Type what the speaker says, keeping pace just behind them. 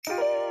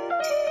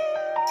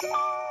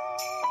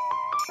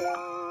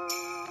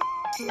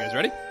You guys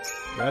ready?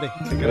 Ready.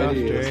 Take it off,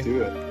 Jerry. Let's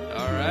do it.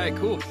 All right,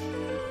 cool.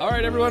 All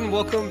right, everyone,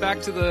 welcome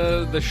back to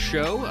the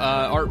show,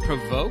 Art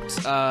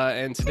Provoked.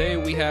 And today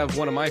we have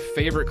one of my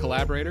favorite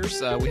collaborators.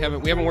 We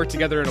haven't worked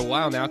together in a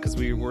while now because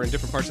we were in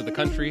different parts of the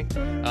country.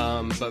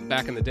 But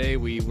back in the day,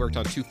 we worked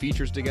on 2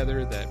 features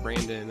together that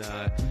Brandon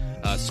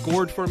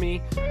scored for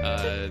me.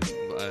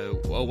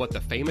 The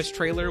famous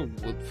trailer?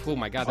 Oh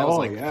my God, that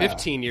was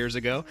 15 years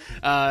ago.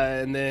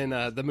 And then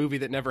the movie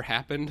that never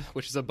happened,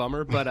 which is a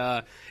bummer.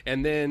 But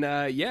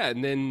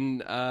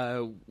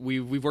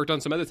we've worked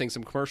on some other things,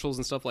 some commercials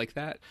and stuff like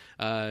that.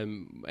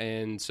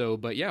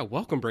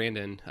 Welcome,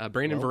 Brandon.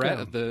 Brandon Verrett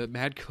of the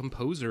Mad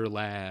Composer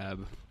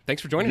Lab.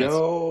 Thanks for joining us.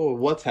 Yo,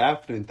 what's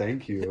happening?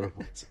 Thank you.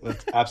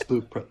 It's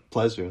absolute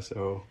pleasure.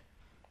 So.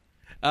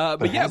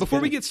 Before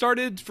we get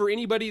started, for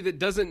anybody that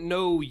doesn't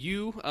know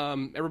you,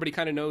 everybody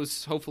kind of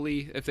knows,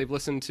 hopefully, if they've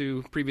listened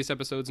to previous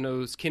episodes,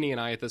 knows Kenny and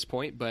I at this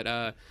point.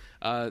 But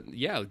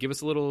give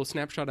us a little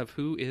snapshot of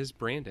who is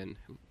Brandon?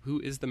 Who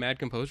is the Mad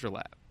Composer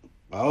Lab?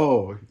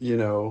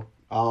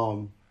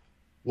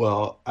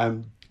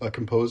 I'm a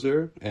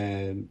composer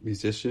and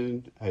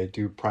musician. I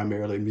do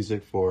primarily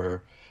music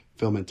for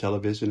film and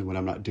television. And when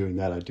I'm not doing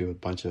that, I do a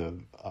bunch of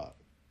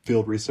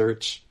field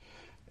research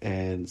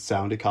and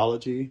sound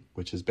ecology,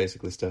 which is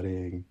basically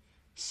studying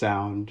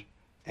sound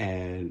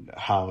and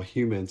how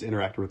humans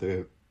interact with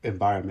the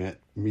environment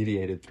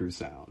mediated through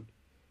sound.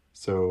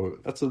 So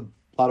that's a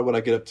lot of what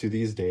I get up to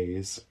these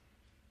days.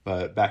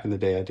 But back in the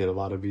day, I did a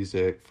lot of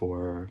music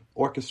for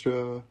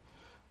orchestra,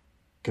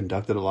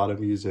 conducted a lot of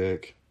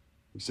music,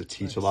 used to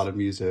teach a lot of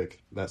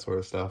music, that sort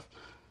of stuff.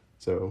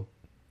 So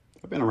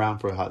I've been around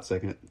for a hot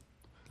second.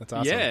 That's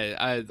awesome.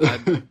 Yeah,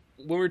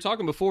 when we were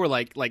talking before,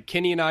 like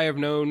Kenny and I have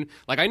known,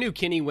 like I knew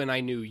Kenny when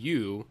I knew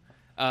you,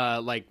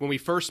 like when we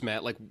first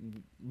met,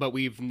 but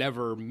we've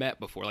never met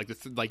before.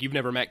 Like you've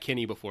never met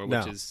Kenny before,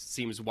 which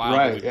seems wild.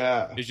 Right?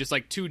 Yeah. It's just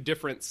like 2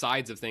 different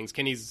sides of things.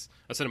 Kenny's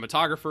a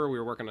cinematographer. We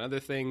were working on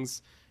other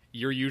things.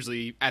 You're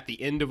usually at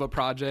the end of a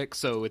project,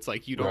 so it's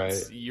like you don't.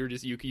 Right.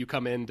 You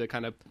come in to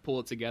kind of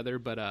pull it together,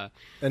 but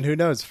and who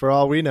knows? For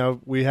all we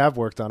know, we have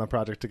worked on a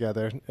project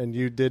together, and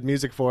you did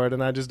music for it,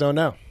 and I just don't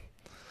know.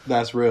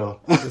 That's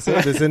real.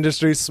 This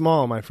industry's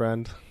small, my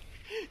friend.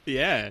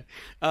 Yeah.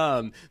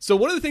 So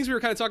one of the things we were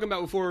kind of talking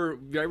about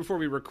right before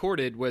we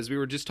recorded was we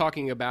were just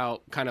talking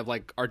about kind of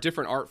like our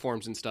different art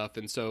forms and stuff.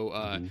 And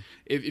so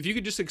if you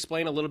could just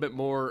explain a little bit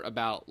more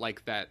about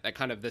like that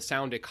kind of the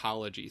sound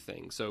ecology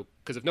thing. So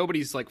because if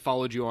nobody's like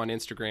followed you on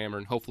Instagram,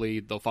 and hopefully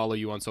they'll follow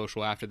you on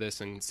social after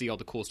this and see all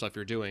the cool stuff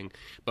you're doing,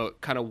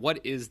 but kind of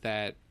what is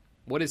that?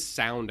 What is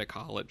sound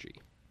ecology?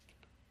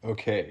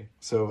 Okay,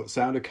 so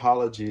sound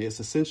ecology is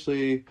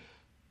essentially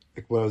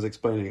like what I was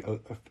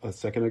explaining a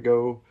second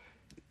ago.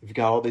 You've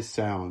got all these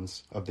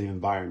sounds of the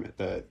environment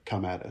that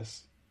come at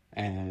us.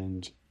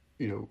 And,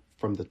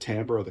 from the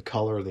timbre or the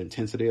color or the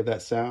intensity of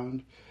that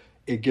sound,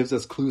 it gives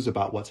us clues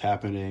about what's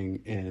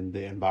happening in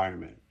the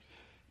environment.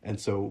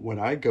 And so when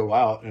I go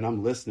out and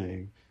I'm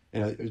listening,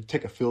 and I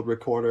take a field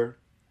recorder,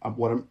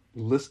 what I'm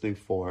listening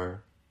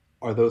for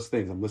are those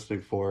things. I'm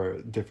listening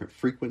for different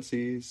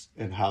frequencies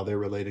and how they're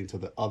relating to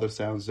the other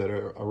sounds that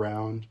are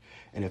around.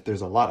 And if there's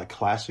a lot of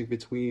clashing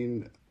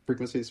between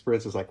frequencies, for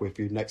instance, like if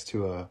you're next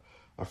to a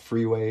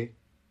freeway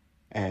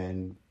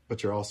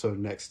but you're also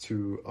next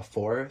to a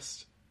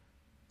forest,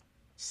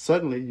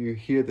 suddenly you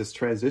hear this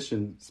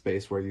transition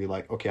space where you're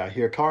like, okay, I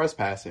hear cars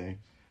passing,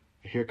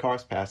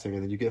 and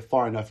then you get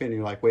far enough in and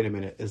you're like, wait a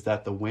minute, is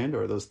that the wind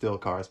or are those still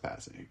cars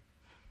passing?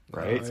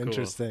 Right?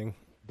 Interesting.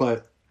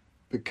 But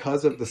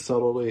because of the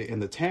subtlety in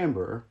the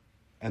timbre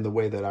and the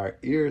way that our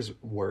ears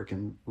work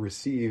and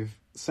receive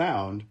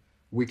sound,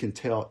 we can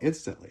tell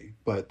instantly.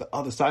 But the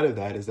other side of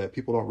that is that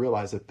people don't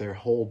realize that their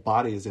whole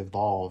body is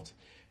involved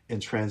in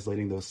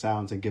translating those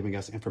sounds and giving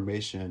us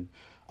information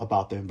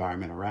about the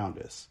environment around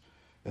us.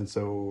 And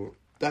so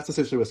that's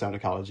essentially what sound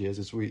ecology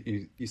is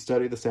you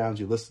study the sounds,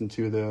 you listen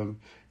to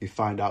them, you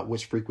find out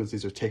which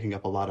frequencies are taking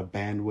up a lot of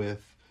bandwidth.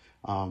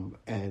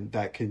 And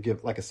that can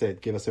give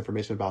us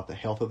information about the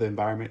health of the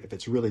environment. If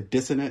it's really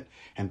dissonant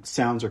and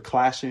sounds are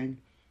clashing,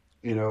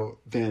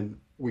 then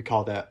we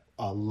call that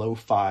a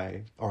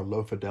lo-fi or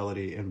low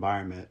fidelity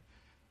environment.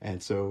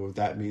 And so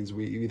that means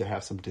we either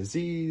have some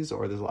disease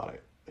or there's a lot of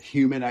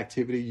human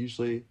activity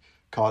usually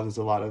causes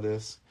a lot of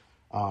this.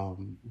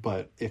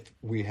 But if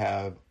we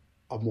have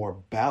a more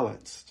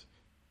balanced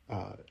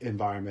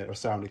environment or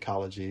sound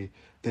ecology,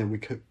 then we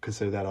could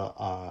consider that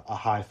a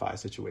hi-fi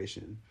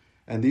situation.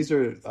 And these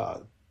are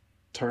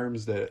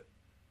terms that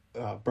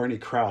Bernie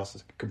Krause, a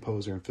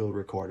composer and field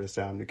recorder,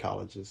 sound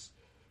ecologist,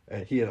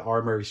 he and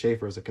R. Murray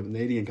Schafer, as a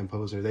Canadian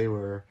composer, they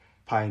were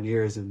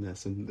pioneers in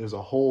this. And there's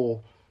a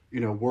whole,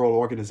 world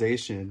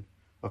organization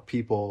of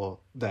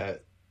people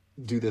that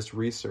do this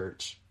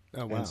research.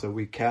 Oh, wow. And so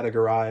we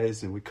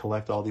categorize and we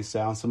collect all these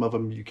sounds. Some of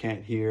them you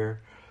can't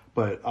hear.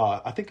 But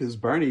I think it's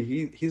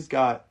Bernie, he's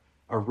got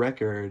a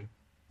record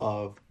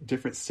of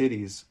different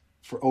cities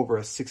for over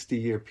a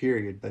 60-year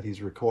period that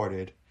he's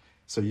recorded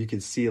So you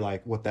can see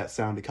like what that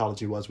sound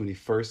ecology was when he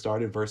first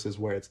started versus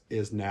where it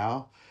is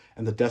now.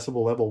 And the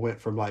decibel level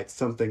went from like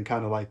something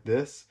kind of like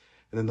this.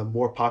 And then the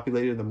more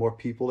populated, the more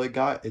people it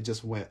got, it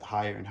just went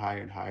higher and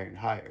higher and higher and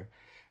higher.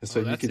 And so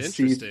Oh, you that's can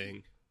see,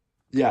 interesting.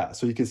 yeah,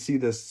 so you can see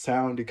this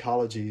sound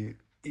ecology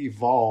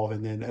evolve.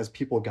 And then as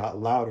people got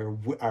louder,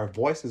 our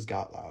voices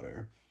got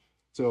louder.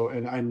 So,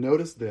 and I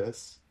noticed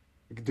this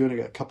doing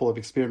a couple of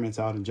experiments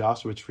out in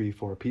Joshua Tree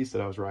for a piece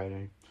that I was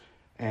writing.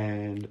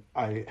 And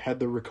I had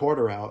the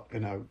recorder out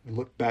and I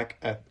looked back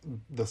at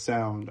the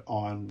sound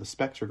on the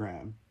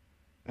spectrogram.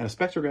 And a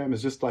spectrogram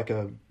is just like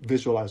a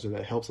visualizer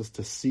that helps us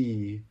to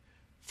see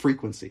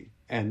frequency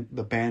and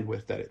the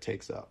bandwidth that it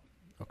takes up.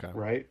 Okay.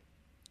 Right?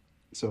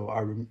 So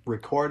I'm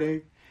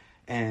recording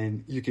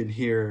and you can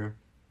hear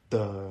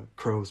the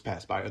crows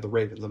pass by, or the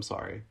ravens, I'm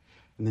sorry.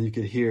 And then you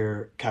can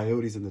hear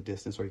coyotes in the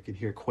distance, or you can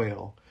hear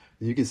quail.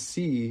 And you can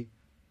see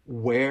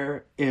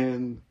where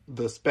in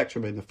the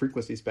spectrum, in the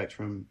frequency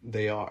spectrum,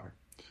 they are.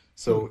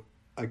 So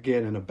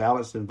again, in a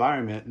balanced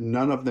environment,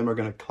 none of them are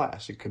going to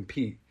clash and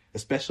compete,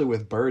 especially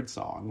with bird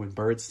song. When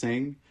birds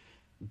sing,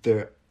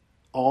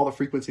 all the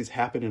frequencies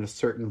happen in a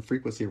certain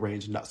frequency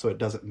range, so it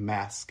doesn't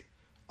mask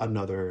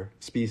another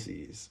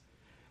species.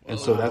 And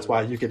so that's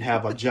why you can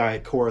have a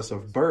giant chorus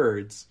of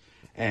birds.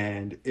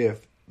 And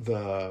if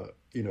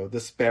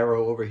this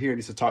sparrow over here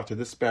needs to talk to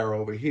this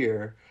sparrow over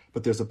here,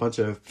 but there's a bunch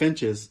of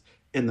finches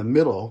in the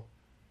middle,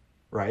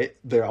 right?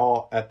 They're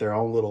all at their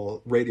own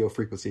little radio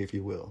frequency, if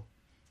you will.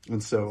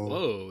 And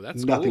so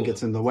nothing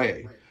gets in the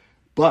way.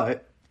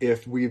 But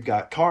if we've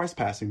got cars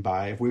passing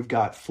by, if we've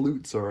got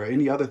flutes or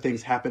any other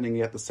things happening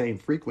at the same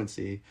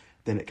frequency,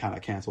 then it kind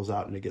of cancels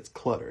out and it gets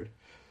cluttered.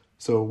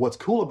 So what's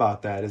cool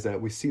about that is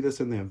that we see this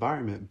in the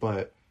environment,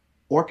 but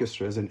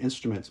orchestras and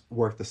instruments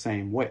work the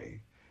same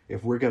way.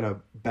 If we're going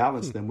to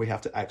balance them, we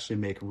have to actually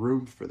make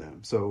room for them.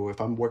 So if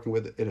I'm working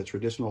in a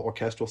traditional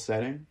orchestral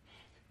setting,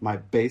 my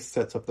bass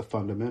sets up the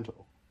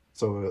fundamental.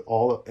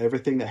 So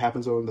everything that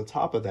happens over the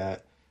top of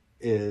that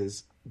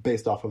is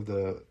based off of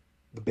the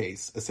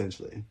bass,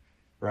 essentially,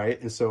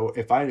 right? And so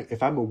if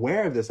I'm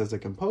aware of this as a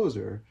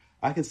composer,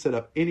 I can set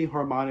up any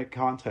harmonic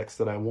context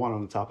that I want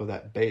on the top of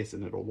that bass,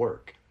 and it'll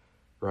work,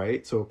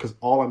 right? So because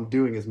all I'm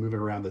doing is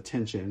moving around the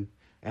tension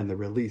and the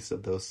release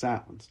of those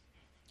sounds.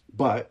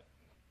 But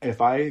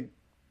if I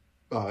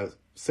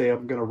say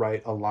I'm going to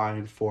write a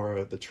line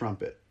for the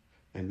trumpet,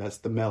 and that's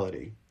the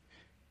melody.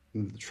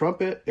 And the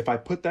trumpet, if I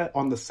put that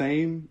on that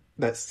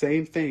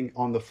same thing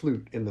on the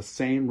flute in the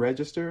same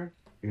register,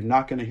 you're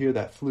not going to hear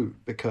that flute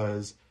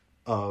because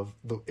of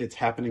it's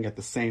happening at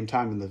the same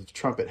time, and the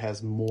trumpet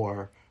has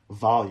more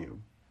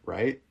volume,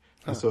 right?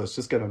 And so it's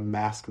just going to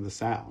mask the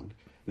sound.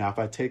 Now, if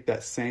I take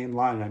that same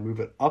line and I move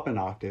it up an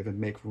octave and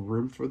make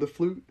room for the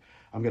flute,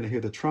 I'm going to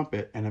hear the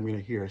trumpet, and I'm going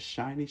to hear a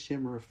shiny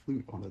shimmer of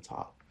flute on the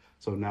top.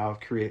 So now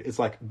it's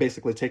like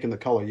basically taking the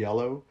color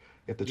yellow.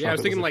 If the trumpet I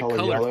was thinking like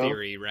color yellow,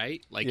 theory,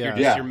 right? Like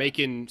you're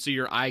making so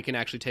your eye can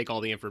actually take all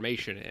the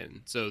information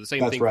in. So the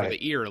same thing for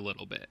the ear a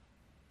little bit.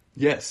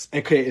 Yes.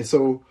 Okay. And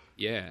so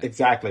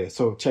exactly.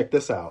 So check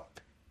this out.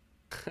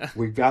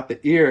 We've got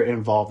the ear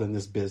involved in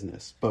this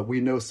business, but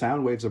we know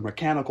sound waves are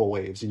mechanical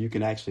waves, and you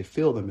can actually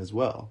feel them as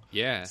well.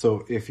 Yeah.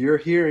 So if your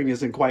hearing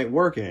isn't quite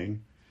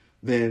working,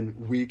 then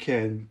we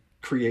can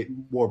create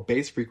more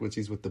bass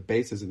frequencies with the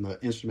basses and the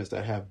instruments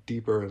that have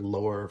deeper and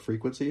lower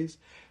frequencies,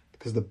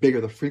 because the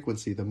bigger the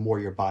frequency, the more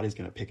your body's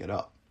going to pick it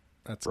up.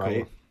 That's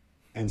right. Cool.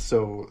 And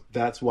so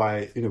that's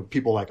why,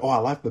 people are like, oh, I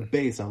like the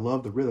bass. I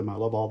love the rhythm. I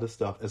love all this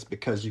stuff. It's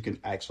because you can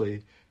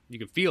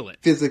feel it,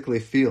 physically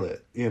feel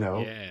it,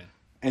 Yeah.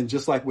 And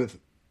just like with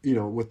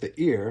the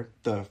ear,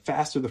 the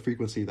faster the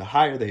frequency, the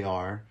higher they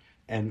are.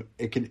 And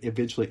it can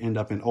eventually end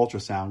up in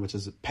ultrasound, which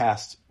is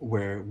past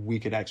where we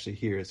can actually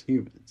hear as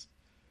humans.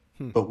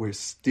 But we're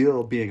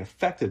still being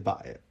affected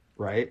by it,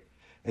 right?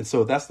 And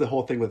so that's the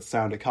whole thing with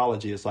sound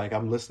ecology. It's like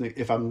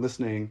if I'm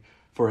listening,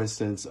 for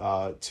instance,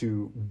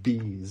 to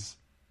bees,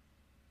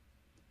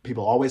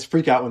 people always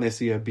freak out when they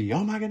see a bee.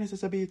 Oh my goodness,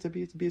 it's a bee, it's a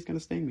bee, it's a bee, it's going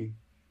to sting me.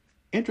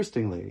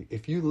 Interestingly,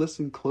 if you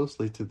listen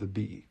closely to the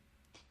bee,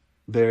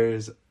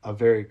 there's a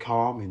very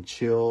calm and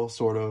chill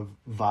sort of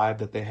vibe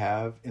that they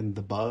have in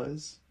the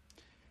buzz.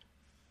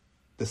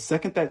 The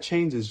second that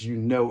changes,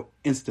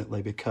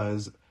 instantly,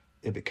 because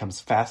it becomes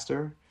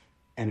faster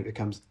and it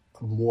becomes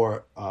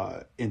more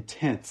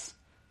intense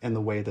in the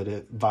way that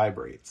it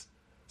vibrates.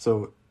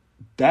 So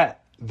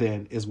that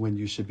then is when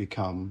you should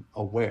become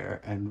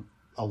aware and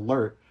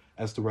alert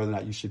as to whether or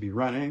not you should be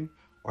running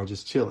or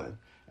just chilling.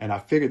 And I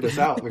figured this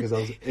out because I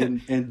was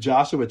in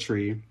Joshua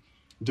Tree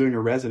doing a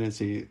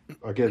residency,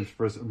 again,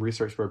 for some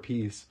research for a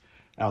piece.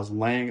 I was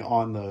laying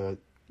on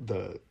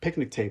the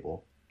picnic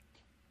table,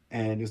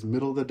 and it was the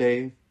middle of the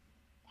day,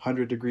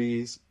 100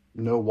 degrees,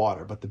 no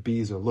water, but the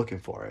bees are looking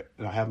for it.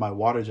 And I have my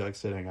water jug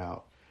sitting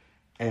out,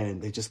 and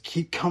they just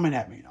keep coming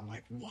at me. And I'm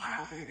like,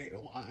 why?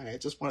 I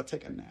just want to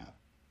take a nap.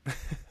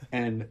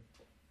 And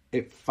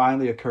it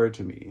finally occurred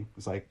to me.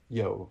 It's like,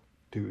 yo,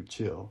 dude,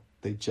 chill.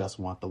 They just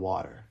want the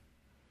water.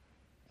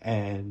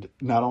 And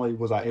not only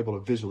was I able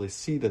to visually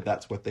see that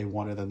that's what they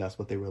wanted and that's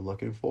what they were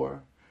looking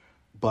for,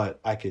 but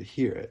I could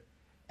hear it.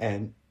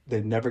 And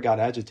they never got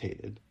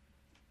agitated.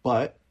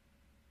 But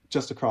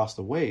just across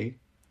the way,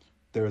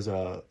 there was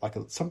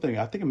something,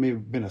 I think it may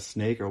have been a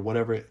snake or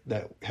whatever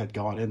that had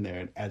gone in there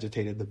and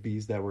agitated the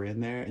bees that were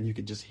in there, and you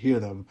could just hear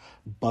them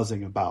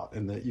buzzing about,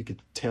 and that you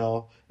could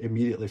tell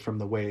immediately from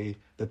the way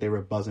that they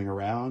were buzzing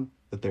around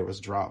that there was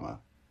drama.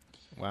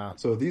 Wow.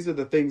 So these are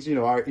the things,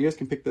 our ears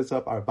can pick this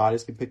up, our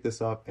bodies can pick this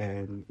up,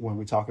 and when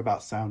we talk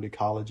about sound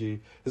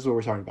ecology, this is what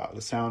we're talking about,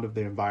 the sound of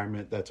the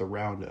environment that's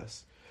around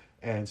us.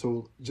 And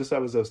so just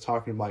as I was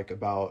talking, Mike,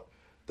 about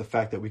the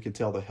fact that we can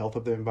tell the health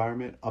of the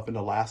environment up in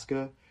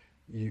Alaska,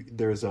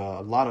 there's a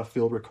lot of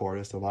field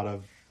recordists, a lot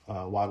of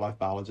wildlife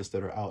biologists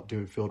that are out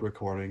doing field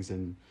recordings,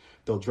 and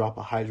they'll drop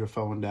a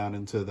hydrophone down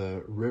into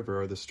the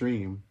river or the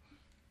stream,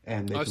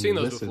 and they I've can seen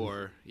those listen.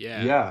 before.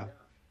 Yeah. Yeah.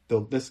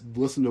 They'll just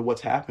listen to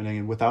what's happening,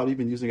 and without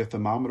even using a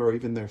thermometer or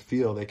even their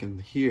feel, they can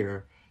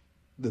hear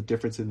the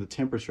difference in the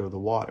temperature of the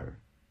water,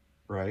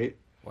 right?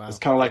 Wow. It's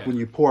kind of like when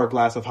you pour a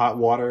glass of hot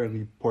water and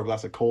you pour a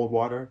glass of cold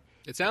water.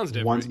 It sounds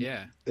different,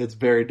 yeah. It's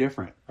very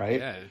different, right?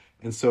 Yeah.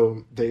 And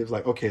so they was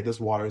like, okay, this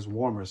water is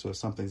warmer, so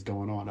something's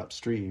going on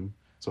upstream,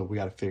 so we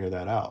got to figure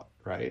that out,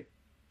 right?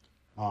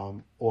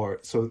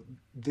 So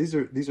these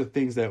are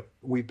things that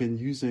we've been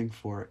using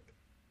for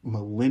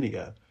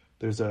millennia.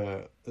 There's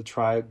a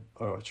tribe,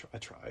 or a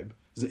tribe.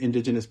 There's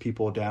indigenous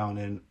people down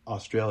in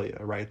Australia,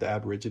 right? The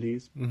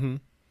Aborigines. Mm-hmm.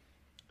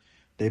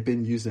 They've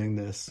been using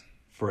this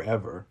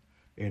forever,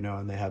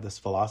 and they have this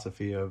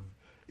philosophy of,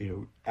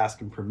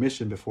 asking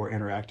permission before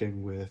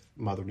interacting with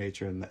Mother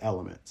Nature and the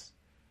elements,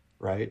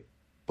 right?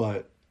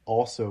 But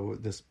also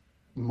this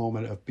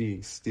moment of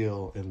being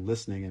still and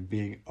listening and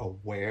being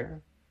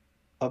aware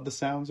of the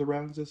sounds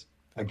around us.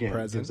 Again,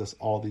 it gives us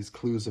all these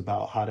clues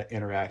about how to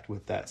interact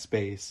with that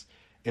space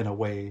in a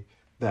way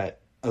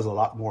that is a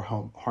lot more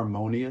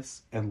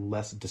harmonious and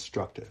less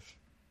destructive.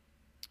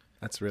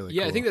 That's really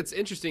cool. cool. I think that's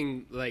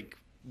interesting. Like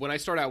when I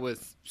start out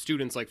with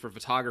students, like for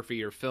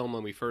photography or film,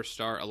 when we first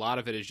start, a lot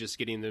of it is just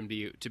getting them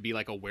to be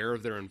like aware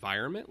of their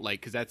environment.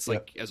 Like, cause that's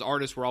like, as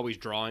artists, we're always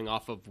drawing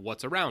off of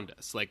what's around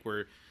us. Like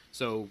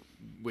so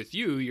with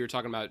you're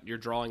talking about, you're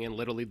drawing in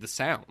literally the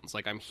sounds.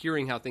 Like I'm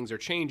hearing how things are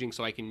changing,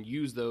 so I can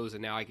use those,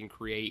 and now I can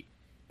create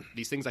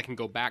these things I can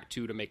go back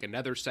to make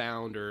another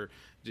sound. Or,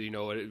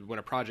 when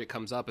a project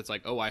comes up, it's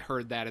like, oh, I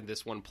heard that in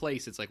this one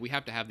place. It's like, we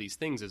have to have these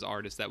things as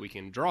artists that we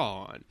can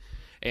draw on.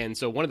 And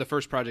so one of the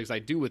first projects I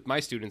do with my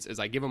students is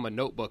I give them a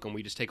notebook, and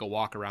we just take a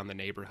walk around the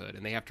neighborhood,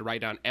 and they have to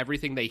write down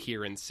everything they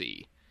hear and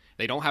see.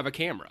 They don't have a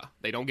camera.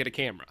 They don't get a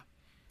camera.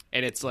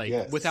 And it's like,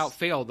 without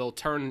fail, they'll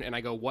turn, and I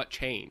go, what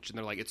changed? And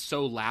they're like, it's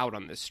so loud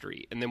on this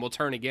street. And then we'll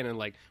turn again and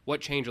like, what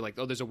changed? Or like,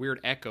 oh, there's a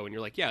weird echo. And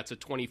you're like, yeah, it's a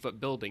 20-foot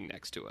building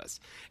next to us.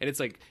 And it's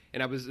like,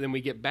 then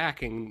we get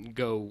back and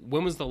go,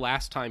 when was the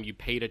last time you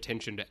paid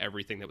attention to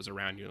everything that was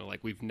around you? And they're like,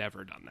 we've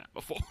never done that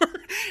before.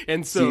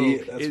 And so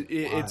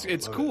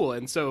it's cool.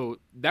 And so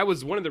that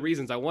was one of the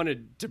reasons I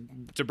wanted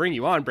to bring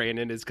you on,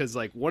 Brandon, is because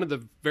like one of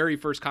the very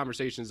first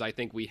conversations I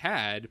think we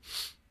had,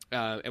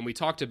 and we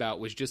talked about,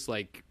 was just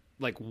like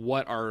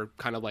what our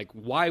kind of like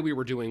why we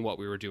were doing what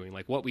we were doing,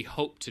 like what we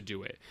hoped to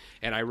do it.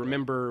 And I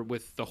remember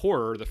with the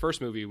horror, the first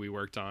movie we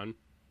worked on,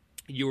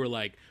 you were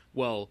like,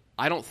 well,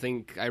 I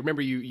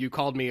remember you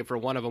called me for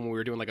one of them when we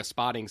were doing like a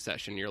spotting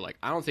session. You're like,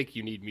 I don't think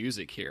you need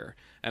music here.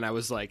 And I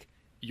was like,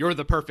 you're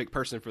the perfect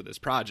person for this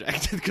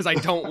project because I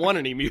don't want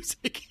any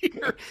music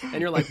here.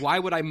 And you're like, why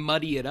would I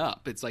muddy it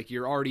up? It's like,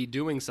 you're already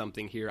doing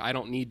something here. I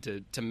don't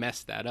need to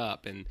mess that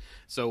up. And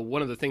so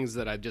one of the things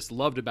that I just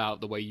loved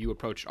about the way you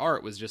approached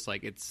art was just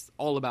like, it's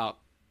all about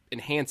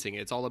enhancing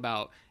it. It's all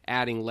about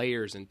adding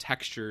layers and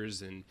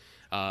textures and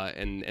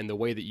the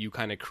way that you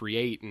kind of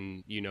create.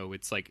 And,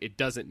 it's like, it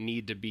doesn't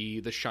need to be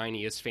the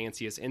shiniest,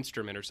 fanciest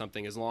instrument or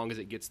something, as long as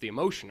it gets the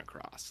emotion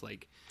across.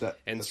 Like,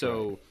 that's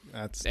true.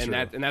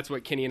 That's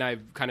what Kenny and I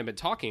have kind of been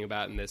talking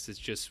about in this. Is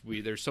just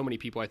there's so many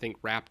people, I think,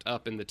 wrapped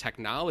up in the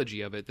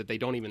technology of it that they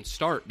don't even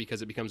start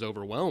because it becomes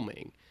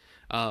overwhelming.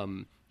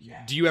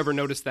 Yes. Do you ever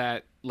notice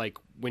that, like,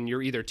 when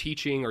you're either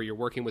teaching or you're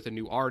working with a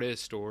new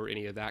artist or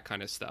any of that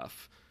kind of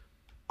stuff?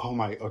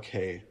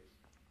 Okay.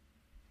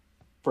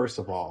 First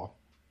of all,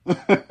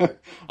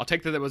 I'll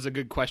take that was a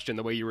good question,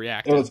 the way you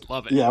reacted.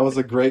 Love it. Yeah, it was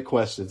a great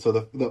question. So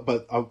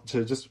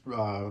to just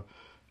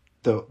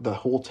the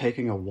whole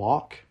taking a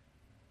walk.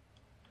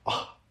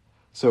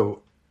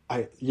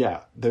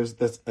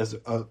 That's as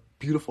a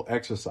beautiful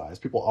exercise.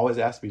 People always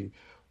ask me,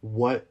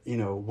 what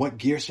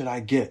gear should I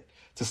get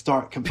to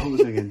start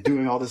composing and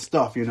doing all this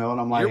stuff, and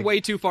I'm like, you're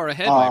way too far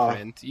ahead, my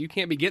friend. You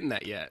can't be getting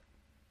that yet.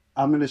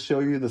 I'm going to show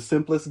you the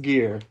simplest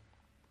gear.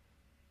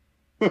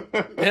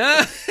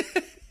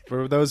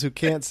 For those who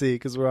can't see,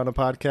 because we're on a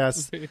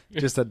podcast,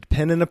 just a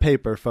pen and a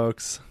paper,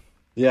 folks.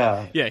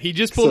 Yeah. Yeah, he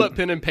just pulled up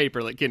pen and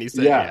paper, like Kenny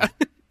said. Yeah.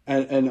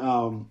 and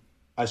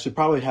I should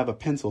probably have a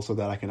pencil so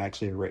that I can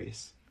actually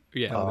erase.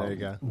 Yeah. There you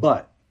go.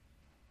 But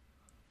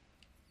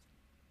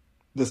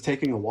this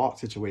taking a walk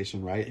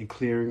situation, right, and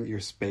clearing your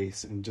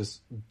space and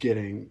just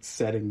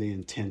setting the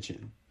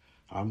intention.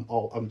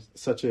 I'm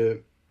such a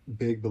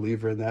big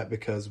believer in that,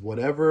 because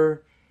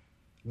whatever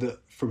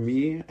For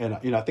me, and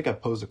I think I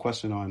posed a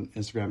question on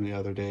Instagram the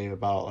other day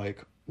about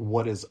like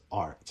what is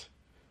art,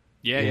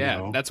 Yeah, you yeah.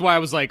 know? That's why I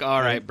was like, all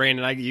right, And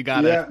Brandon, you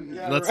gotta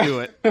yeah, let's do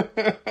it.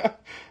 right.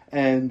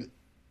 And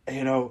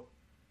you know,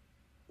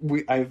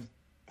 I've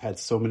had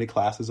so many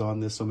classes on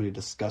this, so many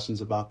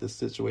discussions about this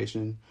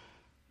situation,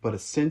 but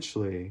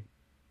essentially,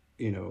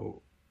 you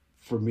know,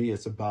 for me,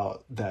 it's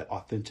about that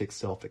authentic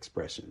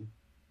self-expression,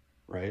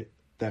 right?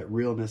 That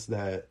realness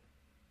that,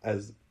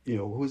 as you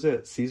know, who's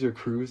it? Caesar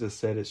Cruz has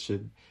said it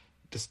should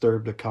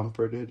disturb the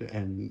comforted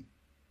and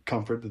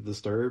comfort the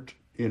disturbed,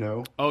 you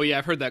know? Oh yeah,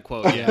 I've heard that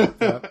quote. Yeah,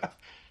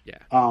 yeah,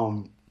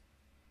 Um,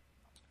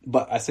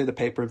 but I say the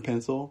paper and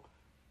pencil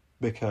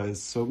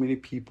because so many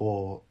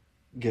people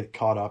get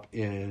caught up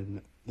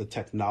in the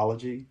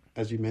technology,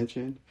 as you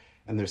mentioned,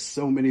 and there's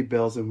so many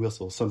bells and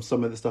whistles.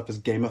 Some of the stuff is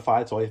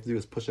gamified, so all you have to do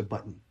is push a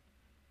button,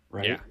 yeah.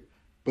 right?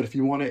 But if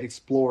you want to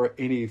explore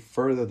any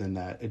further than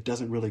that, it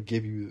doesn't really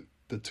give you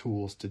the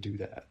tools to do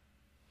that.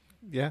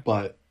 Yeah.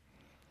 But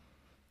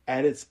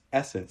at its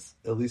essence,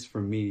 at least for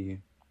me,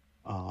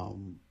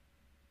 um,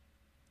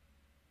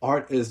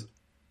 art is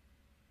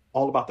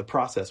all about the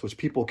process, which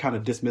people kind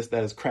of dismiss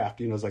that as craft.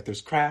 You know, it's like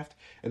there's craft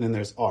and then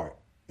there's art.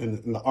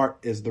 And the art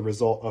is the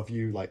result of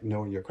you like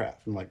knowing your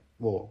craft. I'm like,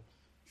 well,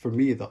 for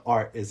me, the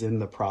art is in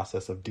the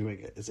process of doing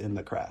it. It's in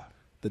the craft.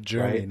 The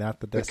journey, Right? not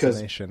the Because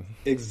destination.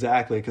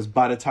 exactly, because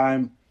by the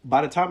time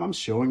I'm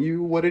showing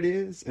you what it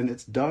is and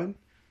it's done,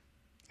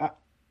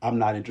 I'm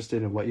not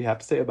interested in what you have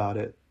to say about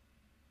it.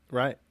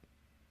 Right.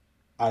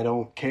 I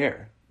don't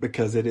care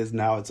because it is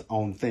now its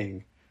own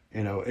thing.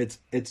 You know,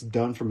 it's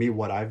done for me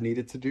what I've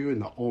needed to do,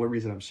 and the only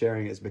reason I'm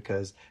sharing is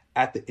because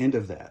at the end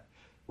of that,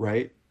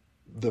 right,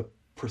 the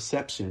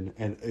perception,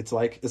 and it's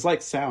like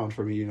sound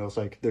for me. You know, it's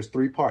like there's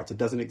three parts. It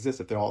doesn't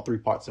exist if they're all three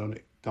parts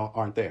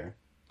aren't there.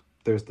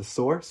 There's the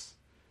source,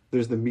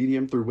 there's the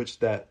medium through which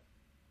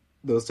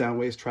those sound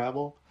waves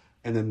travel,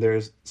 and then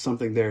there's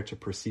something there to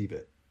perceive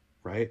it.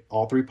 Right,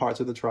 all three parts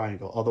of the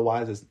triangle.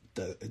 Otherwise,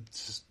 it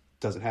just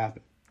doesn't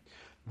happen.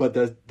 But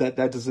that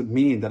doesn't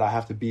mean that I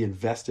have to be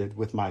invested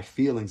with my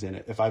feelings in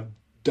it. If I've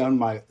done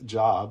my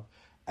job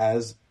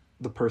as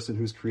the person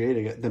who's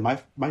creating it, then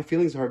my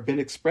feelings have been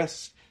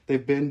expressed. They're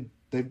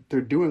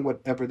doing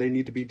whatever they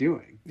need to be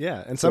doing.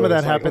 Yeah, and So some of that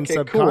it's like, happens okay,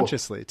 cool.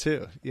 subconsciously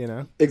too, you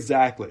know?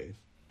 Exactly.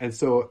 And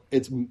so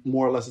it's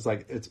more or less, it's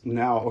like, it's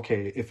now,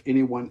 okay, if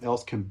anyone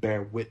else can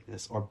bear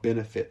witness or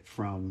benefit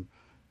from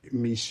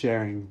me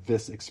sharing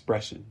this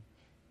expression,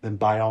 then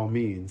by all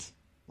means,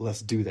 let's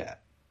do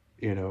that.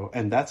 You know,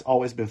 and that's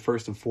always been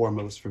first and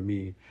foremost for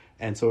me.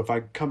 And so if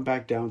I come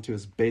back down to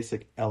its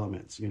basic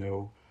elements, you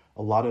know,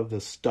 a lot of the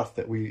stuff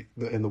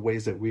and the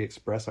ways that we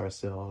express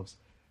ourselves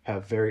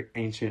have very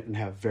ancient and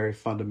have very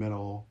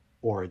fundamental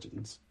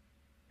origins.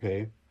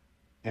 Okay.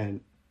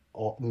 And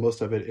most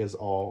of it is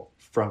all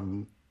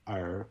from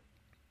our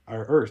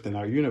earth and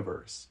our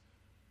universe.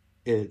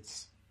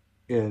 It's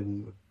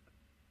in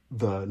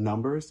the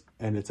numbers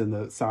and it's in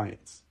the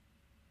science,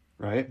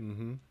 right?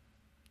 Mm-hmm.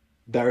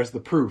 There's the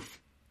proof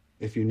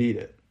if you need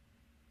it.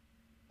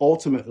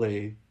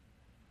 Ultimately,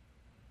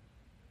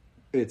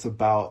 it's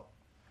about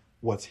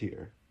what's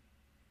here.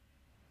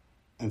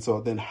 And so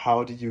then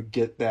how do you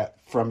get that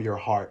from your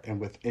heart and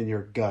within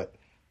your gut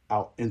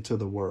out into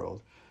the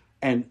world?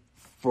 And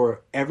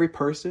for every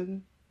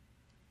person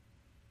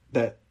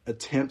that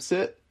attempts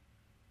it,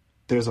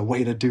 there's a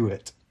way to do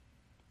it.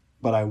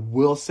 But I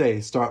will say,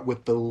 start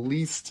with the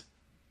least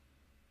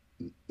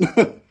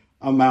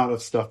amount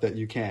of stuff that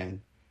you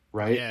can,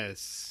 right?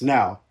 Yes.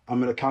 Now, I'm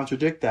going to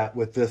contradict that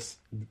with this.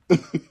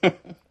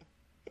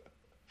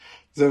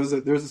 There's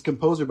this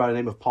composer by the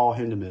name of Paul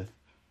Hindemith,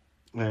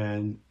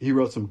 and he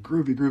wrote some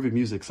groovy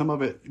music. Some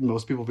of it,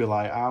 most people be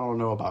like, I don't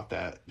know about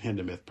that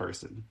Hindemith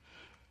person.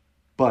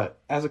 But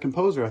as a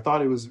composer, I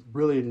thought it was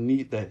really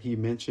neat that he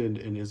mentioned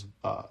in his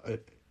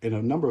in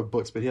a number of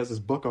books, but he has this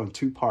book on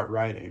two-part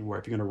writing, where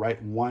if you're going to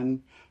write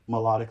one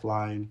melodic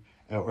line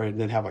or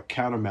then have a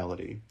counter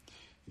melody,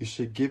 you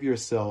should give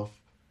yourself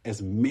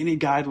as many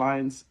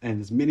guidelines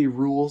and as many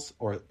rules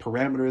or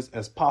parameters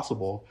as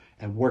possible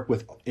and work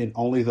within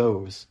only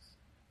those.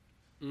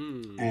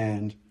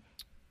 And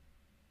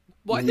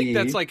well, I think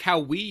that's like how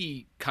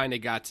we kind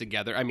of got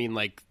together. I mean,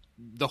 like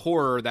the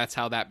horror, that's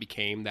how that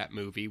became that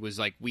movie, was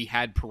like we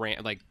had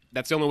like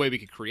that's the only way we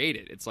could create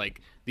it. It's like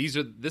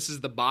this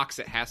is the box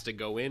it has to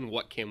go in.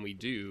 What can we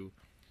do?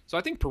 So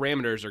I think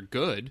parameters are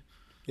good.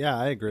 Yeah,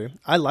 I agree.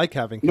 I like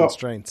having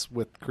constraints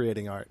with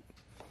creating art.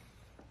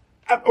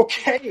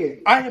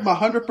 Okay, I am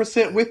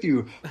 100% with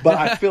you, but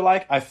I feel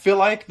like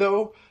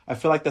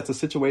that's a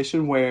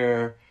situation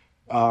where,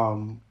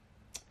 do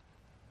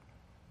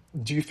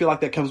you feel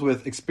like that comes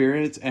with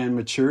experience and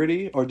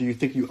maturity, or do you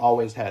think you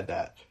always had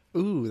that?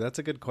 Ooh, that's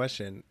a good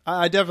question.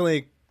 I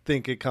definitely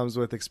think it comes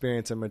with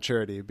experience and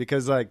maturity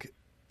because, like,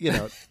 you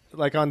know,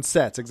 like on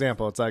sets,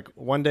 example, it's like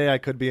one day I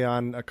could be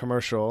on a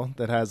commercial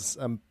that has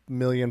 $1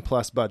 million+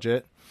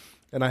 budget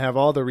and I have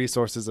all the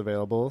resources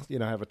available. You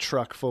know, I have a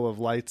truck full of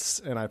lights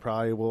and I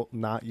probably will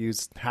not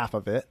use half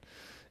of it.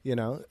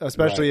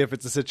 especially Right. if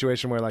it's a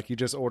situation where like you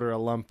just order a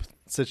lump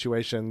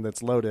situation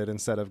that's loaded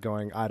instead of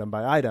going item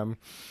by item.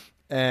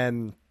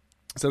 And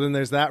so then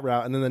there's that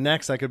route. And then the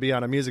next, I could be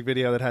on a music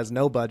video that has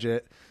no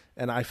budget.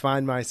 And I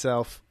find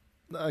myself,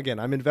 again,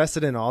 I'm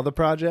invested in all the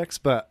projects,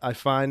 but I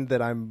find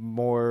that I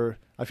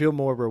feel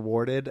more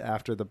rewarded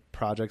after the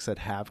projects that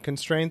have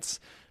constraints,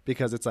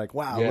 because it's like,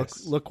 wow,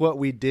 Yes. look what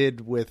we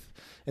did with,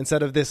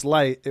 instead of this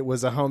light, it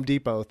was a Home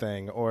Depot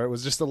thing, or it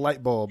was just a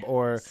light bulb,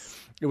 or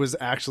it was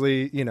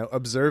actually,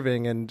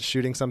 observing and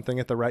shooting something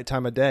at the right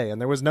time of day, and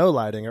there was no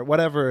lighting, or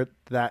whatever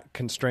that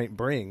constraint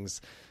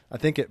brings. I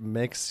think it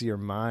makes your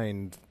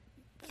mind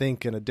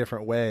think in a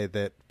different way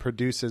that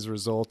produces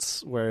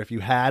results where if you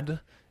had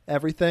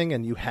everything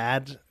and you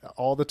had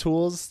all the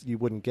tools, you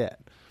wouldn't get.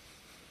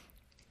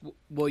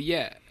 Well,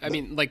 yeah. I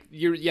mean, like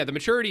the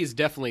maturity is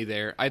definitely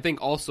there. I think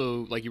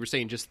also, like you were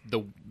saying, just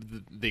the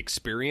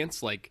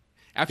experience. Like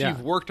after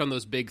you've worked on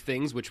those big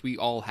things, which we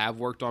all have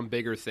worked on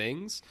bigger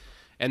things,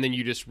 and then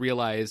you just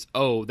realize,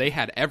 oh, they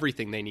had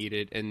everything they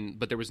needed,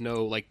 but there was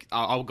no, like,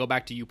 I'll go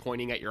back to you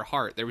pointing at your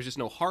heart. There was just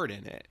no heart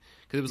in it,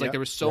 because it was like there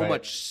was so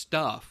much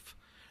stuff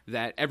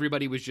that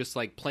everybody was just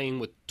like playing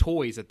with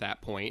toys at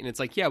that point. And it's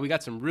like, yeah, we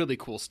got some really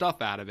cool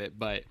stuff out of it,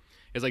 but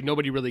it's like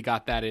nobody really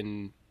got that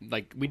in,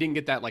 like, we didn't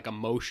get that like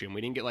emotion.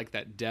 We didn't get like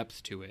that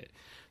depth to it.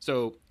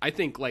 So I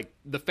think like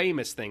the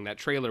famous thing, that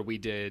trailer we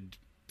did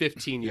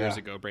 15 years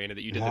ago, Brandon,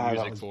 that you did the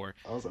music for.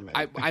 That was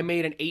amazing. I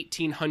made an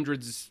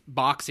 1800s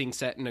boxing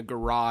set in a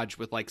garage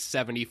with like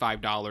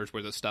 $75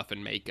 worth of stuff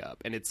and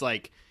makeup. And it's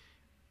like,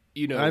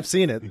 I've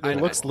seen it.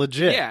 It looks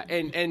legit. Yeah,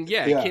 and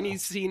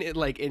Kenny's seen it,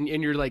 like, and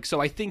you're like, so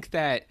I think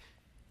that,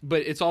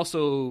 but it's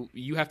also,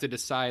 you have to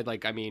decide,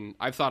 like, I mean,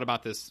 I've thought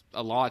about this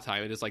a lot of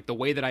time. It is like the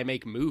way that I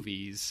make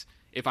movies,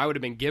 if I would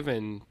have been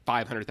given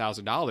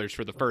 $500,000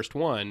 for the first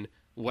one,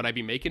 would I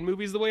be making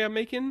movies the way I'm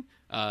making?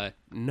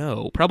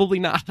 No, probably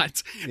not.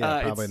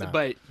 Yeah, probably not.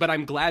 But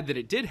I'm glad that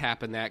it did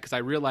happen, because I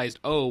realized,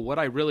 what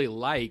I really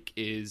like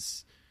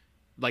is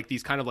like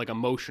these kind of like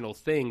emotional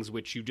things,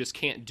 which you just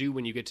can't do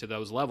when you get to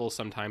those levels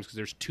sometimes, because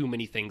there's too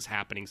many things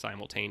happening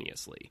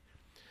simultaneously.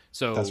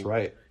 So that's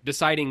right.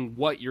 Deciding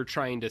what you're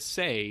trying to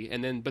say,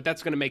 but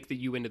that's going to make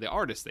you into the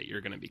artist that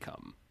you're going to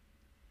become.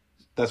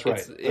 That's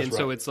right.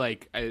 So it's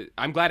like,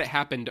 I'm glad it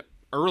happened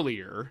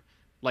earlier.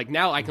 Like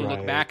now I can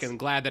look back and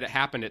glad that it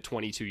happened at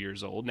 22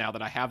 years old, now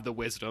that I have the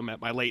wisdom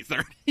at my late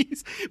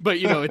 30s. But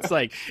it's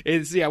like,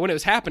 when it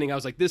was happening, I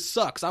was like, this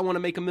sucks. I want to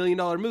make $1 million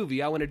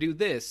movie. I want to do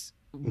this.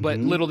 But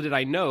little did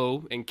I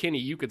know, and Kenny,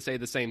 you could say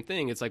the same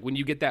thing. It's like when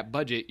you get that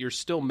budget, you're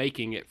still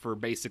making it for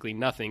basically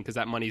nothing, because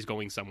that money's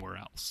going somewhere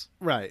else.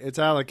 Right. It's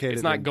allocated.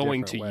 It's not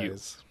going to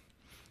ways.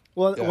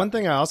 Well, one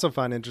thing I also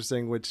find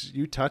interesting, which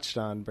you touched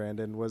on,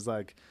 Brandon, was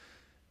like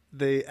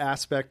the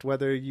aspect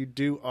whether you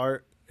do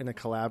art in a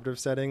collaborative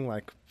setting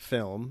like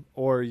film,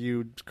 or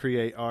you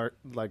create art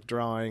like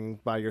drawing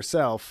by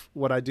yourself.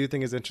 What I do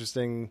think is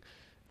interesting,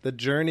 the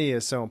journey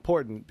is so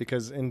important,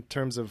 because in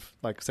terms of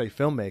like, say,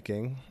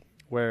 filmmaking,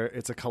 where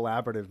it's a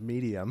collaborative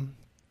medium,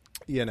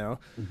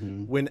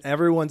 when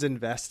everyone's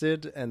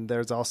invested, and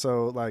there's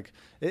also like,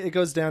 it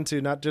goes down to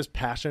not just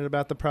passionate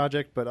about the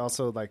project, but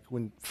also like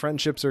when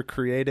friendships are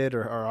created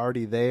or are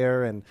already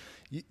there, and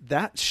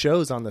that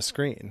shows on the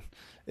screen.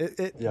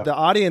 The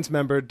audience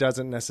member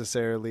doesn't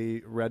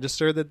necessarily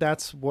register that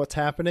that's what's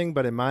happening,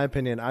 but in my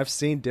opinion, I've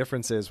seen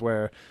differences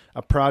where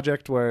a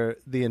project where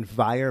the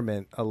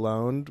environment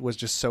alone was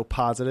just so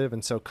positive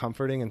and so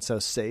comforting and so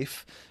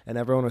safe, and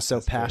everyone was so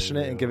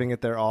passionate and giving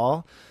it their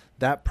all,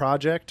 that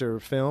project or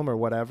film or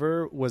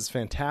whatever was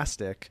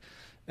fantastic,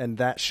 and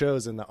that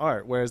shows in the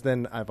art. Whereas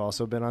then I've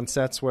also been on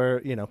sets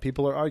where,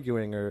 people are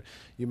arguing, or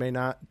you may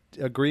not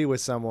agree with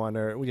someone,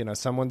 or,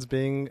 someone's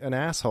being an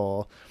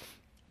asshole.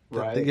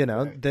 Right.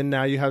 Then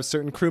now you have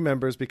certain crew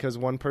members, because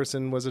one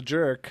person was a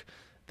jerk,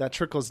 that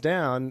trickles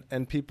down,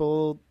 and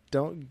people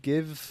don't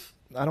give,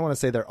 I don't want to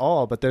say they're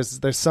all, but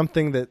there's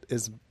something that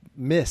is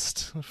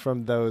missed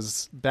from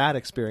those bad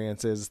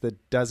experiences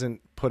that doesn't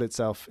put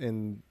itself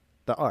in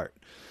the art.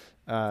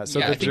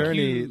 The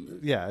journey,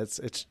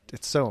 it's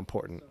so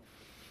important.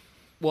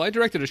 Well, I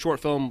directed a short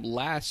film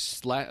a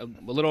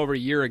little over a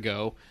year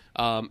ago,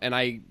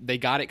 and they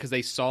got it because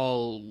they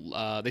saw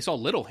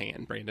Little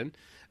Hand, Brandon.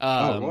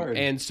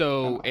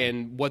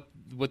 And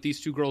what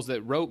these two girls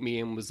that wrote me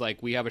and was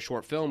like, we have a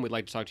short film, we'd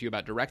like to talk to you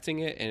about directing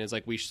it. And it's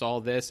like, we saw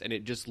this, and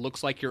it just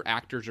looks like your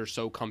actors are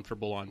so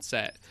comfortable on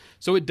set.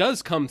 So it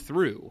does come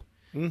through.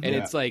 Mm-hmm. And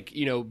it's like,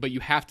 but you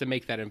have to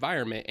make that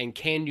environment. And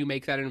can you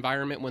make that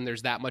environment when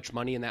there's that much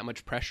money and that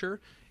much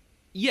pressure?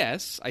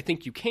 Yes, I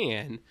think you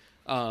can.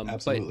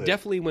 Absolutely. But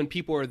definitely when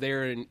people are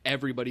there and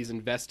everybody's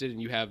invested,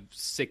 and you have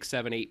 6,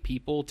 7, 8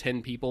 people,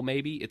 10 people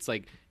maybe, it's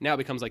like now it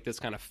becomes like this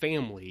kind of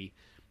family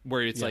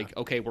where it's like,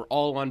 okay, we're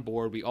all on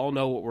board. We all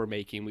know what we're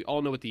making. We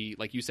all know what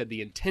like you said,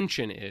 the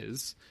intention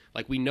is.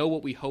 Like, we know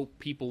what we hope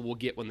people will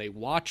get when they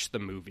watch the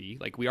movie.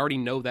 Like, we already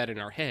know that in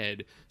our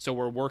head, so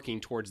we're working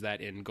towards that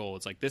end goal.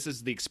 It's like, this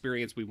is the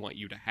experience we want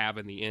you to have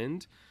in the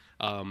end.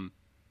 But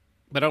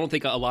I don't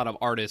think a lot of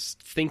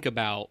artists think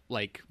about,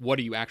 like, what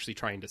are you actually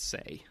trying to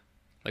say?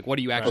 Like, what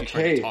are you actually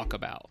trying to talk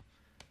about?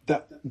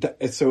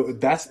 So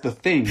that's the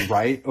thing,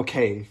 right?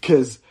 Okay,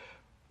 because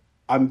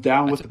I'm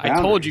down with the boundaries.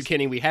 I told you,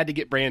 Kenny, we had to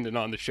get Brandon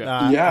on the show.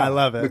 Yeah, I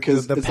love it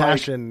because the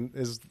passion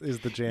is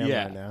the jam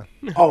right now.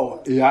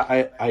 Oh yeah,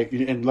 I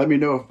and let me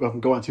know if I'm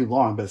going too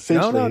long, but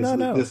essentially,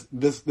 no.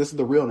 This is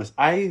the realness.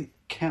 I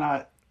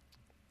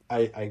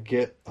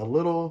get a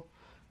little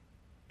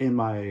in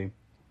my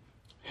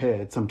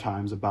head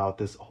sometimes about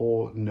this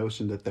whole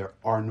notion that there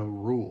are no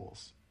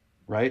rules,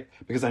 right?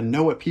 Because I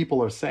know what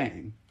people are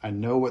saying. I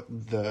know what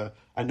the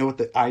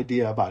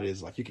idea about it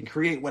is. Like, you can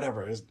create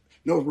whatever. There's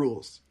no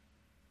rules.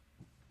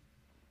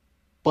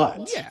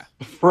 But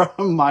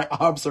from my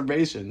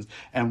observations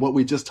and what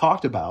we just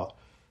talked about,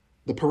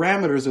 the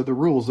parameters are the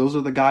rules. Those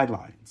are the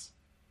guidelines,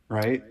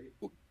 right?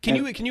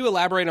 Can you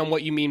elaborate on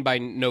what you mean by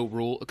no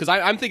rule? Because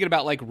I'm thinking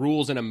about like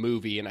rules in a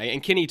movie,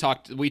 and Kenny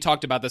we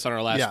talked about this on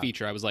our last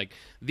feature. I was like,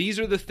 these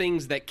are the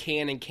things that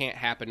can and can't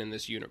happen in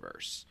this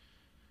universe.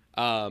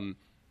 And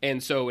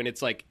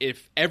it's like,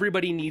 if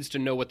everybody needs to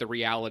know what the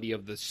reality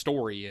of the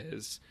story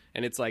is,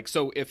 and it's like,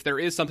 so if there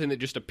is something that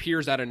just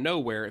appears out of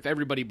nowhere, if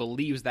everybody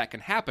believes that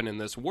can happen in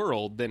this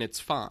world, then it's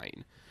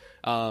fine.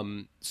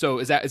 So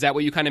is that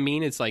what you kind of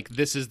mean? It's like,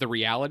 this is the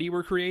reality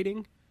we're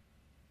creating?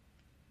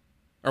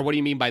 Or what do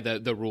you mean by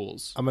the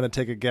rules? I'm going to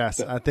take a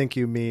guess. I think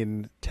you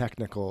mean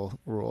technical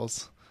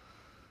rules.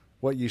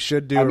 What you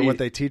should do, or what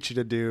they teach you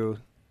to do.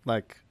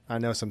 Like, I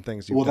know some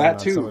things you've done that on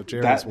too. Some of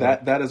Jerry's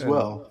work. That as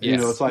well.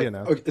 Yes. It's like,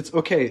 it's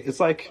okay. It's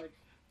like,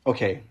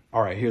 okay,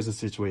 all right, here's the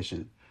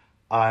situation.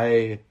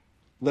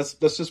 Let's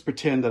just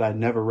pretend that I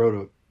never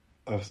wrote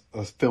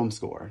a film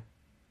score,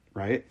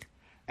 right?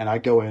 And I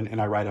go in and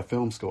I write a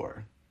film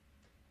score.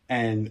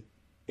 And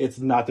it's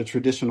not the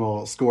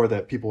traditional score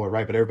that people would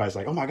write, but everybody's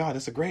like, oh my God,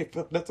 that's a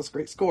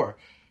great score.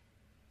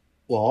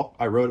 Well,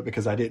 I wrote it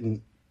because I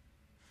didn't,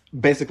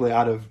 basically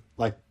out of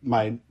like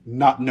my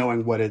not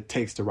knowing what it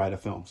takes to write a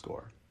film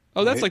score.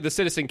 Oh, that's like the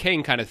Citizen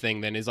Kane kind of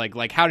thing then, is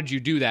like how did you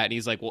do that? And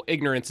he's like, well,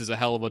 ignorance is a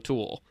hell of a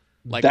tool.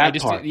 Like, that I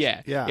just, part.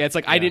 It's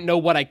like, I didn't know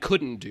what I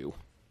couldn't do.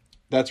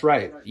 That's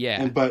right.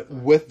 Yeah. But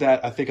with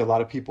that, I think a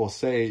lot of people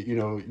say, you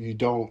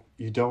don't,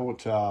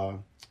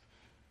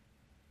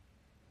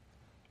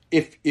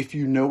 if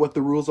you know what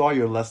the rules are,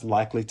 you're less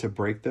likely to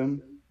break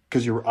them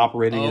because you're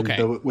operating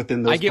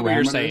within those parameters. I get what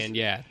you're saying,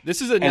 yeah.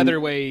 This is another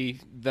way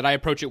that I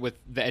approach it with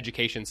the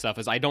education stuff,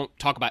 is I don't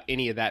talk about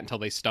any of that until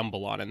they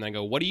stumble on it, and then I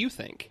go, what do you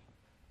think?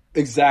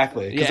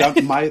 Exactly.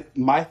 Because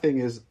my thing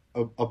is,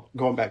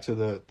 going back to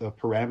the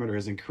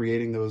parameters and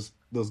creating those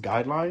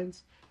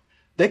guidelines,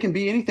 they can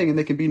be anything and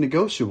they can be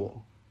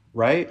negotiable,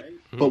 right?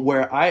 Mm-hmm. But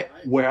where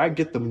I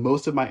get the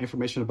most of my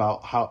information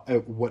about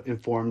what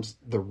informs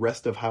the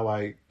rest of how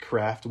I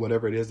craft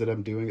whatever it is that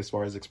I'm doing as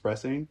far as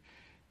expressing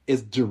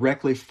is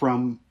directly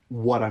from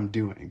what I'm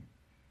doing,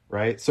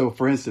 right? So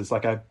for instance,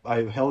 like I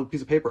held a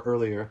piece of paper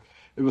earlier.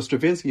 It was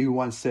Stravinsky who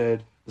once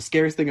said, the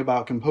scariest thing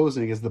about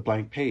composing is the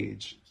blank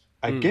page.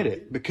 I get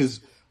it, because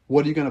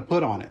what are you going to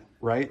put on it,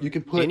 right? You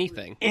can put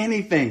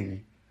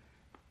anything.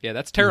 Yeah,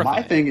 that's terrifying.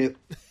 My thing is,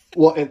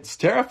 well, it's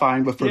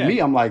terrifying, but for me,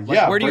 I'm like,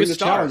 where do you the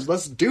start? challenge.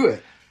 Let's do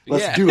it.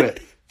 Let's do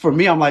it. For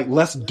me, I'm like,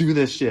 let's do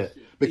this shit.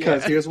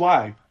 Because here's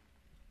why.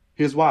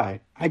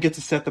 I get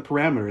to set the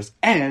parameters.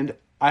 And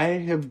I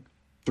have,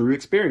 through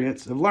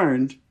experience, have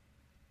learned,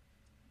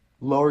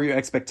 lower your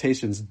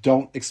expectations.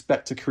 Don't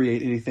expect to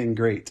create anything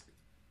great.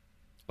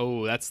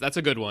 Oh, that's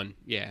a good one.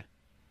 Yeah.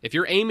 If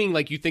you're aiming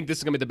like you think this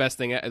is going to be the best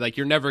thing, like,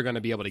 you're never going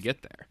to be able to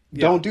get there.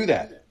 Don't do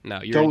that.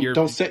 No,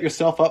 don't set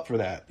yourself up for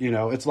that.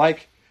 It's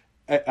like,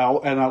 I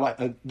like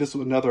this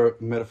is another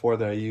metaphor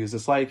that I use.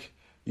 It's like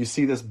you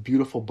see this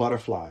beautiful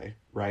butterfly,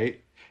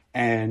 right?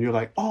 And you're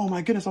like, oh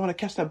my goodness, I want to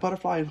catch that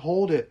butterfly and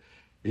hold it.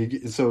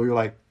 So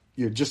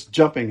you're just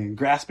jumping and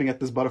grasping at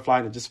this butterfly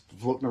and just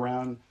floating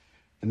around.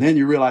 And then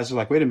you realize, you're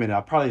like, wait a minute, I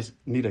probably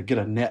need to get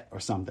a net or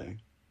something.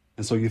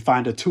 And so you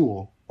find a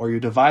tool, or you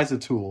devise a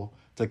tool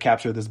to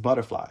capture this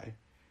butterfly.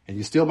 And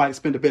you still might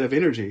spend a bit of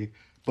energy,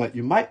 but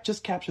you might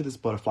just capture this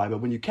butterfly.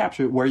 But when you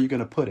capture it, where are you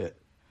going to put it?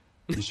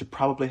 You should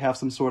probably have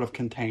some sort of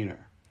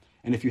container.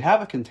 And if you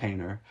have a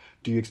container,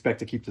 do you expect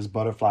to keep this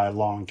butterfly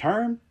long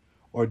term?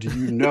 Or do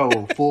you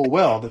know full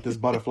well that this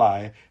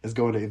butterfly is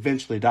going to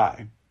eventually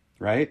die,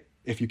 right?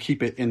 If you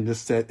keep it in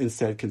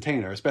said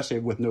container, especially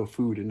with no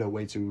food and no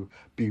way to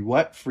be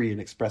free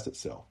and express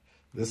itself.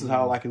 This is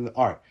how I like in the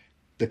art.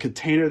 The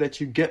container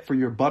that you get for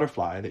your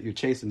butterfly that you're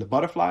chasing, the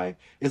butterfly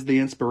is the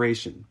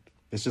inspiration.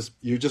 It's just,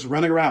 you're just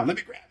running around. Let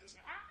me grab this.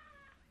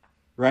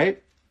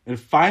 Right? And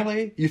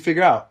finally, you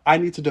figure out, I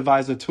need to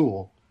devise a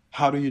tool.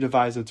 How do you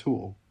devise a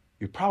tool?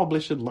 You probably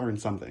should learn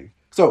something.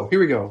 So here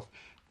we go.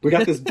 We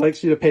got this blank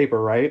sheet of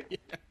paper, right? Yeah.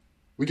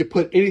 We could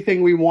put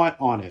anything we want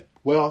on it.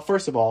 Well,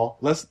 first of all,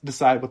 let's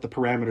decide what the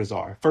parameters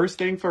are. First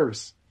thing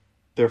first,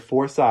 there are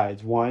 4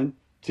 sides. 1,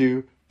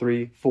 2,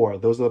 3, 4.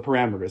 Those are the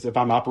parameters. If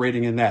I'm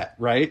operating in that,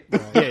 right?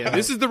 Yeah,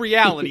 this is the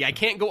reality. I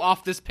can't go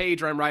off this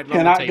page where I'm writing on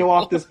the table. table. Cannot go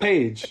off this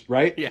page,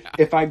 right? Yeah.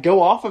 If I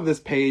go off of this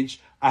page,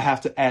 I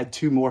have to add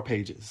 2 more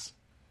pages.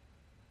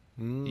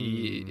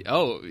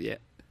 Oh, yeah.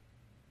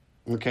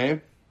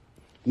 Okay.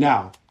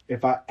 Now,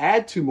 if I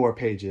add 2 more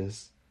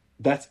pages,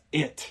 that's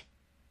it.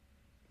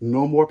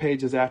 No more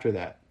pages after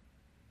that,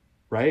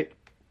 right?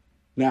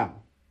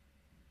 Now,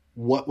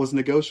 what was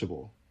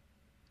negotiable?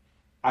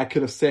 I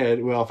could have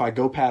said, well, if I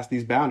go past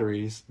these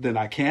boundaries, then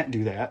I can't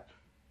do that.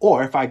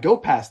 Or if I go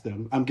past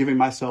them, I'm giving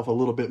myself a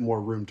little bit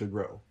more room to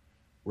grow,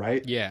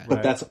 right? Yeah.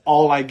 But that's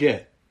all I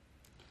get.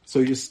 So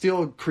you're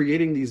still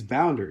creating these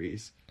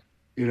boundaries,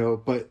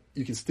 but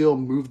you can still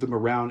move them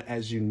around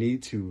as you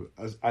need to.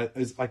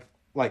 It's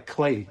like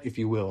clay, if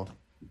you will.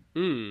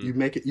 You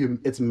make it.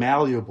 It's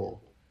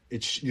malleable.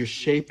 You're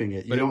shaping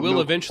it. But it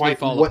will eventually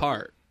fall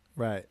apart.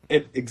 Right.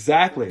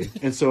 Exactly.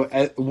 And so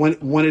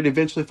when it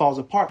eventually falls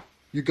apart,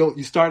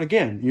 you start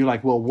again. You're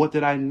like, well, what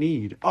did I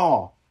need?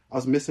 Oh, I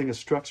was missing a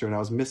structure and I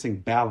was missing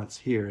balance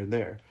here and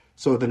there.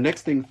 So the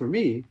next thing for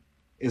me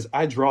is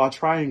I draw a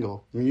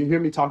triangle. I mean, you hear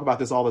me talk about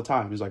this all the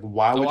time. It's like,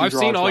 why would you draw a triangle?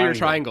 I've seen all your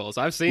triangles.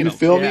 I've seen them. You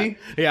feel me?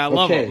 Yeah, I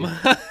love them.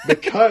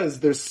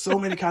 Because there's so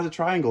many kinds of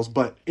triangles,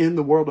 but in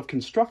the world of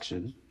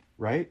construction,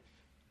 right,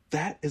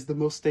 that is the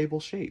most stable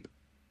shape.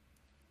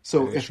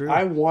 So if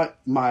I want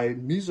my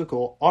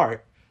musical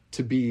art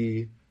to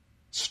be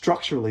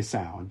structurally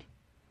sound,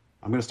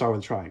 I'm going to start with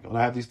a triangle. And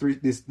I have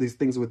these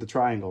things with the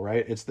triangle,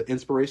 right? It's the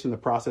inspiration, the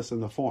process,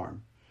 and the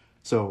form.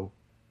 So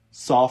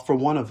solve for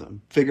one of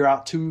them, figure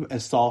out 2,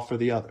 and solve for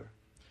the other.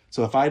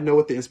 So if I know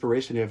what the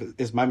inspiration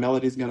is, my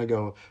melody is going to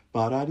go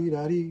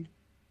ba-da-dee-da-dee.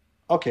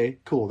 Okay,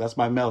 cool. That's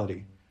my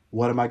melody.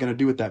 What am I going to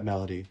do with that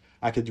melody?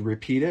 I could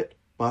repeat it,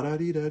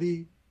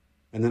 ba-da-dee-da-dee,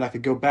 and then I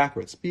could go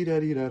backwards,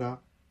 be-da-dee-da-da.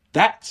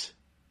 That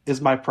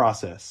is my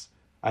process.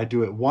 I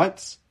do it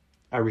once,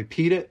 I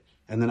repeat it,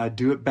 and then I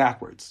do it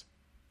backwards.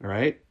 All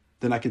right?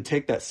 Then I can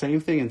take that same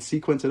thing and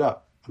sequence it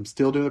up. I'm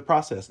still doing the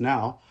process.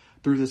 Now,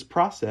 through this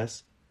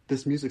process,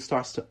 this music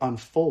starts to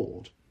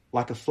unfold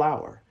like a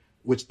flower,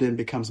 which then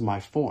becomes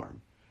my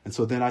form. And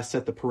so then I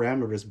set the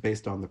parameters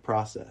based on the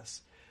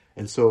process.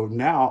 And so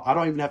now I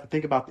don't even have to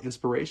think about the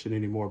inspiration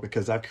anymore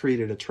because I've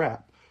created a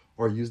trap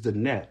or used a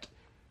net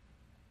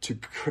to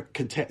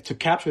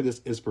capture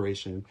this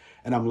inspiration.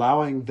 And I'm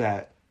allowing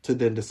that to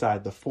then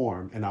decide the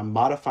form. And I'm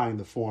modifying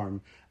the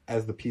form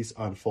as the piece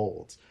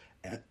unfolds.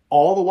 And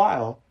all the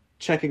while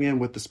checking in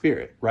with the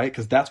spirit, right?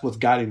 Because that's what's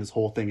guiding this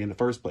whole thing in the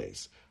first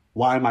place.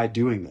 Why am I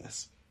doing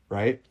this,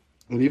 right?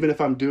 And even if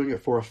I'm doing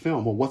it for a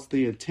film, well, what's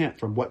the intent?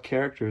 From what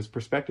character's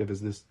perspective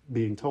is this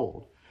being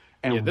told?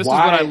 And this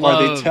why is what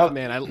I are love,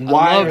 man. I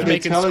love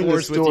making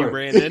scores with you,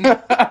 Brandon.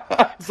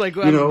 It's like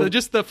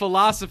just the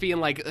philosophy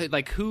and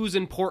like who's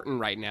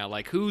important right now?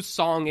 Like whose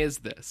song is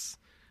this?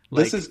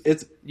 Like,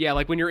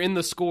 like when you're in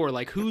the score,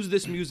 like who's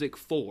this music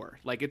for?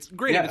 Like it's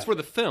great, it's for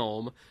the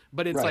film,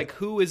 but it's like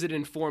who is it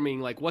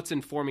informing? Like what's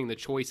informing the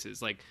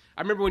choices? Like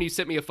I remember when you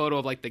sent me a photo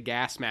of like the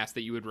gas mask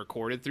that you had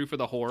recorded through for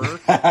the horror,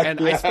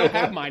 and I still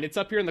have mine. It's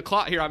up here in the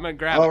closet. Here, I'm gonna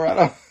grab it.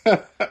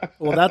 Right.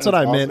 Well, that's what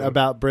I meant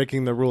about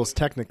breaking the rules.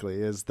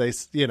 Technically, is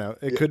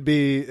it could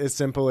be as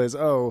simple as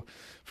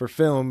for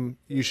film,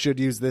 you should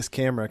use this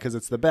camera because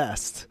it's the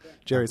best.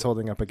 Jerry's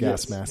holding up a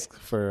gas mask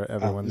for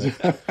everyone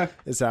that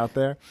is out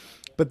there.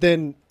 But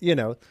then,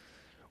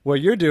 what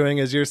you're doing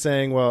is you're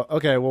saying, well,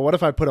 what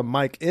if I put a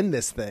mic in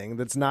this thing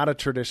that's not a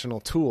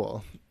traditional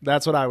tool?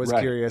 That's what I was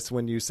curious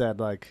when you said,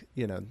 like,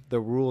 the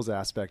rules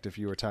aspect, if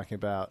you were talking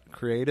about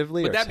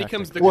creatively. But that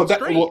becomes the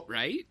constraint,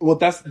 right? Well,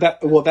 that's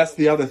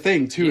the other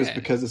thing, too, is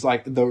because it's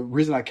like the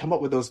reason I come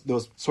up with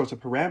those sorts of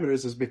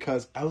parameters is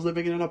because I was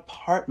living in an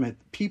apartment.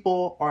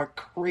 People are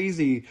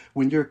crazy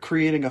when you're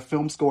creating a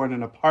film score in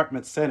an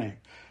apartment setting.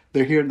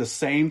 They're hearing the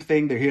same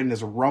thing. They're hearing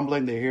this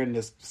rumbling. They're hearing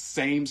this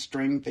same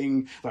string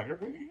thing. Like,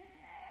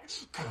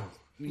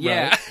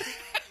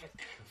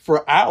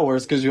 for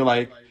hours because you're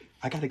like,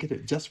 I got to get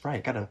it just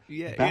right. Got to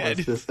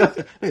balance this.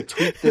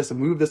 Tweak this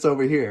and move this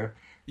over here.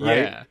 Right?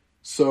 Yeah.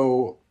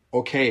 So,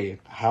 okay,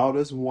 how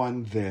does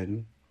one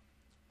then,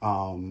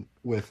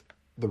 with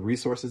the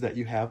resources that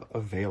you have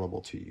available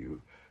to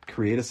you,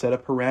 create a set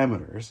of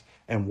parameters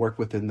and work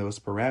within those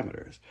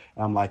parameters?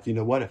 And I'm like, you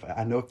know what?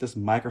 If this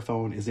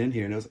microphone is in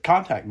here, and it was a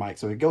contact mic,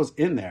 so it goes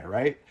in there,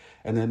 right?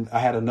 And then I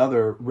had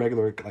another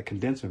regular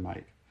condenser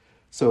mic.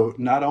 So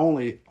not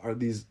only are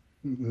these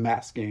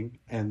masking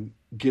and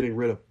getting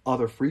rid of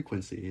other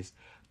frequencies,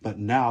 but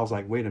now I was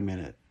like, wait a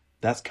minute,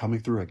 that's coming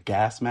through a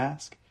gas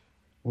mask?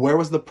 Where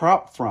was the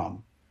prop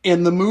from?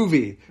 In the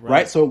movie,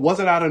 right? So it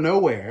wasn't out of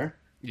nowhere.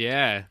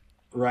 Yeah.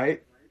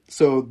 Right?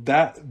 So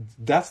that's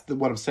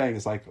what I'm saying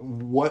is like,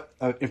 what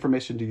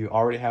information do you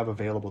already have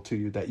available to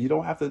you that you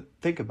don't have to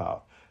think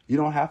about? You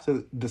don't have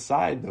to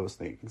decide those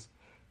things,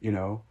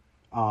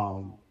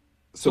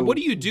 So what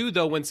do you do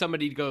though when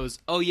somebody goes,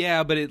 "Oh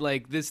yeah, but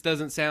this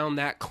doesn't sound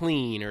that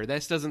clean," or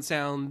 "This doesn't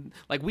sound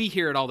like," we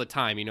hear it all the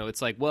time. It's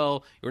like,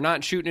 "Well, you're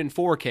not shooting in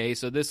 4K,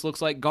 so this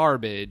looks like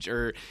garbage,"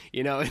 or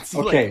it's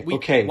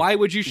why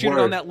would you shoot it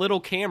on that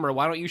little camera?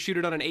 Why don't you shoot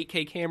it on an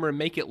 8K camera and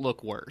make it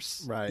look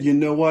worse? Right. You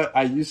know what?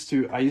 I used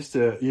to,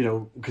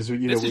 because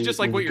this is just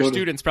like what your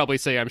students probably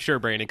say, I'm sure,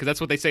 Brandon, because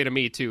that's what they say to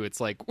me too. It's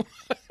like.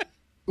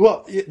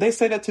 Well, they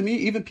say that to me.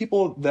 Even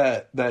people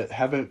that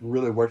haven't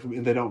really worked with me,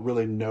 and they don't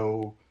really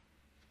know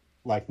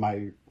like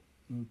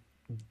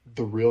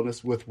the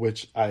realness with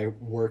which I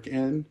work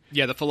in.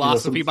 Yeah, the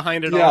philosophy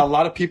behind it all. Yeah, a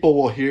lot of people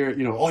will hear,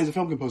 oh, he's a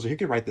film composer, he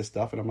could write this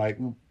stuff, and I'm like,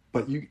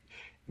 but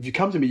if you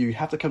come to me, you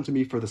have to come to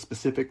me for the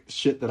specific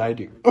shit that I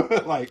do.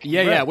 Like,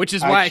 yeah, which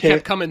is why I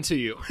kept coming to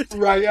you.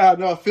 Right? Yeah,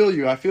 no, I feel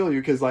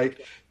you because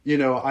like,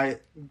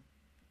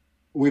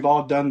 we've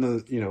all done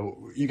the,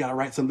 you got to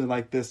write something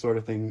like this sort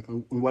of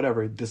thing,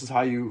 whatever. This is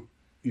how you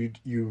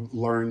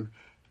learn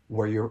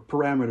where your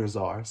parameters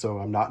are. So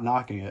I'm not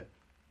knocking it.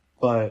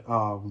 But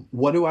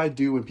what do I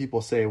do when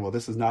people say, well,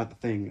 this is not the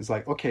thing? It's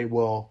like, okay,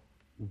 well,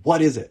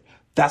 what is it?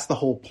 That's the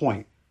whole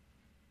point.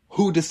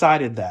 Who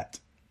decided that?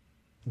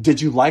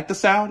 Did you like the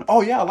sound? Oh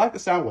yeah, I like the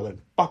sound. Well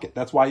then, fuck it.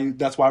 That's why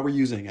we're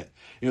using it.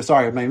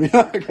 Sorry, maybe.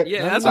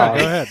 Yeah, that's all right.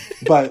 Go ahead.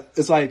 But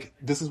it's like,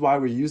 this is why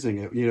we're using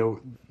it.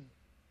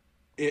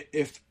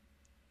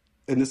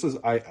 And this is,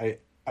 I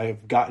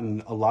have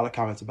gotten a lot of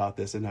comments about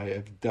this, and I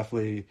have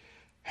definitely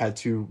had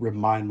to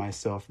remind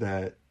myself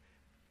that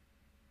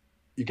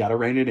you got to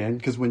rein it in,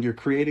 because when you're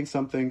creating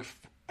something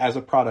as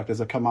a product, as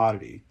a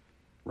commodity,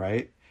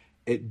 right?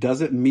 It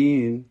doesn't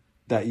mean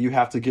that you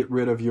have to get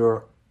rid of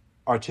your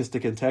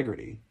artistic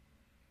integrity.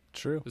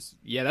 True.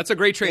 Yeah, that's a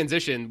great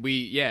transition.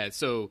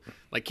 So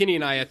like Kenny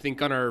and I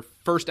think on our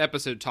first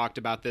episode talked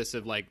about this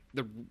of like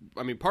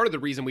part of the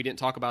reason we didn't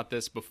talk about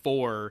this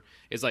before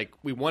is like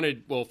we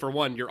wanted, well, for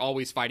one, you're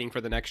always fighting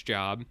for the next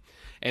job.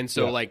 And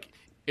so like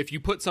if you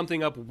put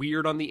something up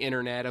weird on the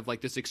internet of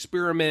like this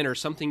experiment or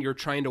something you're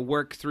trying to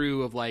work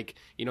through of like,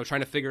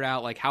 trying to figure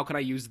out like, how can I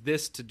use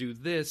this to do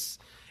this?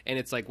 And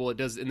it's like, well, it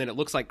does, and then it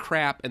looks like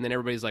crap, and then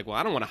everybody's like, well,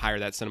 I don't want to hire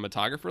that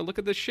cinematographer. Look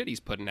at the shit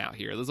he's putting out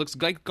here. This looks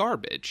like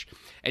garbage.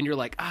 And you're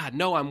like,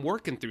 no, I'm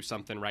working through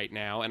something right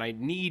now, and I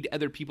need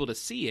other people to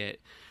see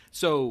it.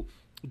 So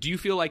do you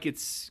feel like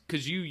it's,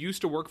 because you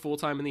used to work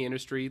full-time in the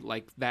industry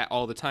like that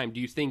all the time,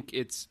 do you think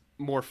it's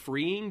more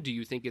freeing? Do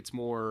you think it's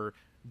more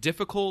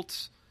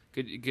difficult?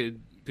 Could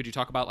you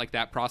talk about like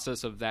that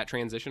process of that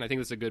transition? I think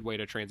that's a good way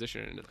to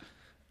transition into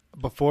that.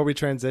 Before we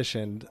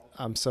transitioned,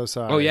 I'm so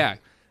sorry. Oh, yeah.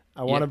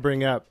 I want to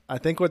bring up, I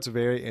think what's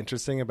very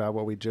interesting about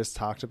what we just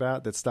talked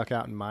about that stuck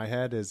out in my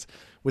head is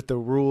with the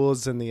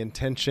rules and the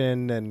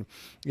intention and,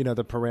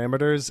 the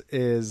parameters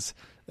is,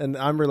 and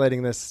I'm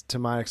relating this to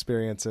my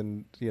experience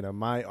in,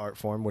 my art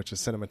form, which is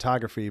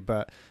cinematography.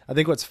 But I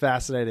think what's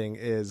fascinating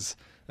is,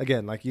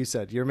 again, like you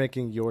said, you're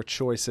making your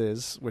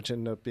choices, which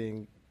end up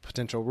being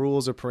potential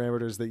rules or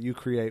parameters that you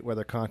create,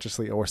 whether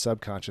consciously or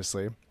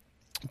subconsciously,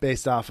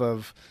 based off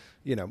of,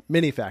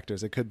 many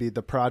factors. It could be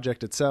the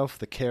project itself,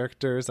 the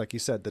characters, like you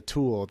said, the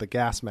tool, the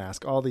gas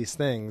mask, all these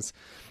things.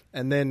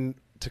 And then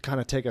to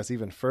kind of take us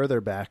even further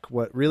back,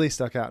 what really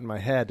stuck out in my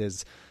head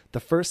is the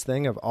first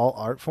thing of all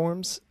art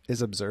forms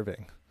is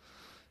observing.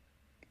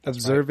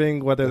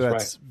 Observing, whether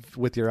that's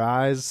with your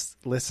eyes,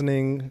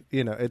 listening,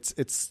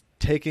 it's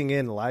taking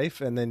in life,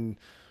 and then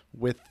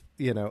with,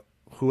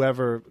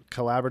 whoever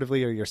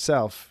collaboratively or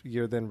yourself,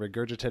 you're then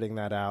regurgitating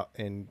that out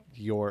in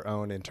your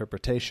own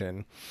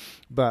interpretation.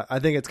 But I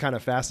think it's kind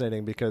of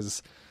fascinating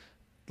because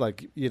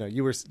like,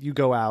 you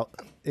go out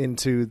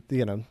into,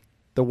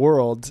 the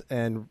world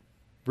and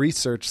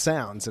research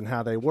sounds and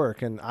how they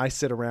work. And I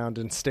sit around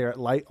and stare at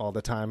light all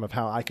the time of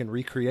how I can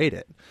recreate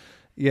it,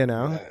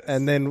 Yes.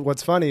 And then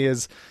what's funny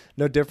is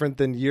no different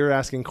than you're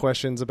asking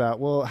questions about,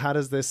 well, how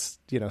does this,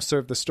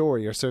 serve the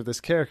story or serve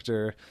this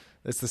character?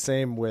 It's the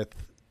same with,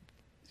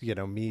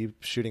 me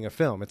shooting a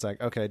film. It's like,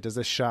 okay, does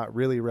this shot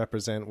really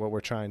represent what we're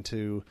trying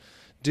to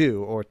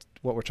do or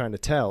what we're trying to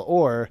tell?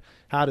 Or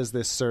how does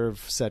this serve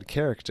said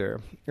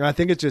character? And I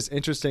think it's just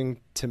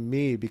interesting to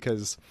me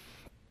because,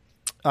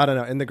 I don't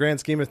know, in the grand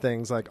scheme of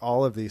things, like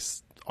all of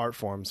these art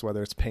forms,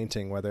 whether it's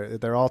painting, whether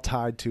they're all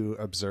tied to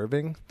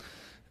observing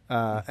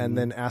and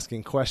then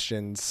asking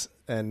questions.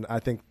 And I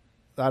think,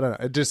 I don't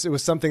know, it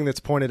was something that's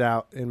pointed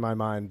out in my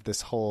mind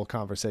this whole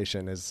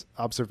conversation is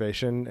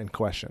observation and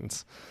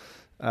questions.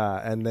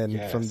 And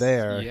then from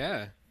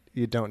there,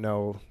 you don't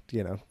know,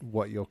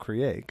 what you'll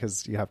create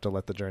because you have to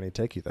let the journey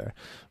take you there.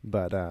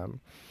 But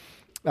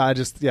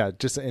just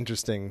an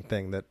interesting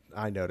thing that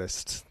I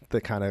noticed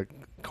that kind of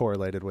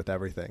correlated with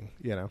everything,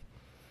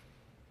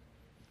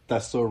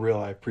 That's so real.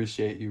 I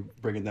appreciate you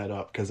bringing that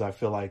up because I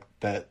feel like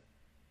that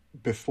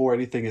before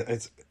anything,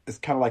 it's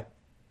kind of like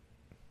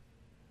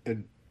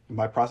in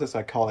my process,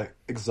 I call it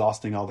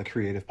exhausting all the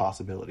creative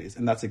possibilities.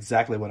 And that's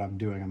exactly what I'm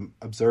doing. I'm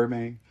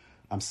observing.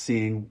 I'm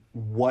seeing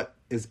what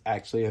is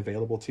actually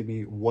available to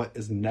me, what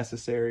is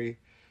necessary,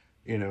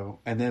 and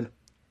then,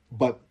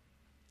 but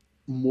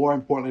more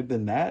importantly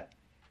than that,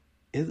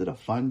 is it a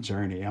fun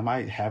journey? Am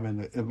I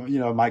having,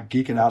 am I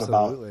geeking out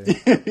about, what's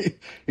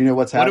happening?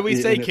 What do we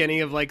say,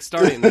 Kenny, of like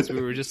starting this?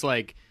 We were just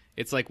like,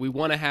 it's like we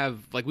want to have,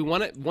 like we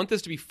want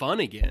this to be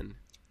fun again.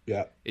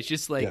 Yeah. It's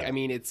just like,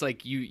 it's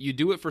like you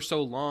do it for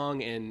so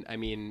long and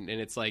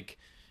it's like,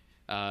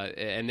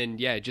 and then,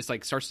 it just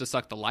like starts to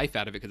suck the life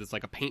out of it because it's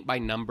like a paint by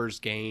numbers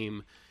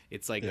game.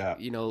 It's like,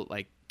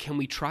 like, can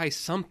we try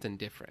something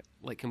different?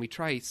 Like, can we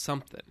try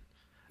something?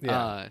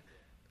 Yeah.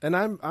 And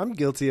I'm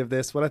guilty of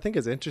this. What I think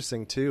is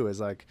interesting too is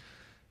like,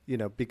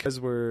 because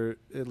we're,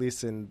 at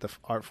least in the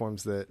art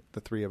forms that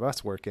the three of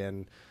us work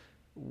in,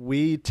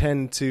 we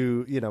tend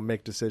to,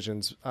 make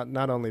decisions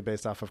not only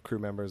based off of crew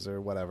members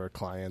or whatever,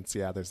 clients.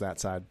 Yeah, there's that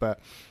side. But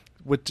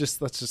let's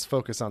just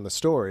focus on the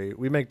story.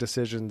 We make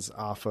decisions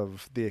off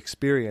of the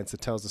experience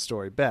that tells the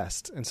story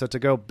best. And so to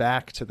go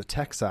back to the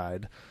tech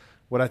side,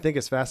 what I think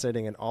is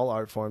fascinating in all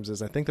art forms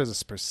is I think there's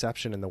this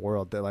perception in the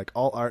world that like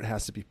all art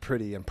has to be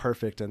pretty and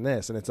perfect and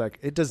this, and it's like,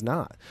 it does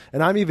not.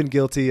 And I'm even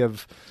guilty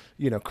of,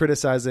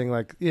 criticizing,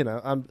 like,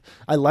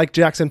 I like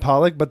Jackson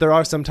Pollock, but there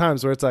are some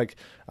times where it's like,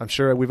 I'm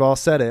sure we've all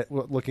said it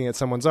looking at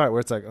someone's art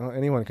where it's like, oh,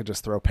 anyone could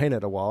just throw paint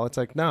at a wall. It's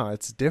like, no,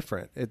 it's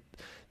different.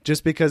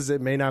 Just because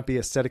it may not be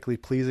aesthetically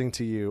pleasing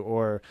to you,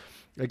 or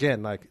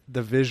again, like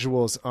the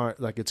visuals aren't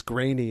like, it's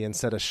grainy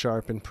instead of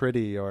sharp and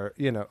pretty, or,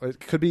 it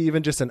could be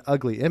even just an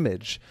ugly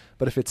image.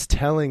 But if it's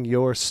telling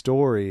your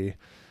story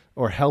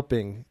or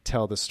helping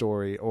tell the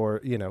story,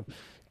 or,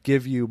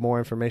 give you more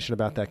information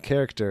about that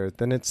character,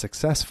 then it's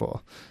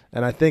successful.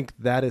 And I think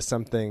that is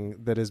something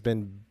that has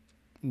been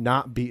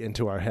not beat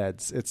into our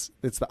heads. It's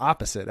the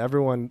opposite.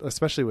 Everyone,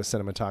 especially with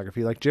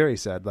cinematography, like Jerry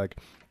said, like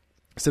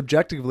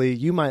subjectively,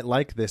 you might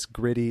like this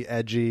gritty,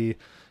 edgy,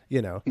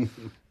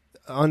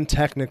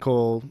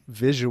 untechnical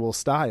visual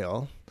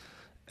style,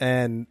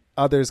 and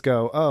others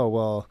go, oh,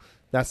 well,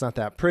 that's not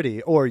that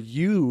pretty. Or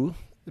you,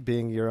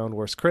 being your own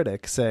worst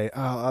critic, say, oh,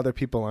 other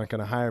people aren't going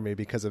to hire me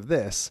because of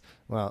this.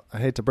 Well, I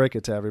hate to break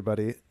it to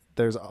everybody.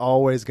 There's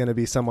always going to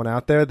be someone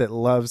out there that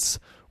loves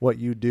what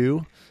you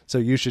do, so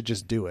you should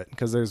just do it,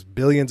 because there's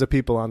billions of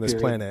people on this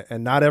planet,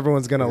 and not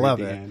everyone's going to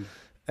love it.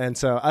 And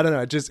so, I don't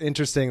know, it's just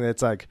interesting that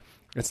it's like,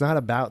 it's not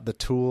about the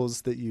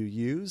tools that you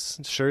use.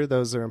 Sure,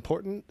 those are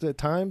important at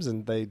times,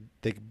 and they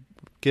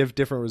give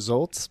different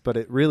results, but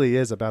it really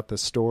is about the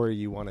story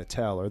you want to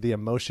tell, or the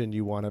emotion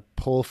you want to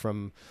pull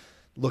from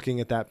looking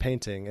at that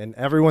painting. And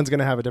everyone's going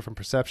to have a different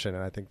perception,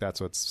 and I think that's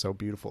what's so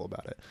beautiful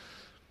about it.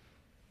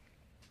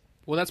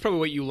 Well, that's probably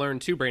what you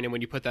learned too, Brandon,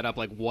 when you put that up,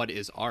 like, what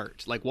is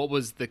art? Like, what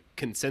was the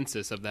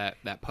consensus of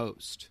that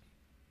post?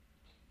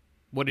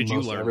 What did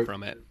you learn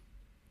from it?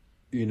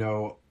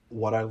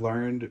 What I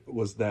learned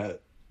was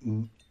that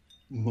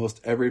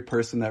most every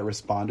person that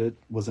responded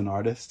was an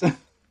artist.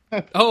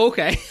 Oh,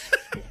 okay.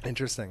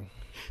 Interesting.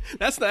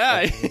 That's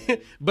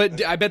the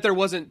but I bet there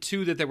wasn't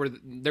two that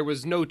there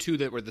was no two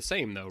that were the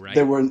same though, right?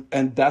 There were,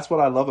 and that's what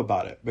I love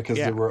about it, because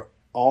they were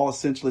all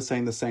essentially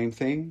saying the same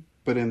thing,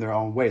 but in their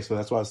own way. So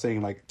that's why I was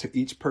saying, like, to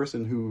each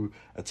person who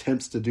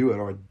attempts to do it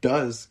or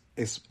does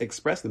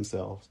express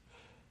themselves,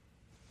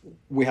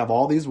 we have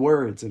all these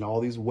words and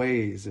all these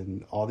ways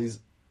and all these,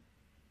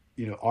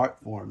 art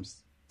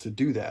forms to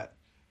do that.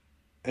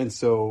 And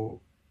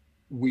so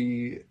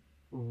we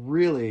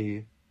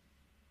really,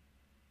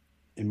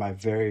 in my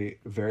very,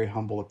 very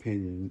humble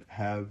opinion,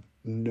 have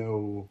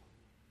no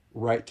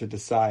right to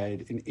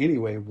decide in any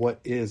way what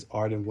is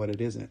art and what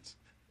it isn't.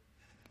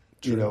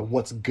 True.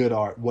 What's good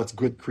art, what's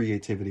good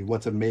creativity,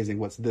 what's amazing,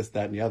 what's this,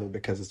 that, and the other.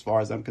 Because as far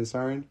as I'm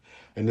concerned,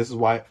 and this is a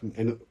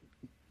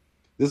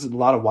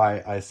lot of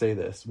why I say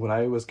this, when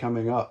I was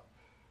coming up,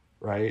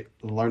 right,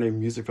 learning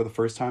music for the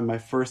first time, my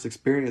first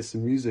experience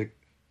in music,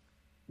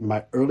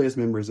 my earliest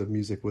memories of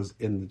music was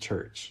in the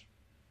church,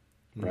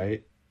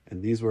 right?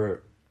 And these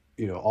were,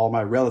 all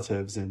my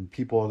relatives and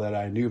people that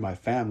I knew, my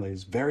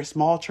families, very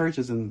small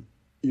churches in,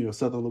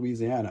 southern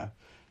Louisiana,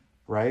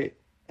 right?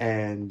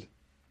 And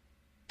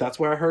that's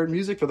where I heard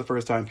music for the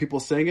first time, people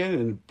singing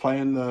and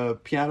playing the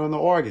piano and the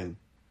organ.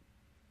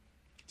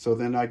 So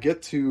then I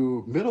get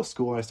to middle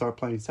school and I start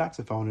playing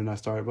saxophone, and I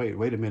started,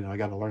 wait a minute, I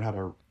got to learn how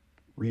to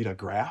read a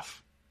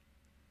graph.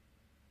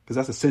 Because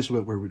that's essentially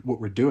what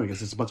we're doing, is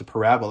just a bunch of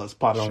parabolas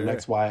plotted on an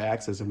XY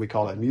axis, and we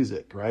call that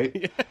music, right?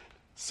 Yeah.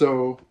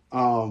 So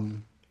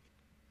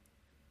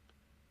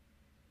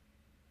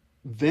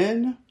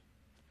then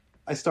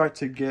I start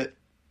to get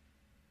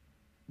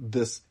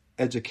this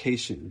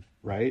education,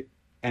 right?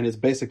 And it's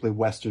basically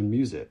Western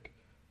music.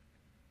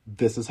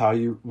 This is how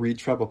you read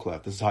treble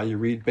clef. This is how you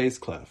read bass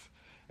clef.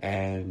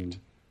 And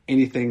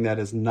anything that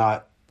is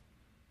not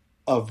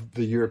of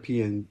the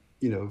European,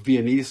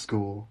 Viennese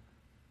school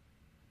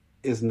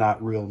is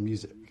not real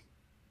music,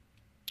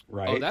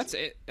 right? Oh,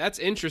 that's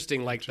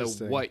interesting. Like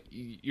what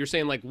you're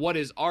saying, like what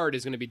is art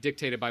is going to be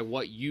dictated by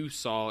what you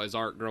saw as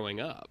art growing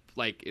up.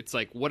 Like it's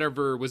like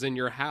whatever was in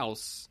your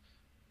house,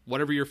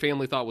 whatever your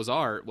family thought was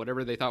art,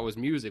 whatever they thought was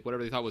music,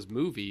 whatever they thought was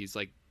movies,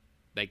 like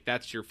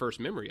that's your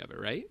first memory of it,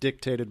 right?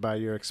 Dictated by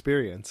your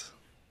experience.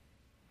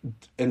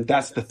 And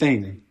that's the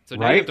thing, so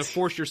now right? You have to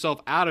force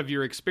yourself out of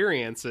your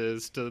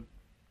experiences to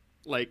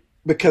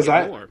because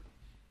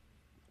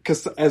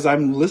as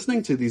I'm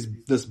listening to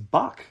this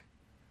Bach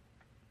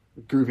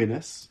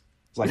grooviness,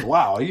 it's like,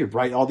 wow, you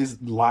write all these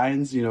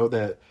lines,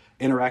 that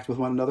interact with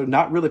one another,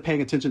 not really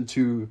paying attention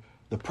to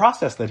the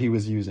process that he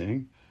was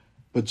using,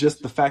 but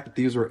just the fact that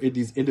these were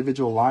these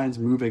individual lines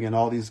moving in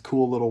all these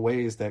cool little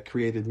ways that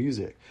created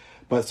music.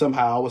 But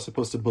somehow I was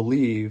supposed to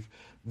believe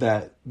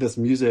that this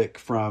music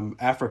from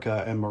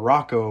Africa and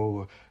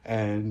Morocco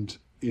and,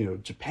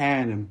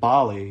 Japan and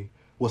Bali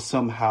was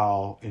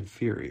somehow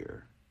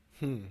inferior.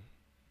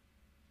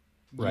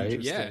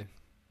 Right? Yeah.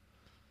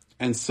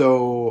 And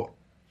so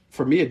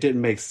for me, it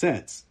didn't make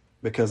sense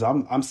because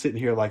I'm sitting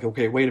here like,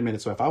 okay, wait a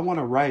minute. So if I want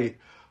to write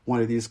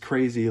one of these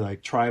crazy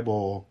like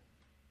tribal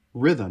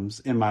rhythms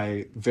in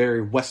my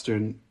very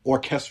Western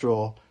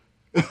orchestral,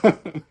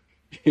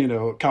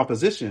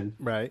 composition,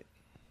 Right.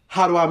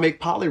 how do I make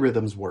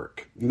polyrhythms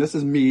work? And this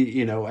is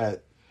me,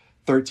 at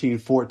 13,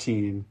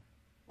 14,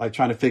 like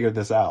trying to figure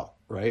this out.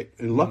 Right.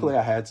 And luckily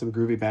I had some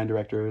groovy band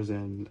directors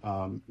and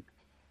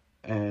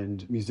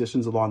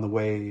musicians along the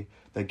way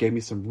that gave me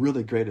some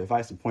really great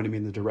advice and pointed me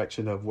in the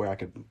direction of where I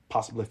could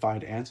possibly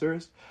find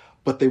answers.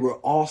 But they were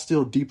all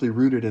still deeply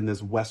rooted in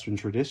this Western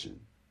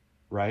tradition,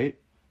 right?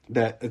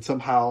 That it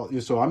somehow,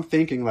 so I'm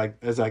thinking like,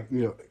 as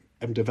I'm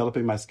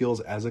developing my skills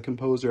as a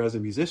composer, as a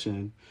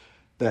musician,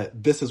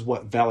 that this is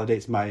what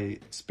validates my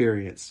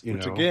experience,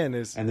 Which again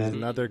is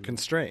another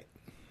constraint.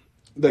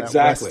 Exactly.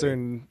 That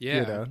Western,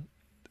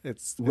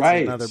 it's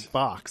right. another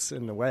box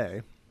in a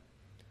way.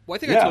 Well, I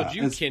think I told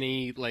you,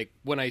 Kenny, like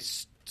when I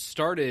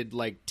started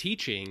like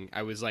teaching,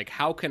 I was like,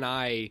 how can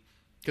I,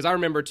 because I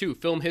remember too,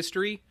 film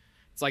history,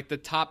 it's like the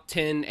top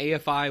 10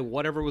 AFI,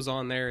 whatever was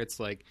on there. It's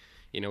like,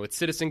 it's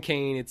Citizen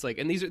Kane. It's like,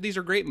 and these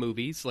are great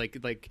movies, right.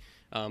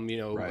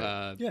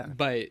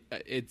 But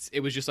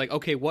it was just like,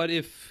 okay, what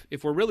if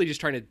we're really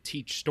just trying to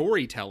teach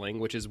storytelling,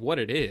 which is what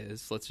it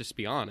is, let's just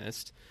be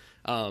honest.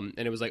 And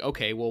it was like,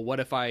 okay, well, what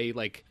if I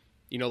like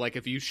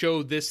if you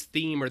show this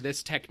theme or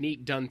this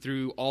technique done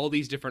through all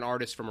these different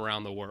artists from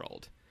around the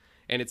world,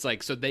 and it's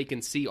like, so they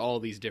can see all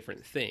these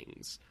different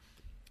things.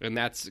 And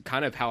that's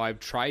kind of how I've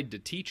tried to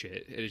teach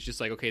it. It's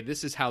just like, okay,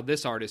 this is how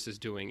this artist is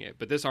doing it,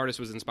 but this artist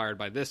was inspired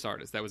by this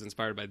artist, that was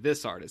inspired by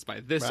this artist, by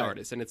this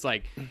artist. And it's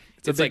like,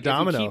 it's like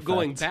domino if we keep effect.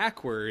 going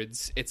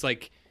backwards, it's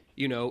like,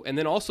 and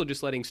then also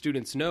just letting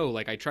students know,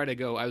 like I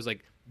was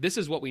like, this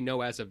is what we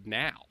know as of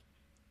now.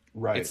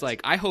 Right. It's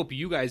like, I hope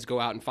you guys go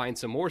out and find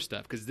some more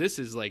stuff, because this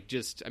is like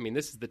this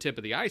is the tip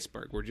of the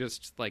iceberg. We're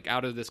just like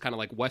out of this kind of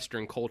like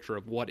Western culture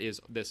of what is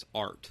this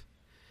art.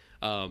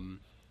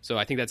 So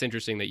I think that's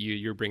interesting that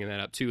you're bringing that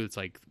up too. It's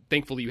like,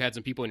 thankfully you had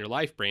some people in your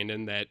life,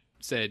 Brandon, that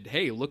said,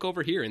 hey, look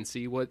over here and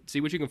see what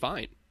you can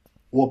find.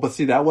 Well, but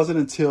see, that wasn't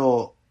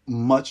until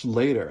much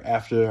later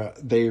after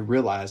they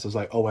realized, it was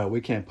like, oh, well,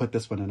 we can't put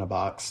this one in a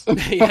box.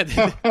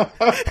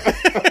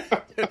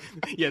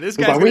 Yeah, this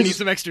guy's gonna need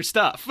some extra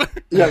stuff.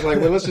 Yeah, like,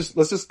 well, let's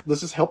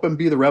just help him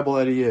be the rebel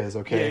that he is,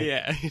 okay?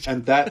 Yeah.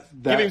 And that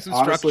give him some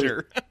honestly,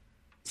 structure.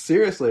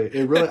 Seriously,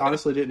 it really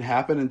honestly didn't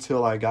happen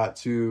until I got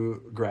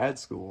to grad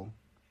school.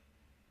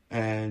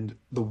 And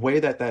the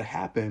way that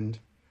happened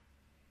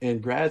in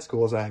grad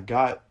school is I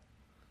got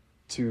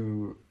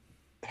to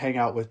hang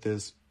out with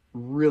this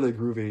really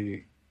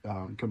groovy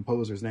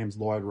composer. His name's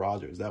Lloyd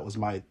Rogers. That was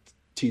my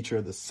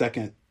teacher the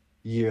second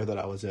year that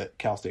I was at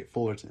Cal State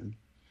Fullerton.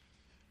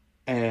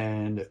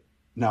 And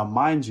now,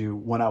 mind you,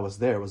 when I was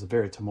there, it was a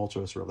very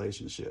tumultuous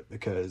relationship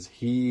because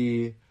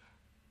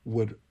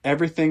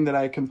everything that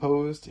I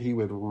composed, he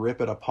would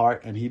rip it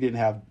apart, and he didn't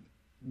have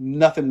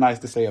nothing nice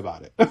to say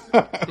about it.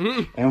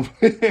 And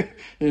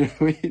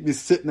we'd be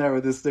sitting there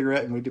with this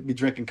cigarette, and we'd be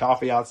drinking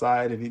coffee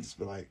outside, and he'd just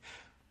be like,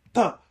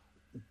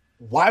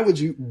 why would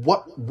you,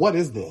 what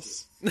is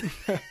this?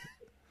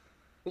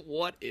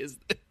 What is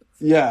this?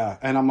 Yeah.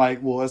 And I'm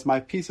like, well, as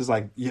my piece is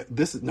like, yeah,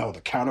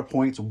 the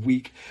counterpoint's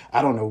weak.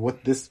 I don't know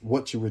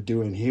what you were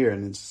doing here.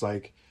 And it's just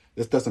like,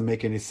 this doesn't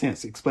make any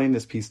sense. Explain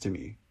this piece to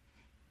me.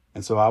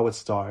 And so I would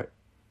start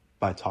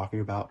by talking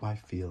about my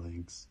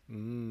feelings.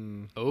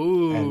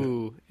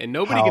 Oh, and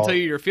nobody can tell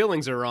you your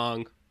feelings are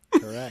wrong.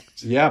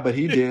 Correct. Yeah, but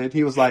he did.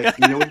 He was like,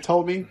 you know what he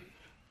told me?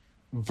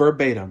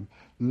 Verbatim.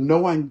 No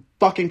one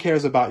fucking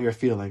cares about your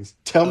feelings.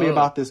 Tell me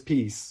about this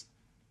piece.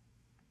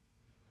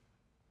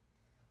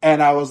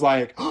 And I was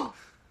like, oh,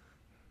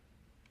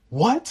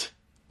 what?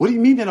 What do you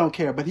mean they don't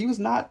care? But he was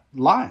not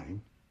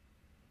lying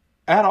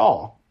at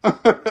all.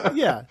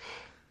 Yeah.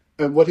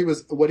 And what he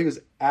was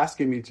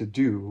asking me to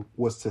do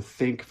was to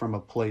think from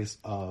a place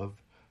of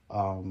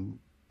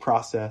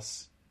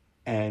process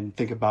and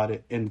think about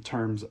it in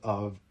terms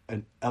of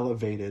an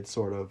elevated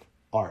sort of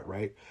art,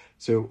 right?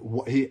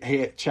 So he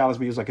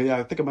challenged me. He was like,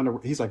 yeah,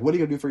 he's like, what are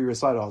you gonna do for your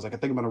recital? I was like, I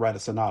think I'm gonna write a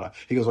sonata.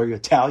 He goes, are you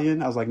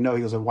Italian? I was like, no.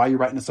 He goes, why are you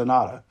writing a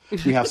sonata?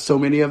 We have so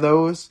many of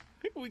those.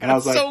 We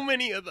got so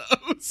many of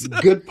those.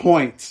 Good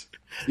point.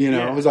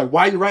 Yeah. He's like,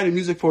 why are you writing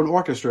music for an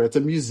orchestra? It's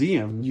a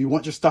museum. You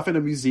want your stuff in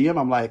a museum?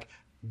 I'm like,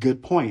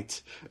 good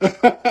point.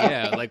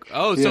 Yeah, like,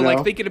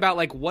 like thinking about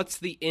like what's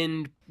the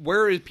end,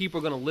 where are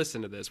people going to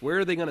listen to this? Where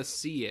are they going to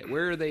see it?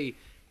 Where are they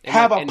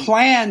have a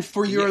plan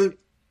for your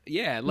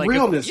like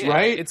realness,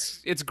 right?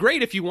 It's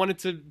great if you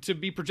want it to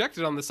be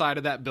projected on the side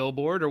of that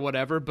billboard or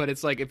whatever, but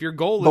it's like if your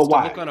goal is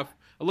to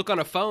look on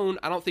a phone,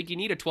 I don't think you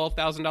need a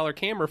 $12,000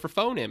 camera for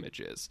phone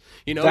images.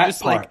 That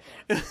just part.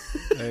 like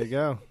there you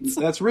go.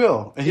 That's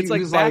real. It's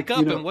like back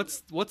up and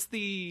what's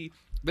the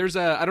There's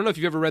I don't know if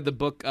you've ever read the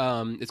book.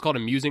 It's called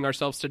Amusing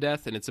Ourselves to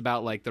Death, and it's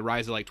about like the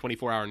rise of like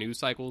 24-hour news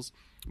cycles.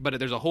 But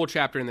there's a whole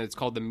chapter in there that's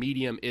called "The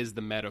Medium is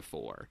the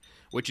Metaphor,"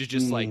 which is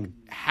just like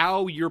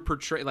how you're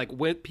portraying, like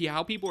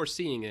how people are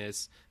seeing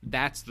this.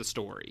 That's the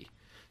story.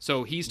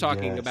 So he's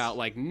talking about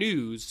like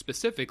news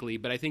specifically,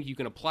 but I think you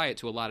can apply it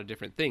to a lot of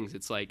different things.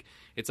 It's like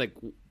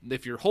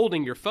if you're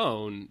holding your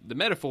phone, the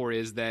metaphor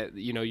is that,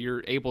 you know,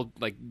 you're able,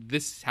 like,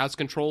 this has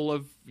control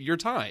of your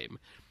time.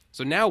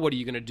 So now what are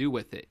you going to do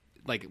with it?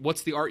 Like,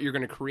 what's the art you're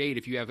going to create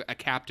if you have a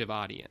captive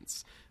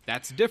audience?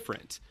 That's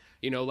different.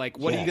 You know, like,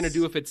 what are you going to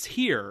do if it's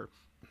here?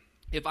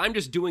 If I'm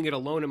just doing it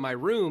alone in my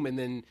room and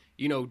then,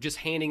 you know, just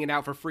handing it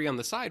out for free on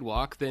the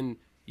sidewalk, then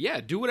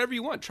yeah, do whatever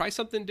you want. Try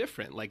something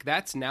different. Like,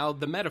 that's now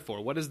the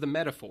metaphor. What is the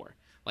metaphor?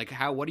 Like,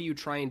 what are you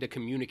trying to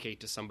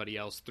communicate to somebody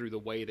else through the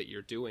way that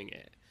you're doing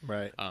it?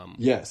 Right.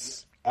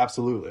 Yes,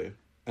 absolutely.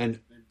 And,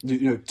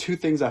 you know, two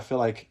things I feel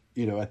like,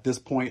 you know, at this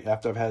point,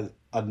 after I've had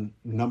a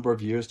number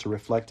of years to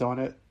reflect on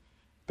it,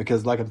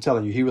 because like I'm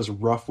telling you, he was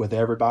rough with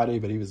everybody,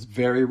 but he was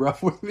very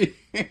rough with me.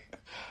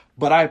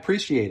 But I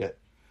appreciate it,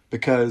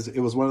 because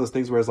it was one of those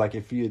things where it's like,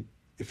 if he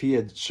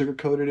had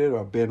sugarcoated it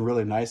or been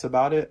really nice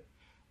about it,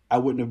 I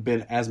wouldn't have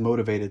been as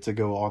motivated to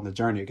go on the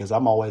journey, because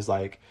I'm always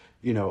like,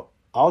 you know,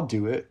 I'll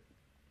do it.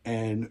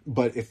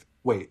 But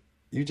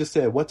you just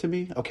said what to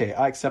me? Okay,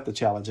 I accept the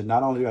challenge. And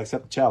not only do I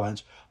accept the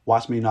challenge,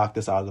 watch me knock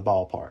this out of the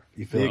ballpark.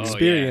 You feel the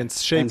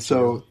experience shaped and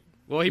so, you.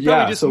 Well, he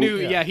probably knew.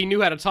 Yeah, he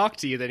knew how to talk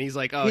to you. Then he's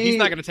like, he's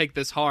not going to take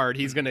this hard.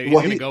 He's going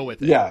to go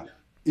with it. Yeah.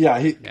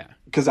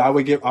 Because I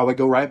would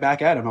go right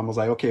back at him. I was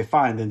like, okay,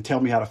 fine. Then tell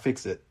me how to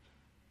fix it.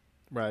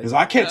 Right. Because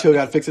I can't tell you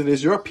how to fix it.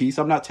 It's your piece.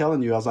 I'm not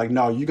telling you. I was like,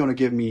 no, you're going to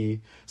give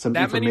me some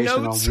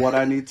information on what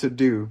I need to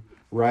do.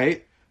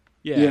 Right.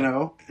 Yeah. You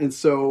know? And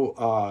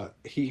so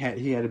he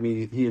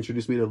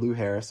introduced me to Lou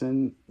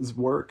Harrison's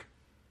work,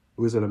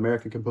 who is an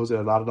American composer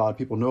that a lot of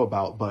people know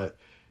about. But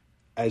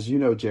as you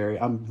know, Jerry,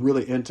 I'm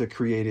really into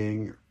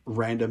creating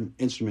random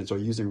instruments or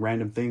using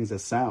random things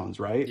as sounds,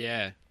 right?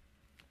 Yeah.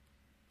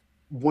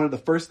 One of the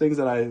first things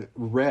that I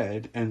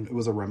read, and it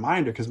was a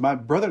reminder, because my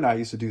brother and I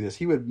used to do this.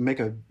 He would make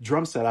a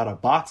drum set out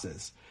of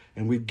boxes,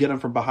 and we'd get them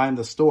from behind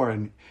the store,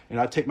 and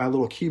I'd take my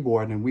little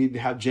keyboard, and we'd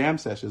have jam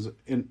sessions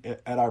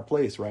at our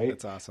place, right?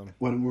 That's awesome.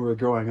 When we were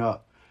growing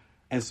up.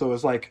 And so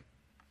it's like,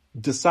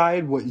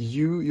 decide what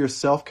you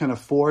yourself can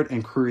afford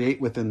and create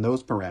within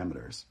those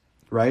parameters,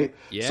 right?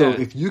 Yeah. So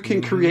if you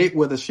can create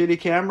with a shitty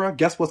camera,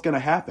 guess what's going to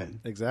happen?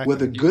 Exactly.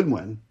 With a good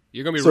one.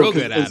 You're going to be real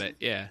good at it.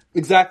 Yeah.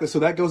 Exactly. So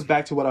that goes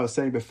back to what I was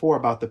saying before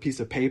about the piece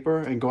of paper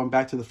and going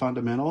back to the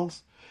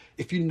fundamentals.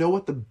 If you know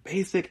what the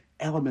basic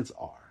elements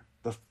are,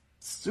 the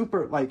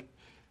super, like,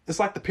 it's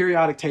like the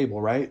periodic table,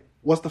 right?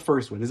 What's the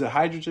first one? Is it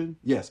hydrogen?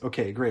 Yes.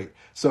 Okay, great.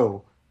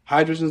 So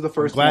hydrogen is the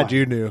first one. Glad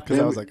you knew, because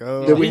I was like,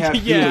 oh. Then we have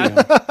helium,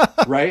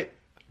 right?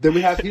 Then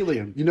we have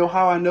helium. You know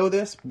how I know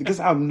this? Because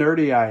how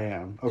nerdy I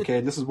am. Okay,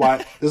 and this is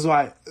why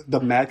the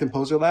Mad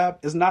Composer Lab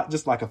is not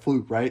just like a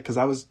fluke, right? Because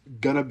I was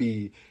gonna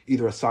be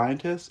either a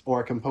scientist or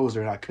a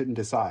composer, and I couldn't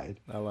decide.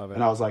 I love it.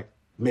 And I was like,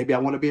 maybe I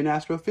want to be an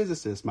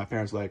astrophysicist. My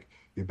parents were like,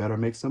 you better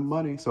make some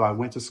money. So I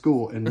went to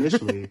school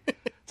initially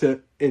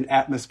in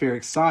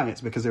atmospheric science,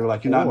 because they were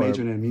like, you're not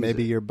majoring in music.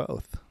 Maybe you're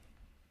both.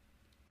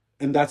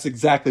 And that's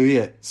exactly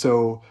it.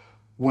 So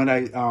when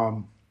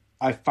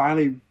I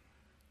finally,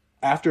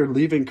 after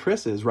leaving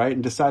Chris's, right,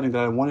 and deciding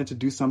that I wanted to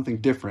do something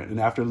different,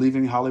 and after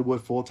leaving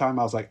Hollywood full time,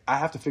 I was like, I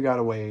have to figure out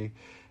a way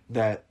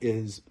that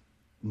is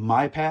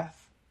my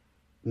path.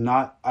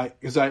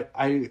 Because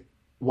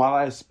while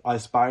I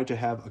aspired to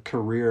have a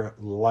career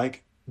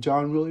like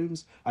John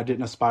Williams, I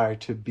didn't aspire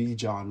to be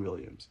John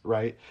Williams,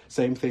 right?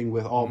 Same thing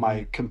with all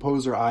my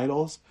composer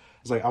idols.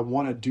 It's like, I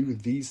want to do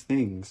these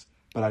things,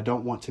 but I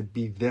don't want to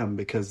be them,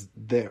 because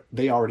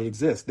they already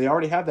exist. They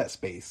already have that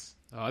space.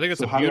 Oh, I think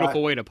that's a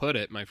beautiful way to put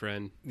it, my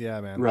friend.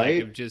 Yeah, man.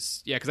 Right? Like,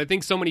 because I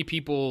think so many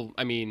people,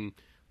 I mean,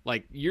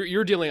 like,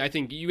 you're dealing, I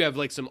think you have,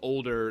 like, some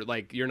older,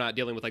 like, you're not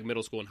dealing with, like,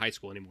 middle school and high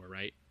school anymore,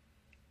 right?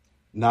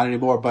 Not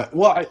anymore, but,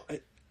 well,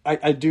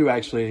 I do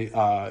actually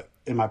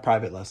in my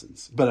private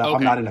lessons, but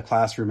I'm not in a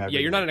classroom every day.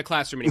 Yeah, you're not in a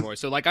classroom anymore.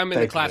 So, like, I'm in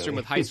the classroom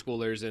with high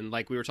schoolers, and,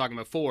 like, we were talking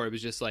before, it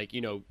was just, like,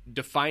 you know,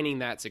 defining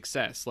that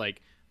success,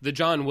 like, the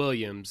John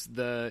Williams,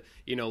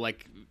 you know,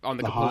 like, on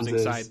the composing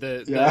side,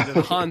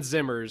 the Hans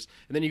Zimmers,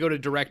 and then you go to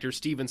director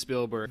Steven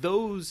Spielberg.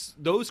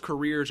 Those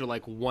careers are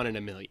like one in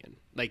a million,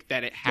 like,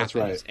 that it happens.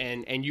 That's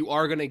right. And you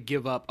are going to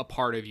give up a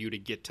part of you to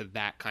get to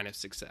that kind of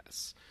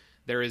success.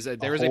 There is a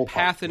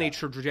path and a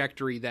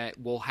trajectory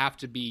that will have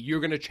to be,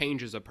 you're going to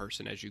change as a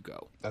person as you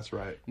go. That's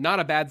right. Not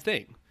a bad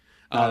thing.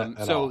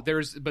 So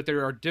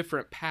there are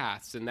different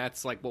paths, and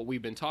that's like what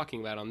we've been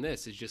talking about on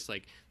this, is just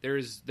like,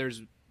 there's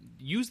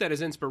use that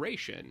as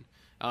inspiration.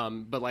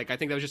 But, like, I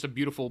think that was just a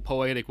beautiful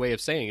poetic way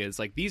of saying it. It's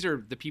like, these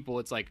are the people,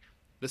 it's like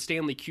the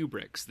Stanley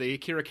Kubricks, the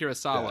Akira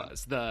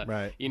Kurosawas,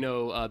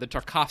 the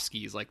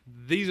Tarkovskys. Like,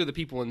 these are the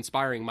people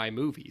inspiring my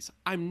movies.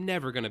 I'm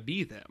never going to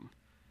be them.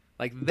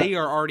 Like, they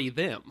are already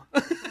them.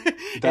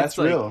 That's it's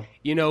like,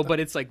 real. but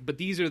it's like, but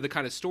these are the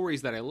kind of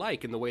stories that I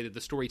like, and the way that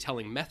the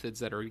storytelling methods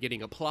that are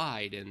getting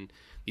applied, and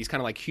these kind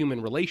of like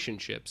human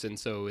relationships. And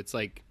so it's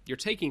like you're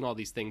taking all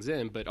these things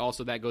in, but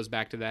also that goes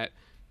back to that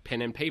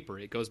pen and paper.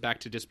 It goes back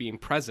to just being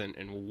present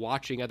and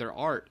watching other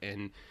art.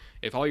 And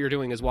if all you're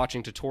doing is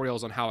watching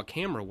tutorials on how a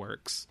camera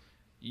works,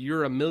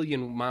 you're a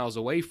million miles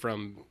away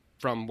from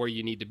where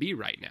you need to be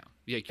right now.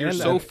 Like, you're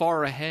so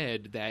far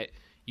ahead that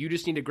you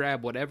just need to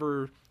grab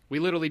whatever. We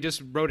literally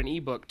just wrote an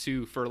ebook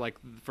for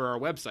our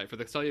website, for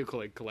the Cellular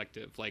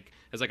Collective, like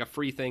as like a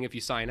free thing if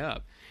you sign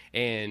up.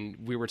 And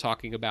we were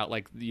talking about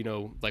like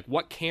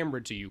what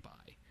camera do you buy?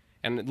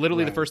 And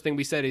literally the first thing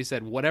we said, he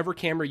said, whatever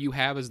camera you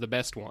have is the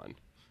best one.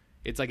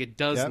 It's like, it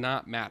does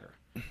not matter.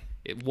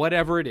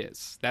 Whatever it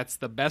is, that's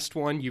the best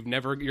one. You're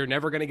never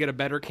going to get a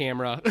better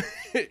camera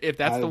if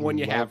that's the one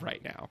you have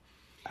right now.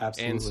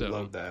 Absolutely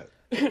love that.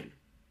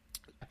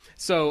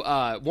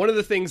 So one of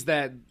the things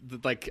that,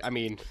 like, I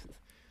mean,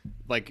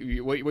 like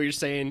what you're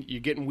saying, you're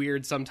getting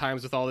weird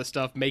sometimes with all this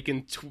stuff,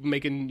 making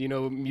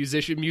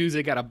musician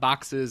music out of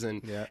boxes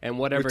and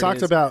whatever. We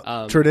talked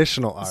about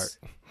traditional art.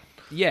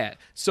 Yeah.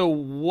 So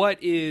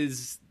what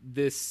is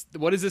this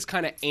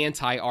kind of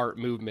anti-art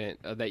movement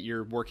that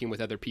you're working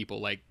with other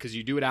people? Like, because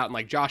you do it out in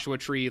like Joshua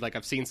Tree. Like,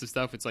 I've seen some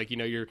stuff. It's like,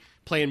 you're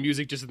playing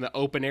music just in the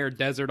open air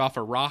desert off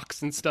of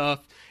rocks and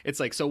stuff. It's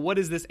like, so what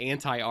is this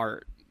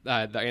anti-art, the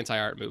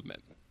anti-art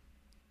movement?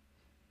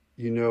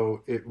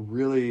 It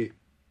really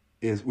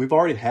is. We've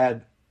already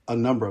had a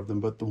number of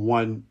them, but the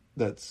one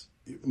that's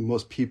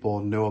most people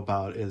know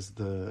about is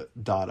the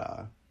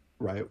Dada.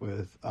 Right,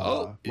 with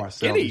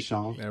Marcel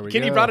Duchamp.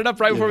 Kenny brought it up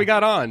right before we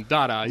got on.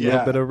 Dada. A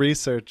little bit of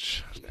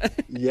research.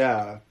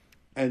 Yeah.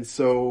 And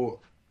so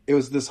it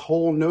was this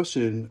whole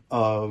notion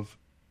of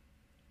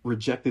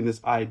rejecting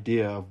this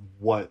idea of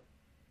what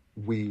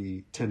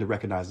we tend to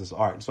recognize as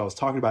art. And so I was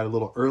talking about it a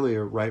little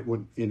earlier, right?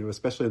 When,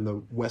 especially in the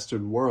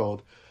Western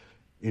world,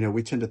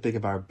 we tend to think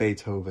of our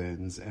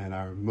Beethovens and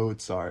our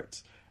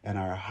Mozarts and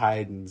our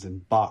Haydns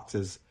and Bachs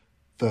as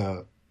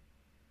the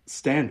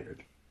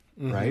standard,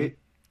 right?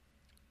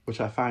 Which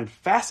I find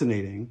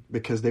fascinating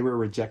because they were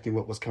rejecting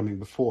what was coming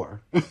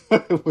before,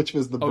 which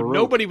was the Baroque.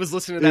 Nobody was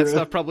listening to that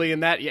stuff probably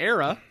in that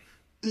era. Right?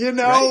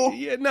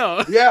 Yeah,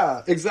 no.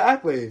 Yeah,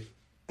 exactly.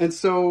 And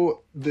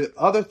so the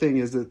other thing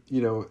is that,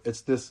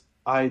 it's this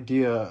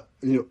idea,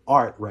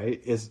 art, right,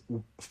 is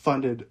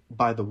funded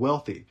by the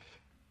wealthy.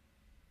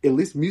 At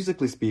least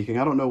musically speaking.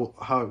 I don't know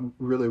how it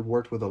really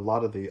worked with a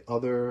lot of the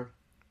other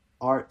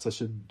arts. I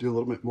should do a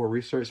little bit more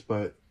research,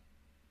 but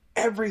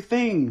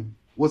everything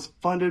was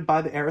funded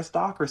by the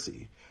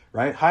aristocracy,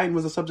 right? Haydn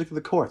was a subject of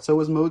the court. So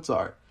was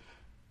Mozart,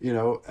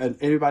 and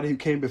anybody who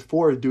came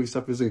before doing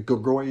stuff as a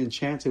Gregorian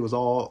chant, it was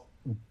all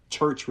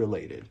church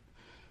related.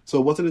 So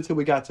it wasn't until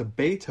we got to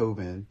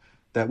Beethoven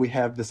that we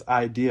have this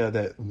idea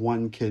that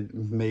one could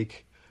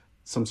make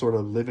some sort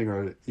of living,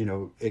 or,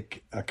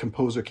 a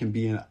composer can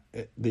be in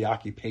the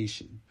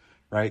occupation,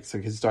 right? So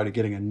he started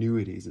getting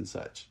annuities and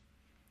such.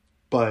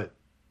 But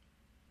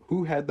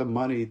who had the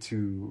money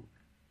to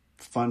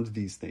fund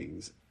these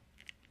things?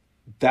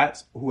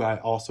 That's who I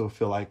also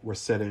feel like we're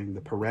setting the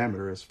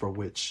parameters for,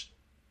 which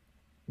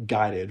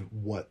guided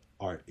what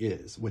art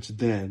is, which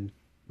then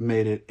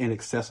made it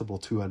inaccessible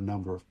to a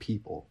number of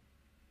people.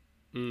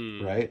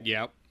 Right?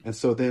 Yep. And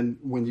so then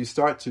when you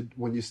start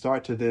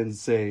to then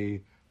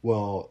say,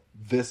 well,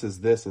 this is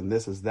this and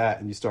this is that,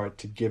 and you start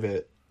to give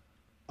it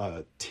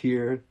a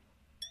tiered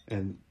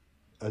and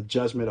a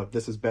judgment of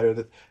this is better,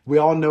 that we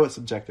all know it's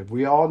subjective.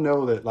 We all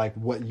know that, like,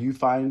 what you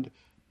find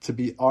to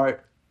be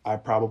art, I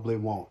probably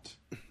won't.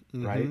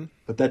 Right?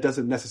 But that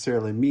doesn't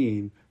necessarily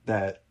mean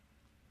that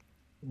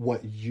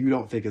what you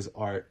don't think is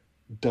art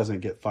doesn't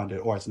get funded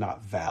or it's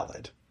not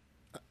valid.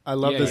 I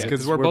love this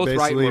because we're both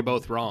right and we're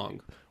both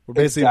wrong. We're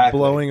basically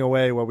blowing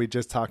away what we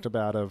just talked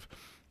about of,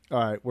 all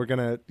right, we're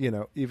going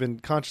to, even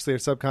consciously or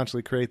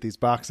subconsciously create these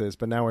boxes,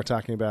 but now we're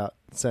talking about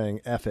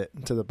saying F it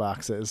to the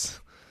boxes.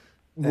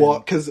 Well,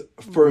 because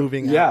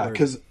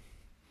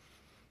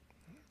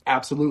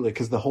absolutely,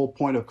 because the whole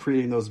point of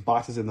creating those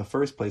boxes in the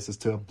first place is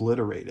to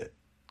obliterate it.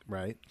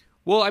 Right.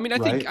 Well, I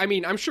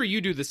mean, I'm sure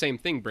you do the same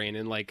thing,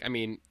 Brandon. Like, I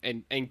mean,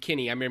 and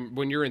Kenny, I mean,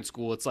 when you're in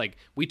school, it's like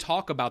we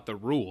talk about the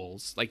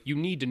rules. Like, you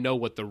need to know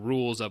what the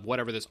rules of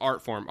whatever this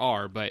art form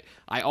are, but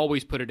I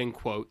always put it in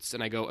quotes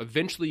and I go,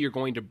 eventually you're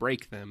going to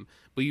break them,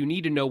 but you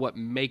need to know what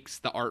makes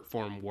the art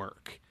form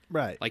work.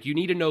 Right. Like, you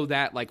need to know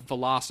that, like,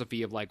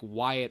 philosophy of, like,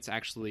 why it's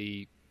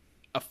actually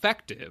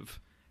effective,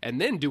 and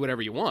then do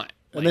whatever you want.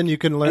 And then you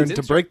can learn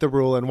to break the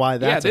rule and why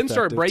that's then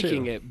start effective,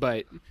 breaking too. it,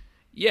 but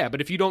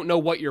if you don't know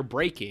what you're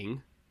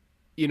breaking,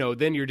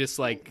 then you're just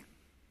like,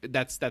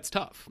 that's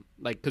tough.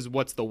 Like, because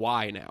what's the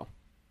why now?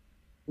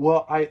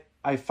 Well,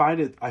 I find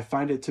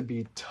it to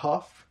be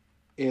tough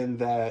in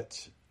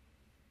that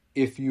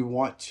if you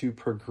want to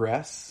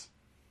progress,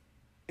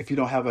 if you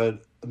don't have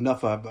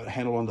enough of a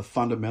handle on the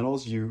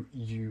fundamentals,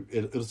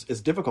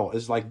 it's difficult.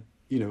 It's like,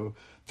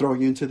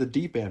 throwing you into the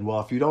deep end. Well,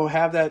 if you don't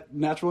have that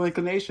natural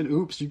inclination,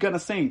 oops, you're gonna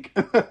sink.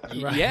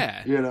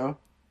 Yeah.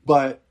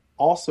 But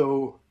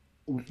also,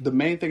 the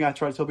main thing I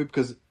try to tell people,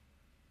 because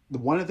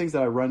one of the things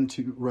that I run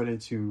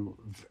into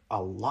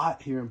a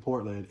lot here in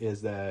Portland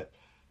is that,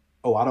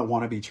 oh, I don't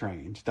want to be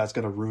trained. That's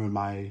going to ruin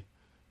my,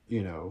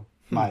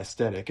 my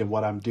aesthetic and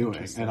what I'm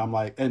doing. And I'm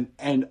like,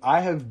 and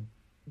I have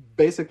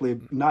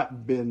basically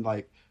not been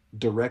like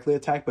directly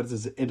attacked, but it's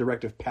this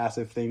indirect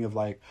passive thing of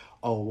like,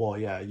 oh, well,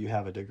 yeah, you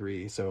have a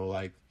degree, so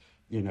like,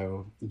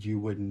 you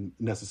wouldn't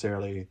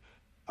necessarily.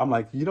 I'm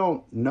like, you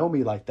don't know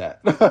me like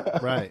that.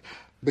 Right.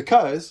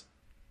 Because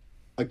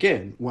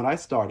again, when I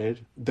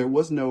started, there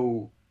was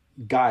no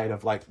guide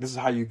of like, this is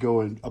how you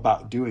go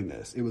about doing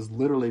this. It was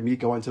literally me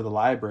going to the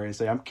library and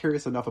say, I'm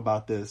curious enough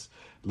about this.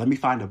 Let me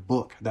find a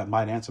book that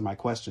might answer my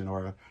question,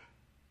 or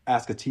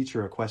ask a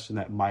teacher a question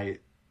that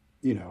might,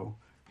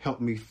 help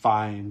me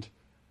find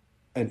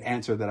an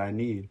answer that I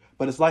need.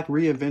 But it's like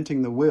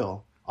reinventing the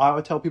wheel. I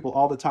would tell people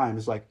all the time,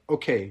 it's like,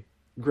 okay,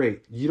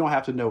 great. You don't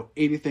have to know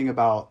anything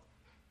about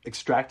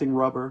extracting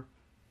rubber,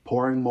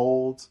 pouring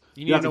molds.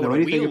 You need to know what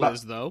a wheel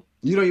is, though.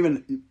 You don't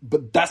even,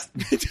 but that's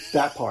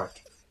that part.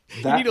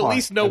 You need to at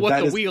least know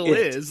what the wheel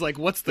is. Like,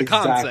 what's the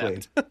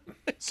concept?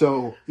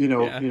 So, when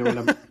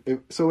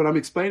I'm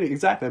explaining,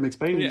 these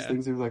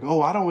things, they're like,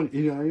 oh, I don't want,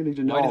 you need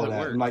to know all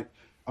that.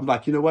 I'm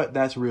like, you know what?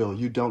 That's real.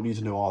 You don't need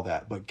to know all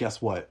that. But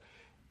guess what?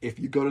 If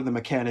you go to the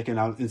mechanic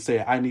and say,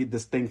 I need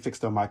this thing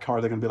fixed on my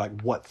car, they're going to be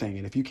like, what thing?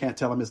 And if you can't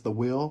tell them it's the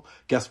wheel,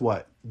 guess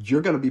what?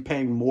 You're going to be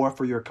paying more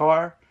for your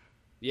car.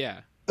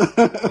 Yeah.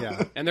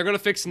 Yeah. And they're going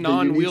to fix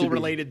non-wheel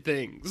related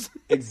things.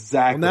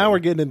 Exactly. Well, now we're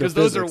getting into physics.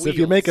 Those are wheels. If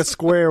you make a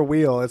square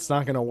wheel, it's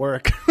not going to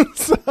work.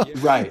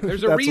 Right.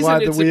 There's a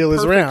reason it's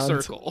a perfect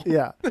circle.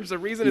 Yeah. There's a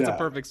reason it's a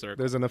perfect circle.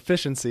 There's an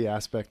efficiency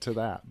aspect to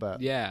that,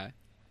 but yeah.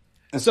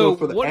 And so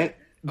for the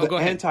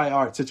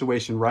anti-art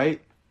situation,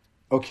 right?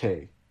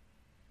 Okay.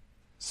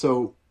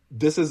 So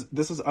this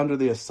is under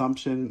the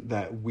assumption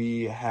that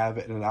we have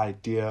an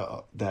idea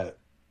that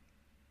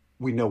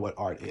we know what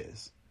art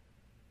is.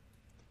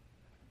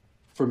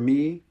 For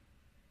me,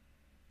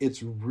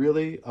 it's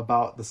really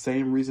about the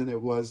same reason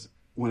it was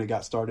when it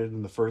got started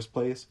in the first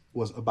place,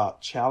 was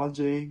about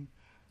challenging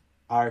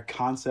our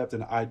concept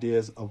and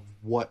ideas of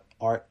what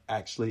art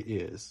actually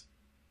is.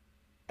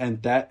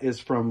 And that is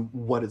from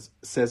what it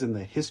says in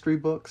the history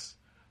books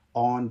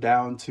on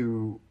down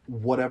to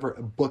whatever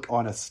book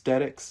on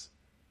aesthetics,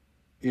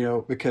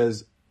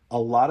 because a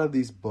lot of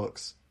these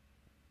books,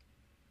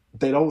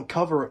 they don't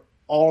cover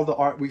all the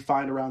art we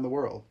find around the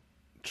world.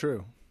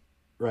 True.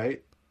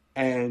 Right?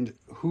 And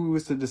who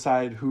is to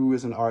decide who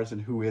is an artist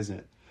and who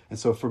isn't? And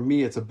so for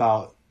me, it's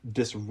about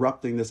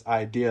disrupting this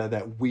idea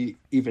that we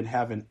even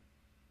have an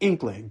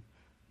inkling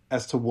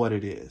as to what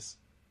it is,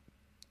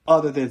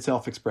 other than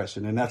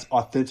self-expression. And that's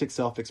authentic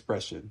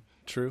self-expression.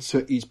 True.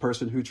 To each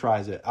person who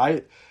tries it.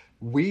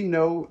 We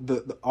know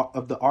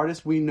of the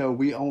artists we know,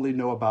 we only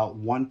know about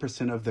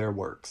 1% of their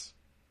works.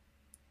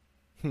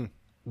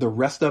 The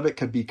rest of it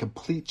could be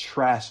complete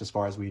trash as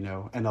far as we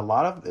know. And a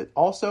lot of it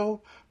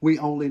also, we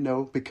only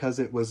know because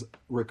it was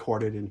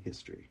recorded in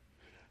history.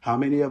 How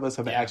many of us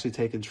have actually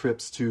taken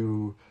trips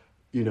to,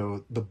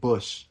 the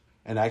bush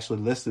and actually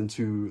listened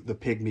to the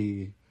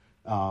pygmy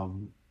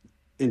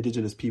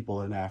indigenous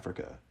people in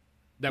Africa?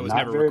 That was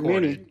never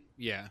recorded. Many.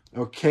 Yeah.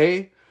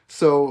 Okay.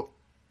 So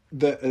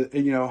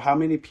how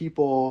many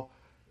people,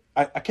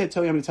 I can't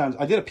tell you how many times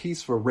I did a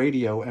piece for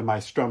radio and my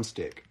strum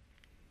stick.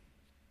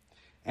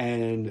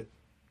 And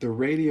the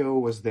radio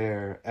was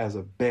there as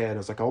a bed. It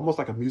was like almost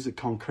like a musique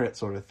concrète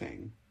sort of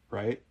thing,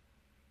 right?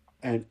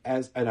 And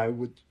I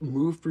would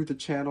move through the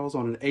channels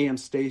on an AM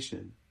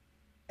station,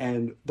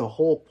 and the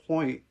whole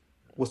point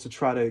was to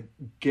try to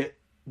get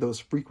those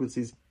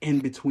frequencies in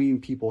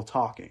between people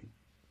talking,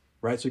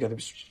 right? So you got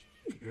to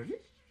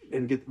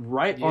and get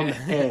right on the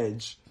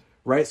edge,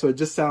 right? So it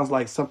just sounds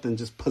like something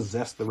just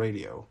possessed the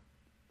radio.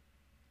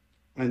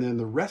 And then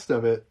the rest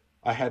of it,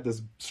 I had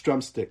this strum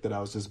stick that I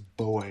was just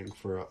bowing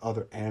for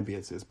other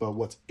ambiances. But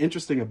what's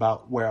interesting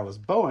about where I was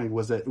bowing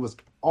was that it was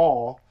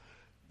all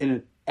in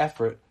an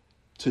effort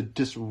to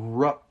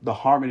disrupt the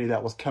harmony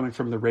that was coming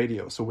from the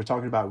radio. So we're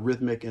talking about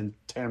rhythmic and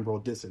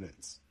timbral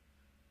dissonance.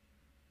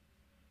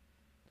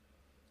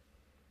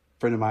 A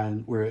friend of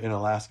mine, we're in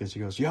Alaska, and she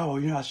goes, yo,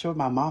 I showed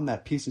my mom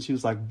that piece, and she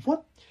was like,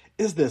 what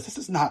is this? This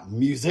is not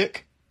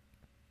music.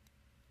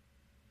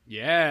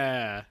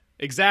 Yeah,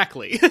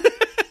 exactly.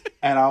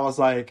 And I was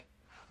like,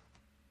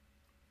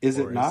 Is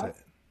it not?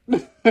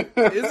 Is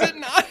it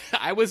not?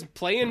 I was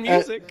playing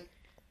music.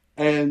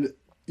 And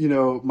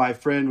my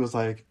friend was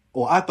like,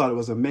 well, I thought it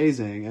was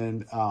amazing.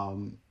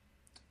 And,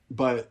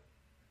 but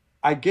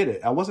I get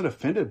it. I wasn't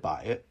offended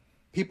by it.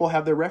 People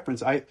have their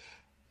reference.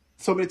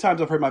 So many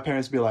times I've heard my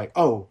parents be like,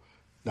 oh,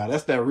 now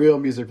that's that real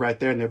music right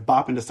there. And they're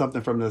bopping to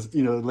something from the,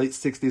 late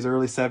 60s,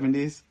 early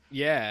 70s.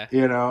 Yeah.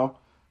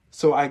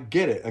 So I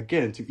get it.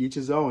 Again, to each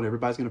his own.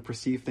 Everybody's going to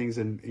perceive things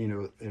and,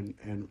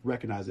 and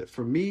recognize it.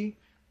 For me,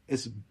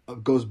 it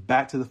goes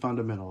back to the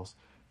fundamentals.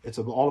 It's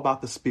all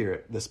about the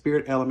spirit. The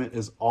spirit element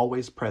is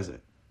always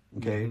present.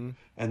 Okay. Mm-hmm.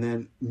 And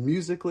then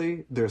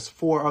musically, there's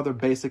 4 other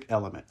basic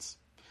elements.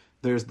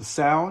 There's the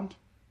sound,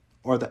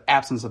 or the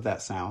absence of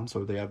that sound.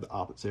 So they have the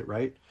opposite,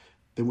 right?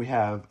 Then we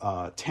have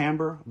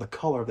timbre, the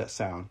color of that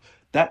sound.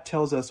 That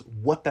tells us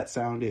what that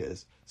sound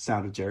is.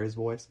 Sound of Jerry's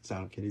voice,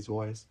 sound of Kitty's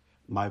voice,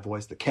 my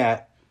voice, the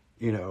cat,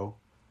 you know.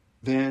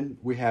 Then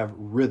we have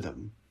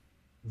rhythm.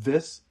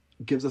 This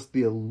gives us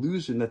the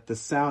illusion that the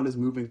sound is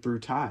moving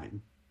through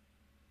time,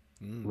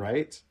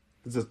 right?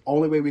 It's the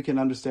only way we can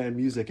understand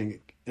music and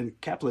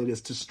encapsulate it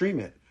is to stream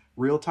it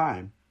real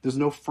time. There's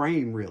no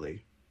frame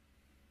really.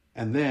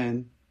 And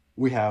then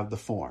we have the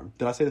form.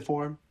 Did I say the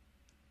form?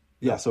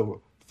 Yeah,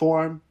 so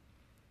form,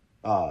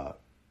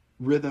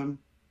 rhythm,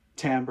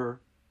 timbre,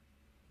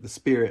 the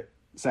spirit,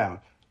 sound.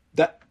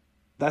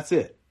 That's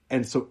it.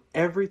 And so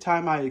every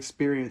time I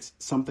experience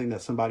something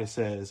that somebody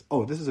says,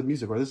 oh, this is a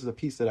music or this is a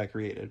piece that I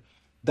created,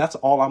 that's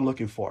all I'm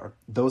looking for,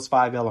 those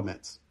 5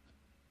 elements.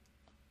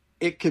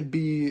 It could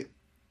be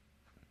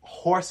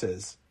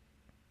horses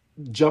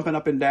jumping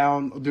up and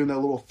down, doing that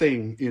little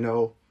thing, you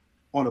know,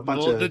 on a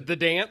bunch of... The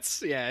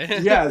dance, yeah.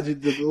 Yeah, the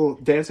little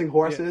dancing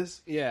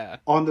horses yeah.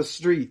 on the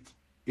street,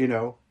 you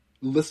know,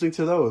 listening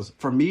to those.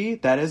 For me,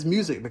 that is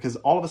music because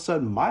all of a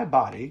sudden my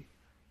body,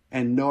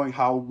 and knowing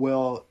how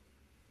well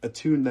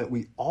attuned that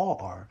we all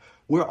are,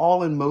 we're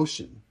all in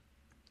motion.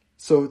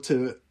 So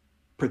to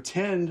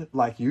pretend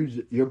like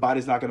your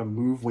body's not going to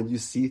move when you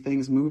see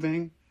things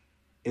moving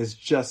is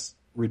just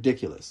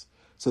ridiculous.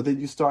 So then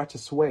you start to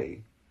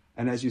sway.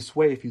 And as you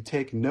sway, if you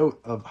take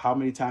note of how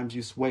many times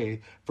you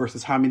sway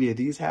versus how many of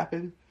these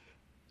happen,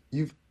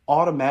 you've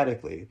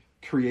automatically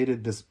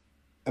created this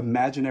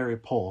imaginary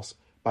pulse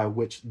by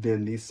which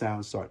then these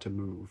sounds start to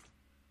move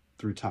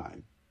through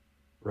time,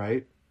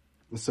 right?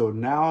 So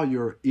now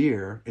your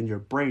ear and your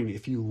brain,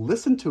 if you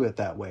listen to it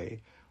that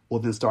way, will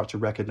then start to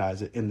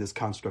recognize it in this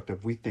construct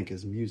of we think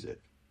is music,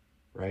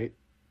 right?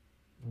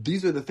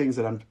 These are the things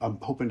that I'm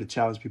hoping to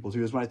challenge people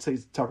to. Is when I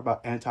talk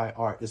about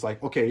anti-art, it's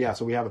like, okay, yeah,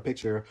 so we have a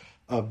picture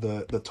of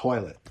the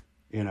toilet,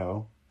 you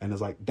know, and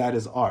it's like, that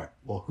is art.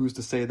 Well, who's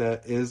to say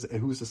that is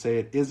and who's to say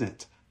it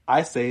isn't?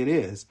 I say it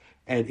is.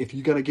 And if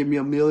you're going to give me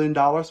 $1 million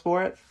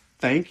for it,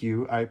 thank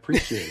you. I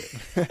appreciate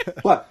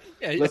it. But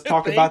let's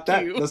talk about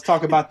that. Let's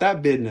talk about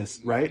that business,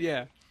 right?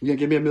 Yeah. You're going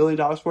to give me $1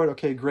 million for it?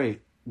 Okay,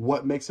 great.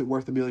 What makes it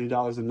worth $1 million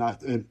and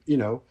not, and, you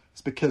know,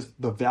 it's because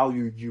the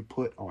value you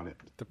put on it.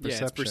 The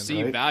perception, it's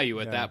perceived right? value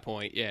at that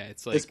point. Yeah,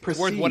 it's like it's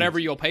worth whatever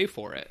you'll pay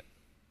for it.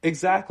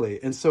 Exactly.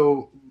 And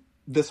so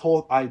this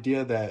whole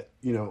idea that,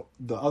 you know,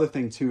 the other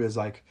thing too is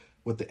like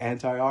with the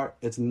anti-art,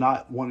 it's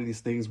not one of these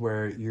things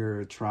where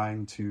you're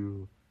trying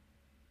to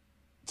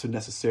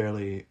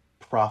necessarily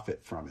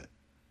profit from it.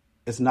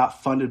 It's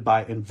not funded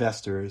by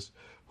investors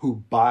who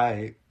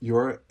buy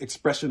your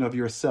expression of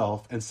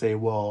yourself and say,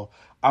 well,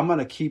 I'm going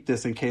to keep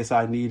this in case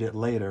I need it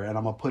later, and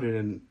I'm going to put it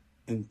in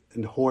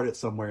and hoard it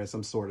somewhere in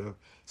some sort of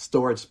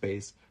storage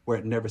space where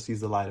it never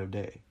sees the light of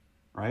day,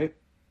 right?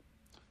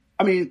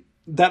 I mean,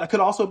 that could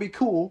also be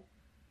cool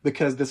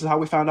because this is how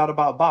we found out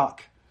about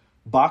Bach.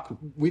 Bach,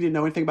 we didn't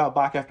know anything about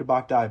Bach after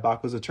Bach died.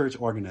 Bach was a church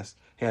organist.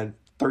 He had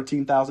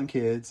 13,000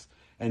 kids,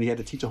 and he had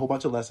to teach a whole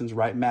bunch of lessons,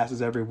 write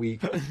masses every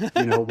week,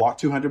 you know, walk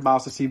 200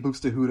 miles to see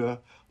Buxtehude.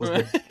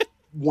 Was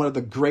one of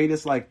the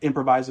greatest like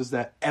improvisers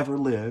that ever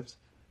lived,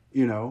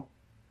 you know.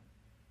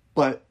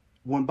 But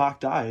when Bach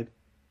died,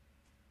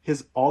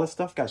 all his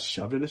stuff got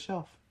shoved in a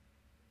shelf.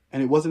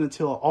 And it wasn't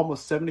until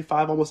almost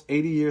 75, almost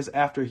 80 years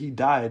after he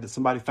died that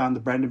somebody found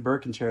the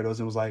Brandenburg concertos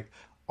and was like,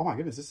 oh my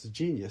goodness, this is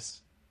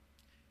genius.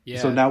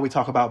 Yeah. So now we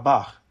talk about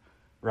Bach,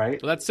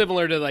 right? Well, that's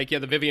similar to like, the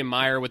Vivian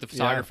Maier with the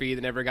photography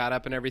that never got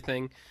up and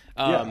everything.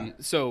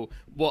 So,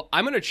 well,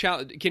 I'm going to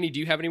challenge, Kenny, do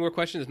you have any more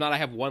questions? If not, I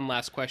have one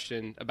last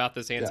question about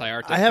this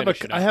anti-art. I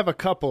have a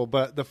couple,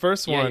 but the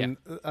first one,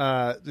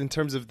 in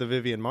terms of the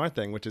Vivian Maier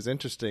thing, which is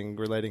interesting,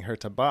 relating her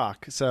to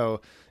Bach.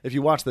 So if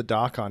you watch the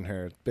doc on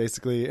her,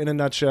 basically, in a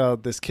nutshell,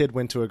 this kid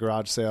went to a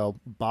garage sale,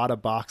 bought a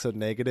box of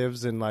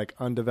negatives and like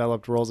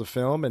undeveloped rolls of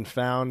film and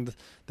found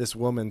this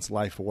woman's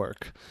life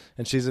work.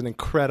 And she's an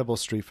incredible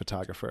street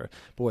photographer.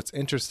 But what's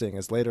interesting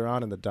is later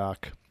on in the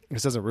doc,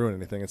 this doesn't ruin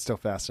anything. It's still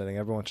fascinating.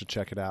 Everyone should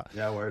check it out.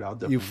 Yeah, word. I'll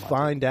definitely You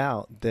find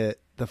out that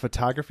the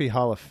Photography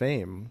Hall of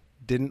Fame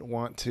didn't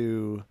want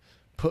to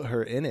put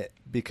her in it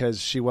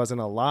because she wasn't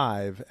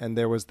alive. And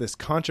there was this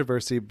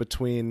controversy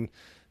between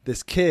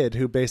this kid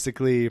who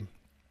basically,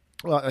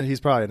 well, he's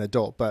probably an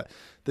adult, but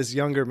this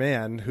younger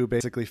man who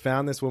basically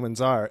found this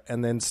woman's art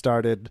and then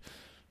started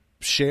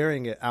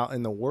sharing it out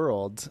in the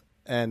world.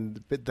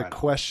 And the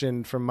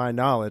question, from my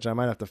knowledge, I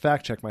might have to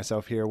fact check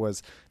myself here,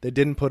 was they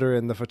didn't put her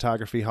in the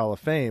Photography Hall of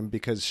Fame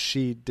because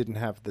she didn't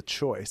have the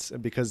choice,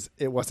 and because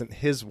it wasn't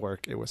his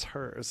work, it was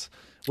hers.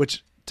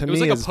 Which to me it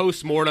was like a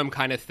post-mortem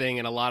kind of thing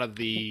in a lot of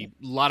the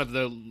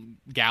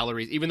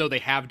galleries, even though they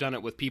have done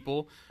it with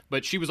people.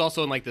 But she was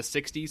also in like the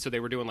 '60s, so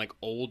they were doing like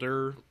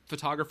older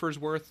photographers'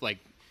 worth, like,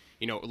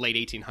 you know, late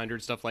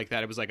 1800s stuff like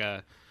that. It was like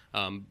a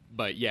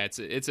but yeah,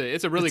 it's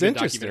a really good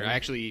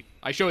documentary.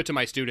 I show it to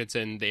my students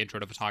in the intro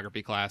to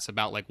photography class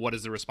about like what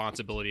is the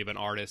responsibility of an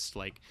artist.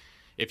 Like,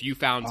 if you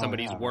found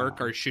somebody's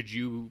work, or should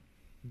you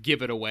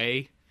give it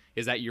away?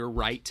 Is that your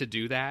right to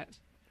do that?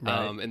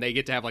 Right. And they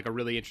get to have like a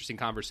really interesting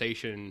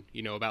conversation,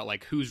 you know, about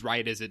like whose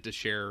right is it to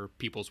share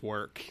people's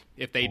work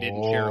if they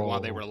didn't share it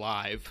while they were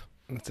alive.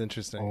 That's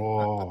interesting.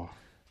 Oh,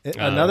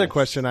 Another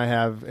question I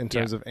have in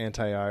terms Yeah. of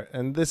anti-art,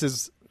 and this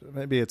is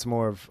maybe it's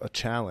more of a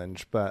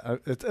challenge, but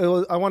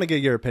I want to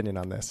get your opinion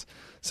on this.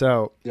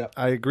 So Yep.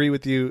 I agree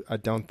with you. I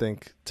don't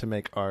think to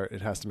make art,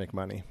 it has to make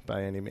money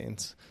by any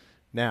means.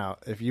 Now,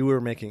 if you were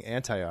making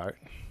anti-art,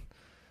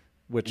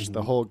 which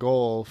the whole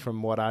goal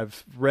from what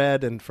I've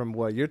read and from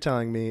what you're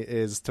telling me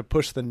is to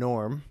push the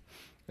norm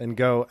and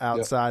go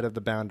outside of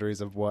the boundaries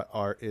of what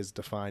art is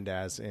defined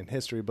as in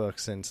history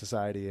books and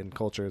society and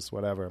cultures,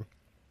 whatever.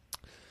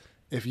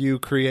 If you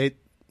create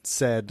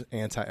said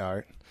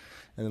anti-art,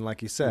 and then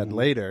like you said,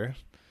 later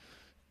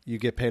you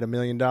get paid $1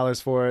 million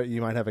for it,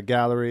 you might have a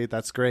gallery,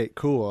 that's great,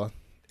 cool.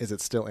 Is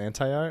it still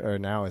anti-art or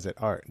now is it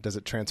art? Does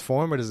it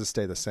transform or does it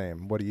stay the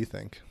same? What do you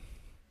think?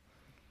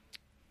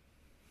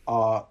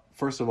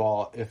 First of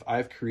all, if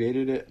I've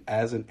created it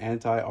as an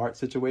anti-art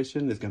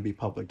situation, it's going to be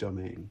public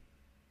domain.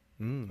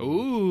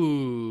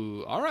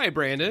 Ooh, all right,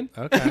 Brandon.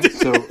 Okay.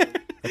 So,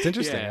 That's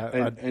interesting.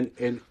 Yeah.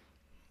 and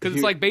Because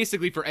it's like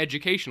basically for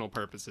educational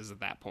purposes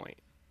at that point.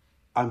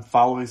 I'm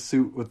following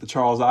suit with the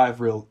Charles Ives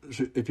reel.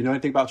 If you know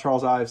anything about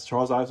Charles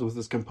Ives was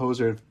this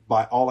composer,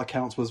 by all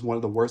accounts, was one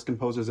of the worst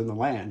composers in the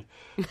land.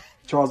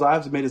 Charles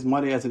Ives made his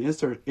money as an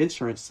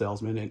insurance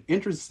salesman, and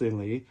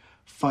interestingly,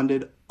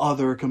 funded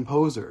other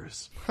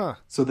composers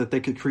so that they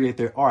could create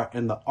their art.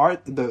 And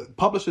the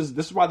publishers,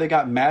 this is why they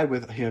got mad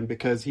with him,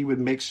 because he would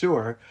make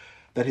sure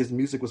that his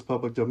music was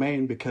public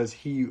domain, because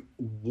he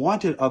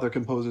wanted other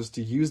composers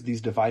to use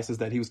these devices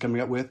that he was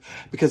coming up with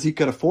because he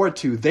could afford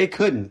to. They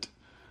couldn't,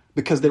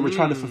 because they were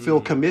trying to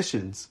fulfill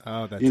commissions.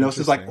 Oh, that's so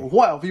it's like, interesting.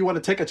 well, if you want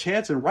to take a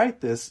chance and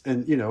write this,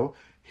 and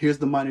here's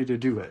the money to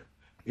do it.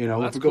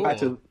 If we go back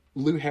cool. to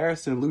Lou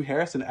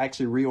Harrison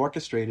actually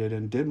reorchestrated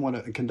and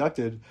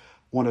conducted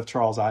one of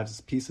Charles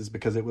Ives' pieces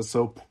because it was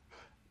so.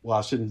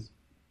 Well,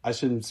 I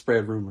shouldn't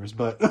spread rumors,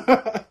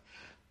 but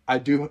I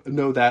do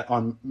know that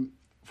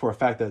for a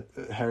fact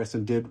that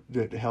Harrison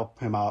did help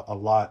him out a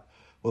lot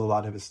with a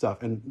lot of his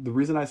stuff. And the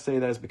reason I say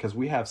that is because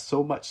we have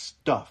so much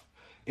stuff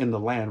in the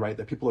land, right,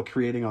 that people are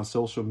creating on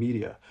social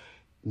media.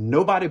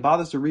 Nobody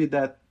bothers to read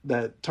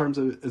that terms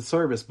of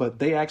service, but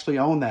they actually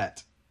own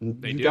that.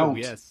 They You do, don't.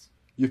 yes.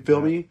 You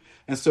feel me?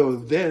 And so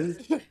then,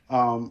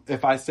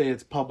 if I say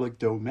it's public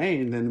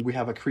domain, then we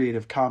have a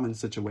Creative Commons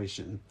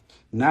situation.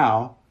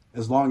 Now,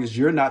 as long as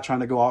you're not trying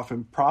to go off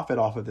and profit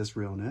off of this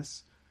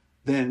realness,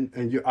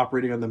 and you're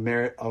operating on the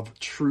merit of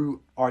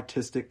true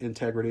artistic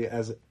integrity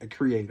as a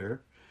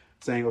creator,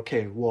 saying,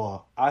 okay,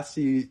 well, I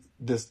see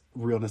this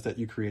realness that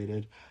you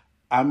created.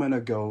 I'm going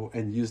to go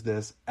and use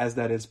this as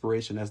that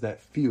inspiration, as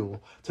that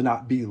fuel to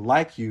not be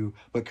like you,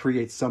 but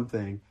create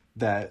something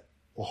that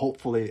will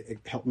hopefully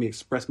help me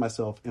express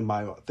myself in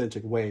my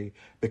authentic way,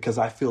 because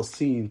I feel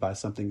seen by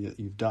something that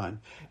you've done.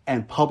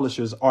 And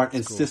publishers aren't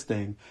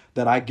insisting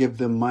that I give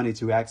them money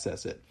to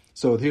access it.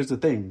 So here's the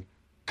thing,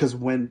 because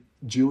when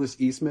Julius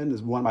Eastman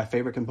is one of my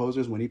favorite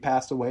composers, when he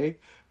passed away,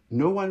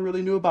 no one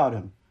really knew about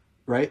him,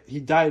 right?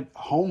 He died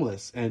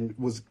homeless and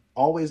was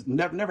always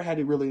never had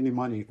really any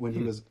money when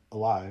he was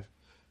alive.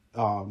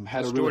 Had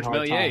a really George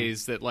hard time.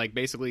 Méliès that like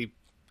basically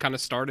kind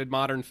of started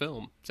modern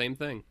film. Same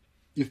thing.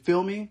 You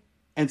feel me?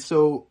 And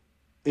so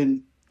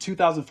in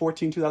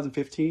 2014,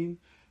 2015,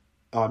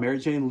 Mary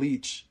Jane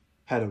Leach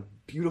had a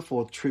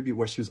beautiful tribute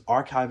where she was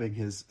archiving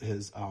his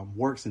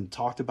works and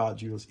talked about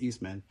Julius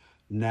Eastman.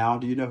 Now,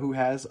 do you know who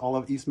has all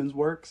of Eastman's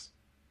works?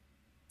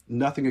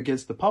 Nothing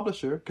against the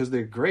publisher, because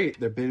they're great.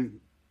 They've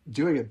been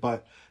doing it,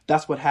 but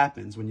that's what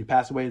happens when you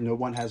pass away and no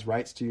one has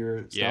rights to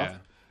your stuff. Yeah.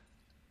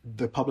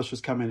 The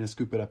publishers come in and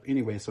scoop it up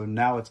anyway. So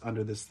now it's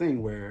under this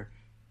thing where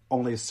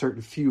only a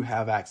certain few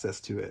have access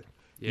to it.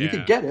 You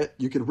could get it.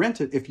 You could rent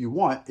it if you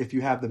want, if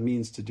you have the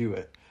means to do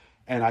it.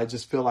 And I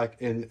just feel like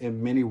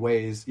in many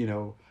ways,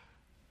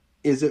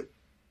 is it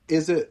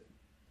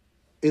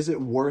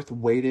worth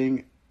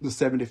waiting the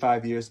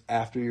 75 years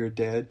after you're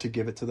dead to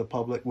give it to the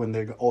public when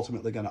they're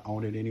ultimately going to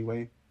own it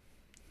anyway?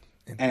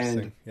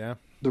 And yeah.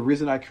 the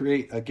reason I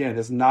create, again,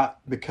 is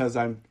not because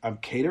I'm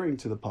catering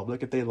to the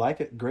public. If they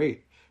like it,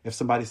 great. If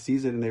somebody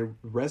sees it and they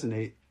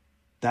resonate,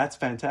 that's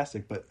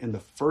fantastic. But in the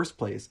first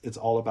place, it's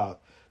all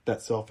about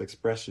that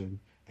self-expression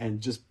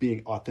and just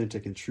being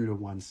authentic and true to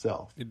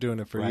oneself. You're doing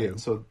it for right? you.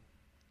 So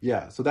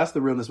that's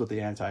the realness with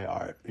the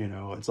anti-art.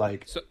 It's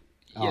like...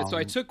 So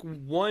I took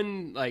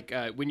one,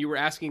 when you were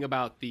asking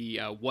about the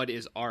what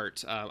is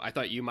art, I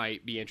thought you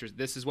might be interested.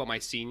 This is what my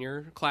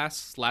senior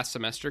class last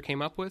semester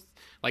came up with.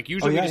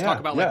 Usually we just talk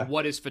about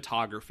what is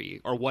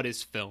photography or what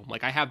is film.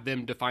 I have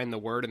them define the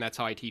word, and that's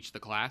how I teach the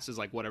class, is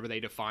whatever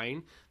they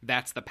define,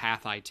 that's the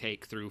path I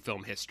take through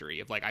film history.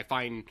 Of I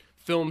find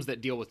films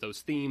that deal with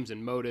those themes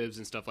and motives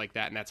and stuff like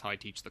that, and that's how I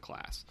teach the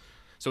class.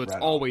 So it's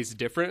always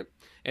different,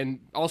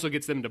 and also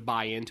gets them to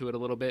buy into it a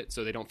little bit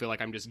so they don't feel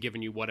like I'm just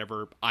giving you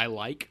whatever I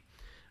like.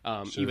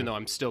 even though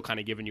I'm still kind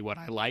of giving you what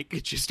I like,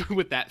 it's just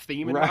with that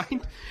theme in Right.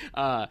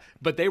 mind.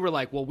 But they were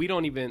like, well,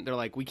 they're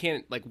like, we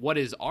can't, like, what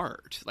is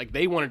art? Like,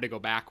 they wanted to go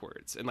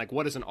backwards, and like,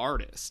 what is an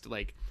artist?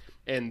 Like,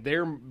 and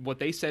what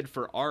they said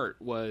for art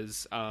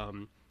was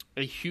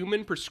a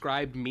human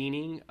prescribed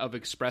meaning of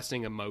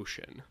expressing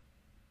emotion.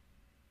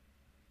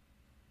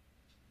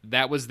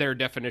 That was their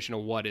definition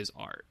of what is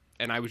art.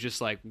 And I was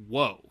just like,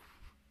 whoa.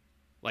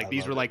 Like,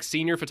 these were like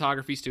senior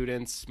photography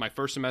students, my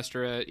first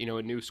semester at,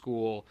 a new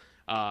school.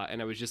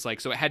 And I was just like,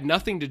 so it had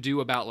nothing to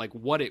do about like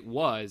what it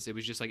was. It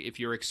was just like, if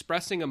you're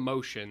expressing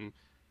emotion,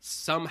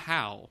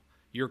 somehow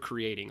you're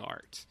creating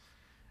art.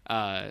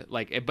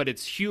 But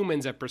it's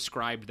humans that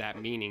prescribed that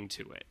meaning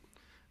to it.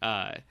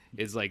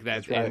 Is like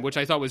that, right. and which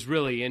I thought was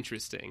really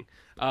interesting.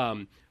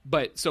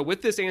 But so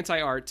with this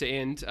anti-art to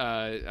end,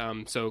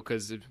 so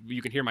because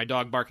you can hear my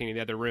dog barking in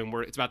the other room,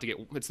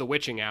 it's the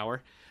witching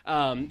hour,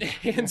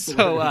 and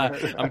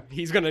so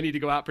he's going to need to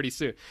go out pretty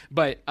soon.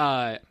 But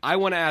I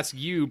want to ask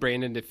you,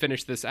 Brandon, to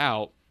finish this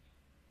out.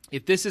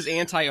 If this is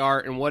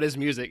anti-art and what is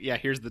music? Yeah,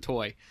 here's the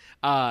toy.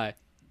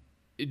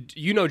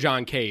 You know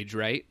John Cage,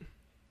 right?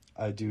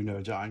 I do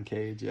know John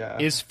Cage. Yeah.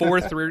 Is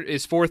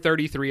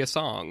 433 a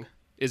song?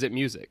 Is it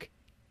music?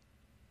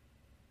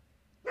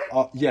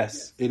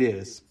 Yes, it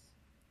is.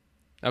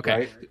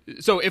 Okay.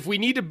 Right? So if we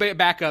need to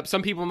back up,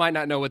 some people might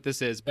not know what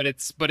this is, but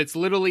it's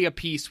literally a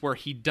piece where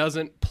he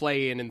doesn't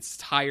play an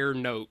entire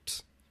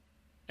note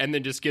and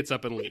then just gets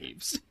up and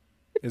leaves.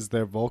 Is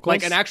there vocals?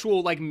 Like an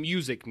actual like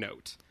music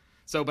note.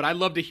 So, but I'd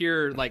love to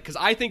hear like, because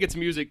I think it's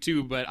music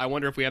too, but I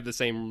wonder if we have the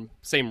same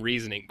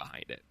reasoning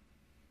behind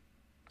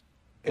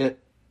it.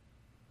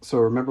 So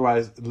remember when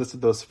I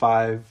listed those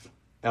 5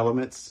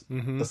 elements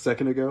a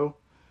second ago?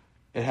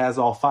 It has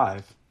all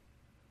 5,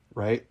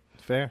 right?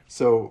 Fair.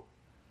 So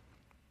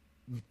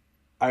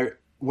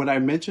when I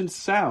mentioned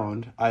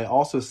sound, I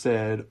also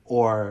said,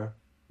 or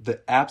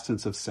the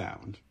absence of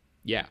sound.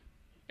 Yeah.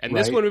 And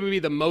this Right? one would be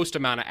the most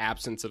amount of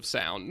absence of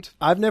sound.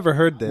 I've never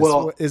heard this.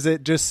 Well- Is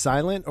it just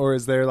silent, or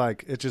is there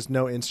like it's just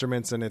no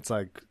instruments and it's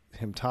like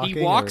him talking?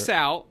 He walks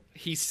out.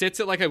 He sits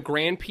at like a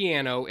grand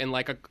piano in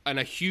like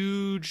a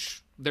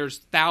huge. There's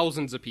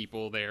thousands of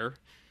people there.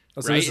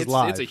 Oh, so right? this is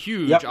live. It's a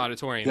huge Yep.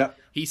 auditorium. Yep.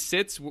 He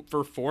sits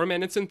for 4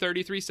 minutes and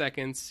 33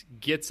 seconds,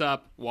 gets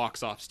up,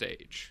 walks off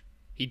stage.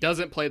 He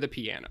doesn't play the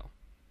piano.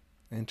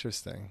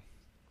 Interesting.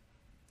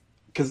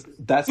 Because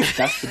that's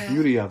the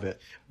beauty of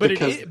it. But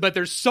because but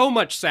there's so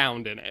much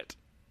sound in it.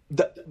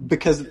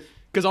 because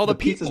All the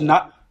piece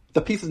people.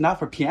 the piece is not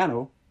for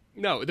piano.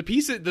 No, the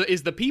piece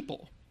is the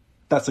people.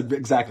 That's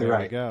exactly There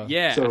we right. go.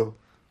 Yeah. So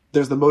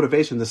there's the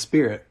motivation, the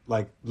spirit.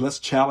 Like, let's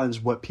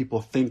challenge what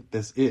people think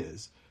this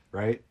is,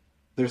 right?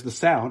 There's the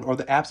sound or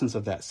the absence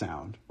of that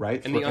sound,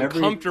 right? And For the every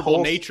uncomfortable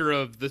pulse- nature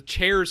of the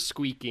chairs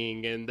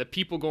squeaking and the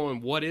people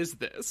going, "What is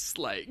this?"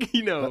 Like,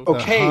 Okay,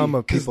 The hum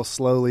of 'cause- people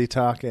slowly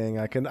talking.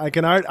 I've We'll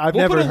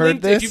never put a heard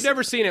link this. If you've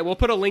never seen it, we'll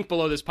put a link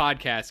below this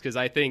podcast because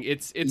I think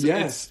it's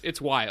Yes.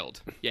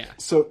 wild. Yeah.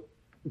 So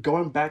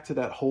going back to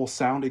that whole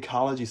sound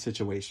ecology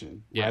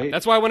situation, Yeah. right?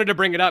 That's why I wanted to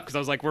bring it up because I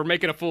was like, we're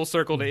making a full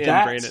circle to end,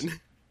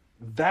 Brandon.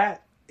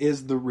 That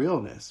is the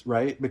realness,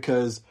 right?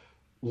 Because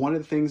one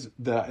of the things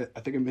that I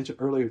think I mentioned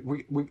earlier,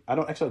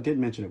 I did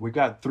mention it. We've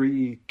got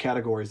 3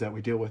 categories that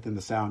we deal with in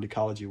the sound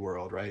ecology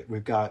world, right?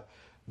 We've got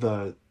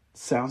the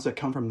sounds that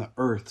come from the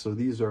earth. So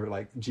these are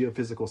like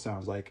geophysical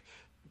sounds, like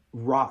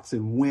rocks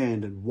and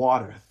wind and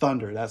water,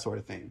 thunder, that sort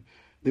of thing.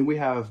 Then we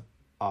have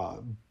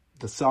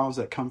the sounds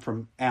that come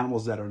from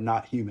animals that are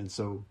not human.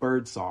 So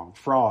bird song,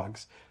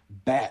 frogs,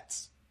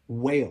 bats,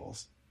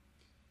 whales.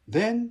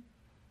 Then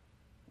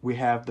we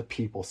have the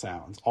people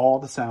sounds, all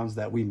the sounds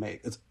that we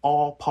make. It's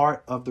all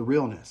part of the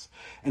realness.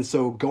 And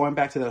so going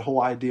back to that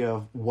whole idea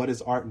of what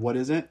is art and what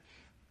isn't,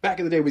 back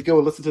in the day, we go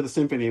and listen to the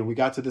symphony, and we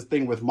got to this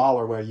thing with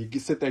Mahler where you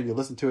sit there and you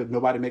listen to it,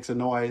 nobody makes a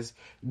noise,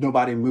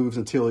 nobody moves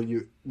until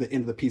the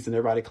end of the piece, and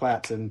everybody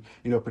claps and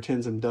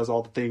pretends and does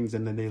all the things,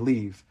 and then they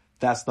leave.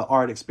 That's the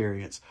art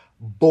experience.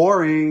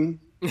 Boring.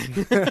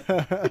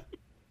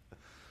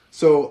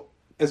 So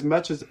as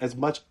much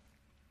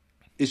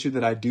issue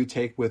that I do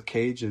take with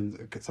Cage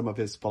and some of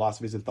his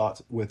philosophies and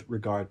thoughts with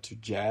regard to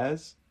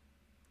jazz,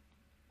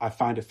 I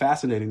find it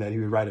fascinating that he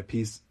would write a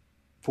piece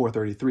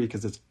 433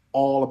 because it's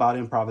all about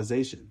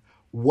improvisation.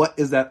 What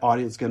is that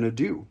audience going to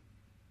do?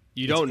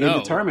 You don't It's know.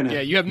 indeterminate.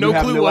 Yeah, you have no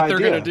clue what they're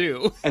idea. going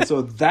to do. And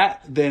so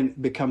that then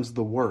becomes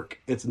the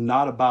work. It's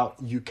not about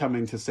you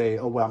coming to say,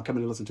 oh, well, I'm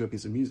coming to listen to a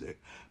piece of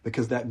music,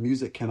 because that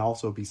music can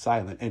also be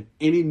silent. And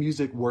any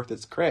music worth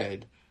its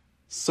cred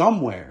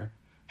somewhere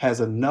has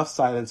enough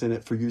silence in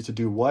it for you to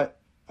do what?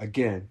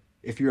 Again,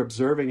 if you're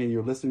observing and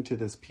you're listening to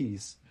this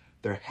piece,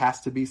 there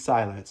has to be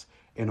silence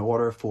in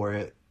order for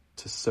it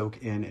to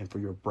soak in and for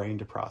your brain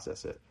to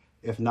process it.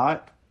 If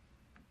not,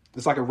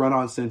 it's like a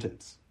run-on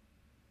sentence.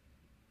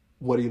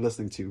 What are you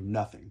listening to?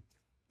 Nothing.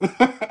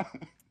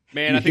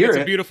 Man, You I think it's hear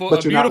a it, beautiful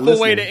but you're not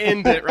way to listening.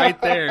 end it right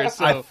there.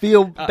 So I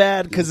feel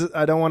bad because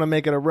I don't want to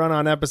make it a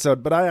run-on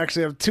episode, but I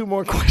actually have 2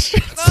 more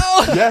questions.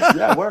 Yes,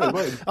 yeah, word.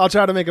 I'll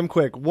try to make them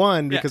quick.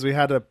 One, Yeah. because we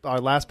had our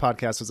last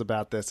podcast was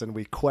about this, and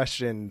we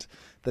questioned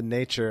the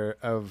nature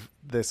of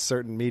this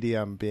certain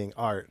medium being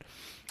art.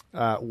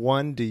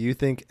 One, do you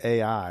think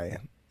AI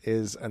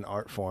is an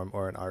art form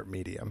or an art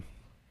medium?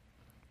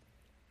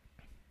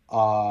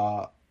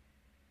 There's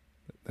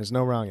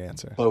no wrong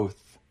answer.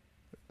 Both.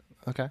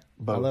 Okay, I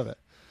Both. love it.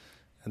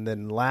 And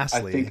then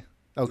lastly, I think-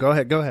 go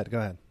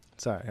ahead.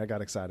 Sorry, I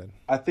got excited.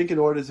 I think in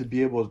order to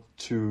be able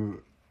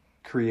to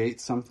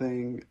create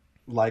something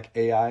like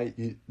AI,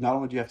 not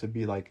only do you have to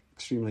be like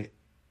extremely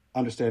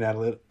understand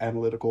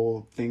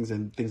analytical things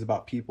and things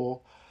about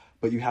people,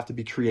 but you have to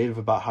be creative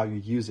about how you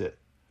use it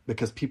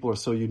because people are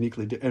so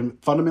uniquely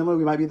and fundamentally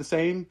we might be the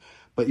same,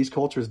 but each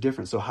culture is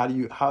different. So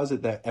how is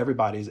it that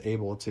everybody is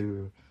able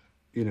to,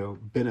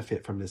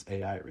 benefit from this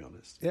AI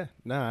realness? Yeah,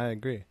 no, I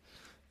agree.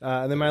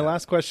 And then my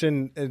last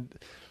question,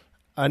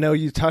 I know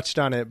you touched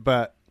on it,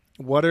 but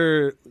what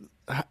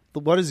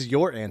is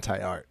your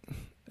anti-art?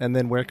 And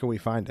then where can we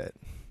find it?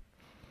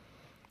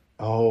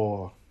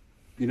 Oh,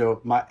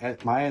 my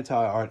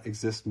anti-art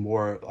exists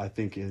more, I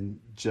think, in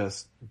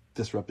just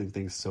disrupting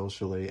things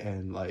socially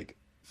and like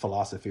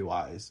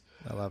philosophy-wise.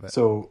 I love it.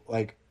 So,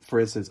 like, for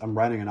instance, I'm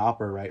writing an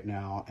opera right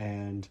now,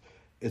 and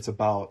it's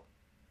about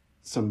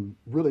some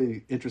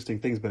really interesting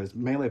things, but it's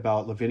mainly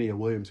about Lavinia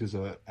Williams, who's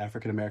an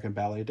African-American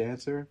ballet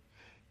dancer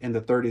in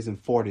the 30s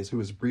and 40s, who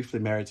was briefly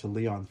married to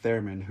Leon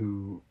Theremin,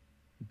 who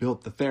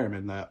built the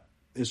theremin, that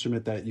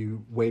instrument that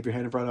you wave your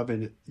hand in front of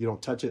and you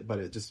don't touch it, but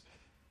it just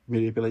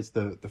manipulates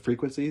the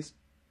frequencies.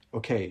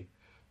 Okay,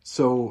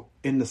 so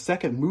in the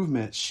second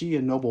movement, she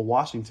and Noble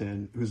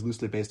Washington, who's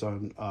loosely based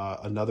on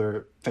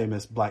another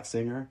famous black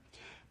singer,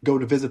 go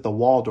to visit the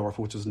Waldorf,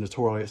 which was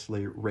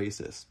notoriously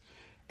racist.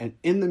 And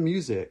in the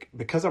music,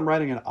 because I'm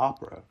writing an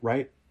opera,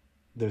 right,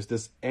 there's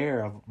this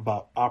air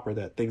about opera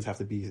that things have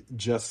to be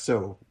just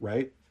so,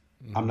 right?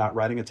 Mm-hmm. I'm not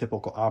writing a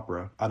typical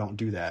opera. I don't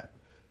do that.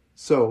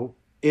 So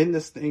in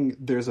this thing,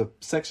 there's a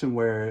section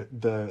where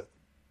the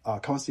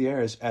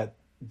concierge at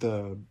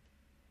the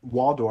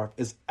Waldorf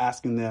is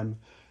asking them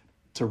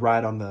to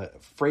ride on the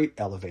freight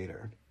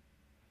elevator.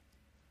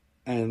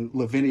 And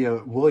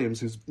Lavinia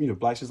Williams, who's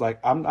black, she's like,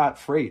 I'm not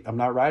freight. I'm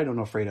not riding on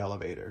no freight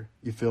elevator.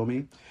 You feel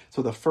me?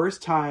 So the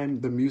first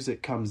time the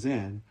music comes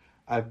in,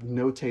 I've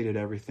notated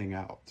everything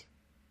out,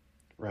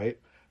 right?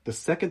 The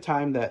second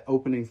time that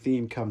opening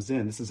theme comes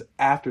in, this is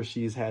after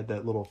she's had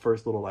that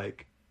first little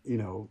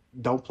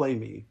don't play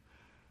me.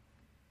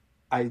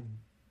 I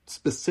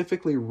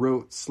specifically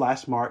wrote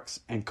slash marks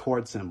and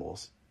chord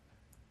symbols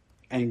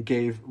and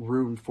gave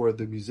room for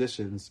the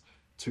musicians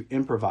to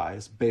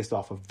improvise based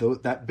off of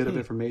that bit of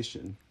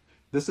information.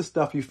 This is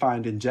stuff you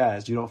find in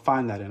jazz. You don't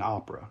find that in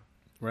opera.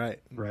 Right.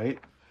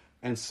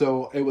 And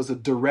so it was a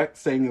direct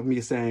thing of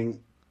me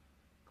saying,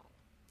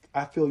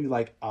 I feel you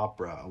like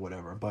opera or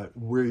whatever, but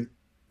we're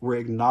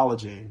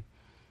acknowledging,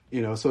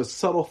 so it's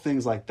subtle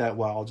things like that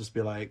where I'll just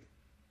be like,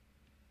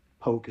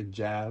 poke and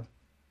jab.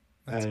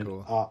 That's and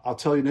cool. I'll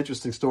tell you an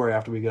interesting story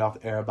after we get off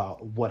the air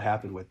about what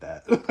happened with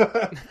that.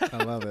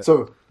 I love it.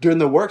 So during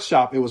the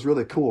workshop, it was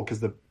really cool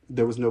because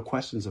there was no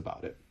questions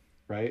about it,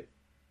 right?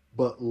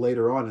 But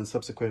later on in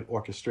subsequent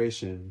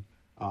orchestration,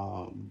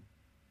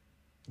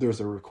 there was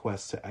a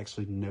request to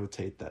actually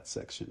notate that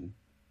section.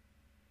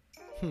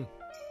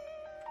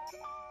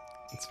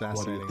 It's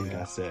fascinating. What do you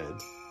think I said?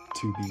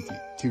 To be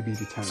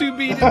determined. To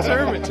be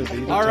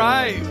determined. All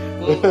right.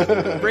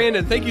 Well,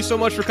 Brandon, thank you so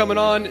much for coming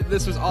on.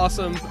 This was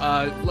awesome.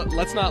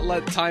 Let's not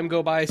let time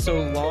go by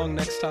so long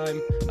next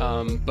time.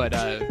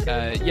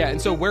 Yeah.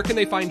 And so, where can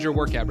they find your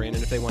work at,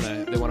 Brandon? If they want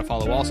to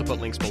follow, we'll also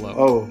put links below.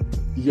 Oh,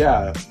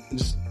 yeah.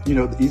 Just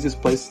the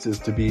easiest place is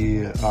to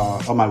be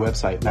on my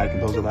website,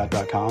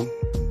 madcomposerlab.com.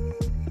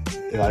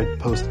 I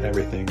post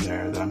everything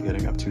there that I'm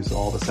getting up to. So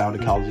all the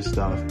sound ecology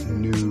stuff,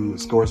 new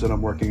scores that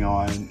I'm working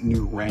on,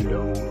 new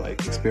random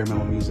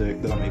experimental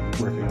music that I may be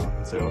working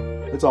on. So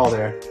it's all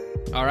there.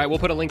 All right. We'll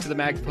put a link to the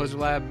Mag Composer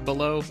Lab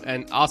below.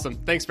 And awesome.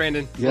 Thanks,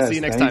 Brandon. Yes, we'll see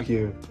you next time. Thank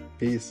you.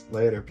 Peace.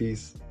 Later.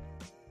 Peace.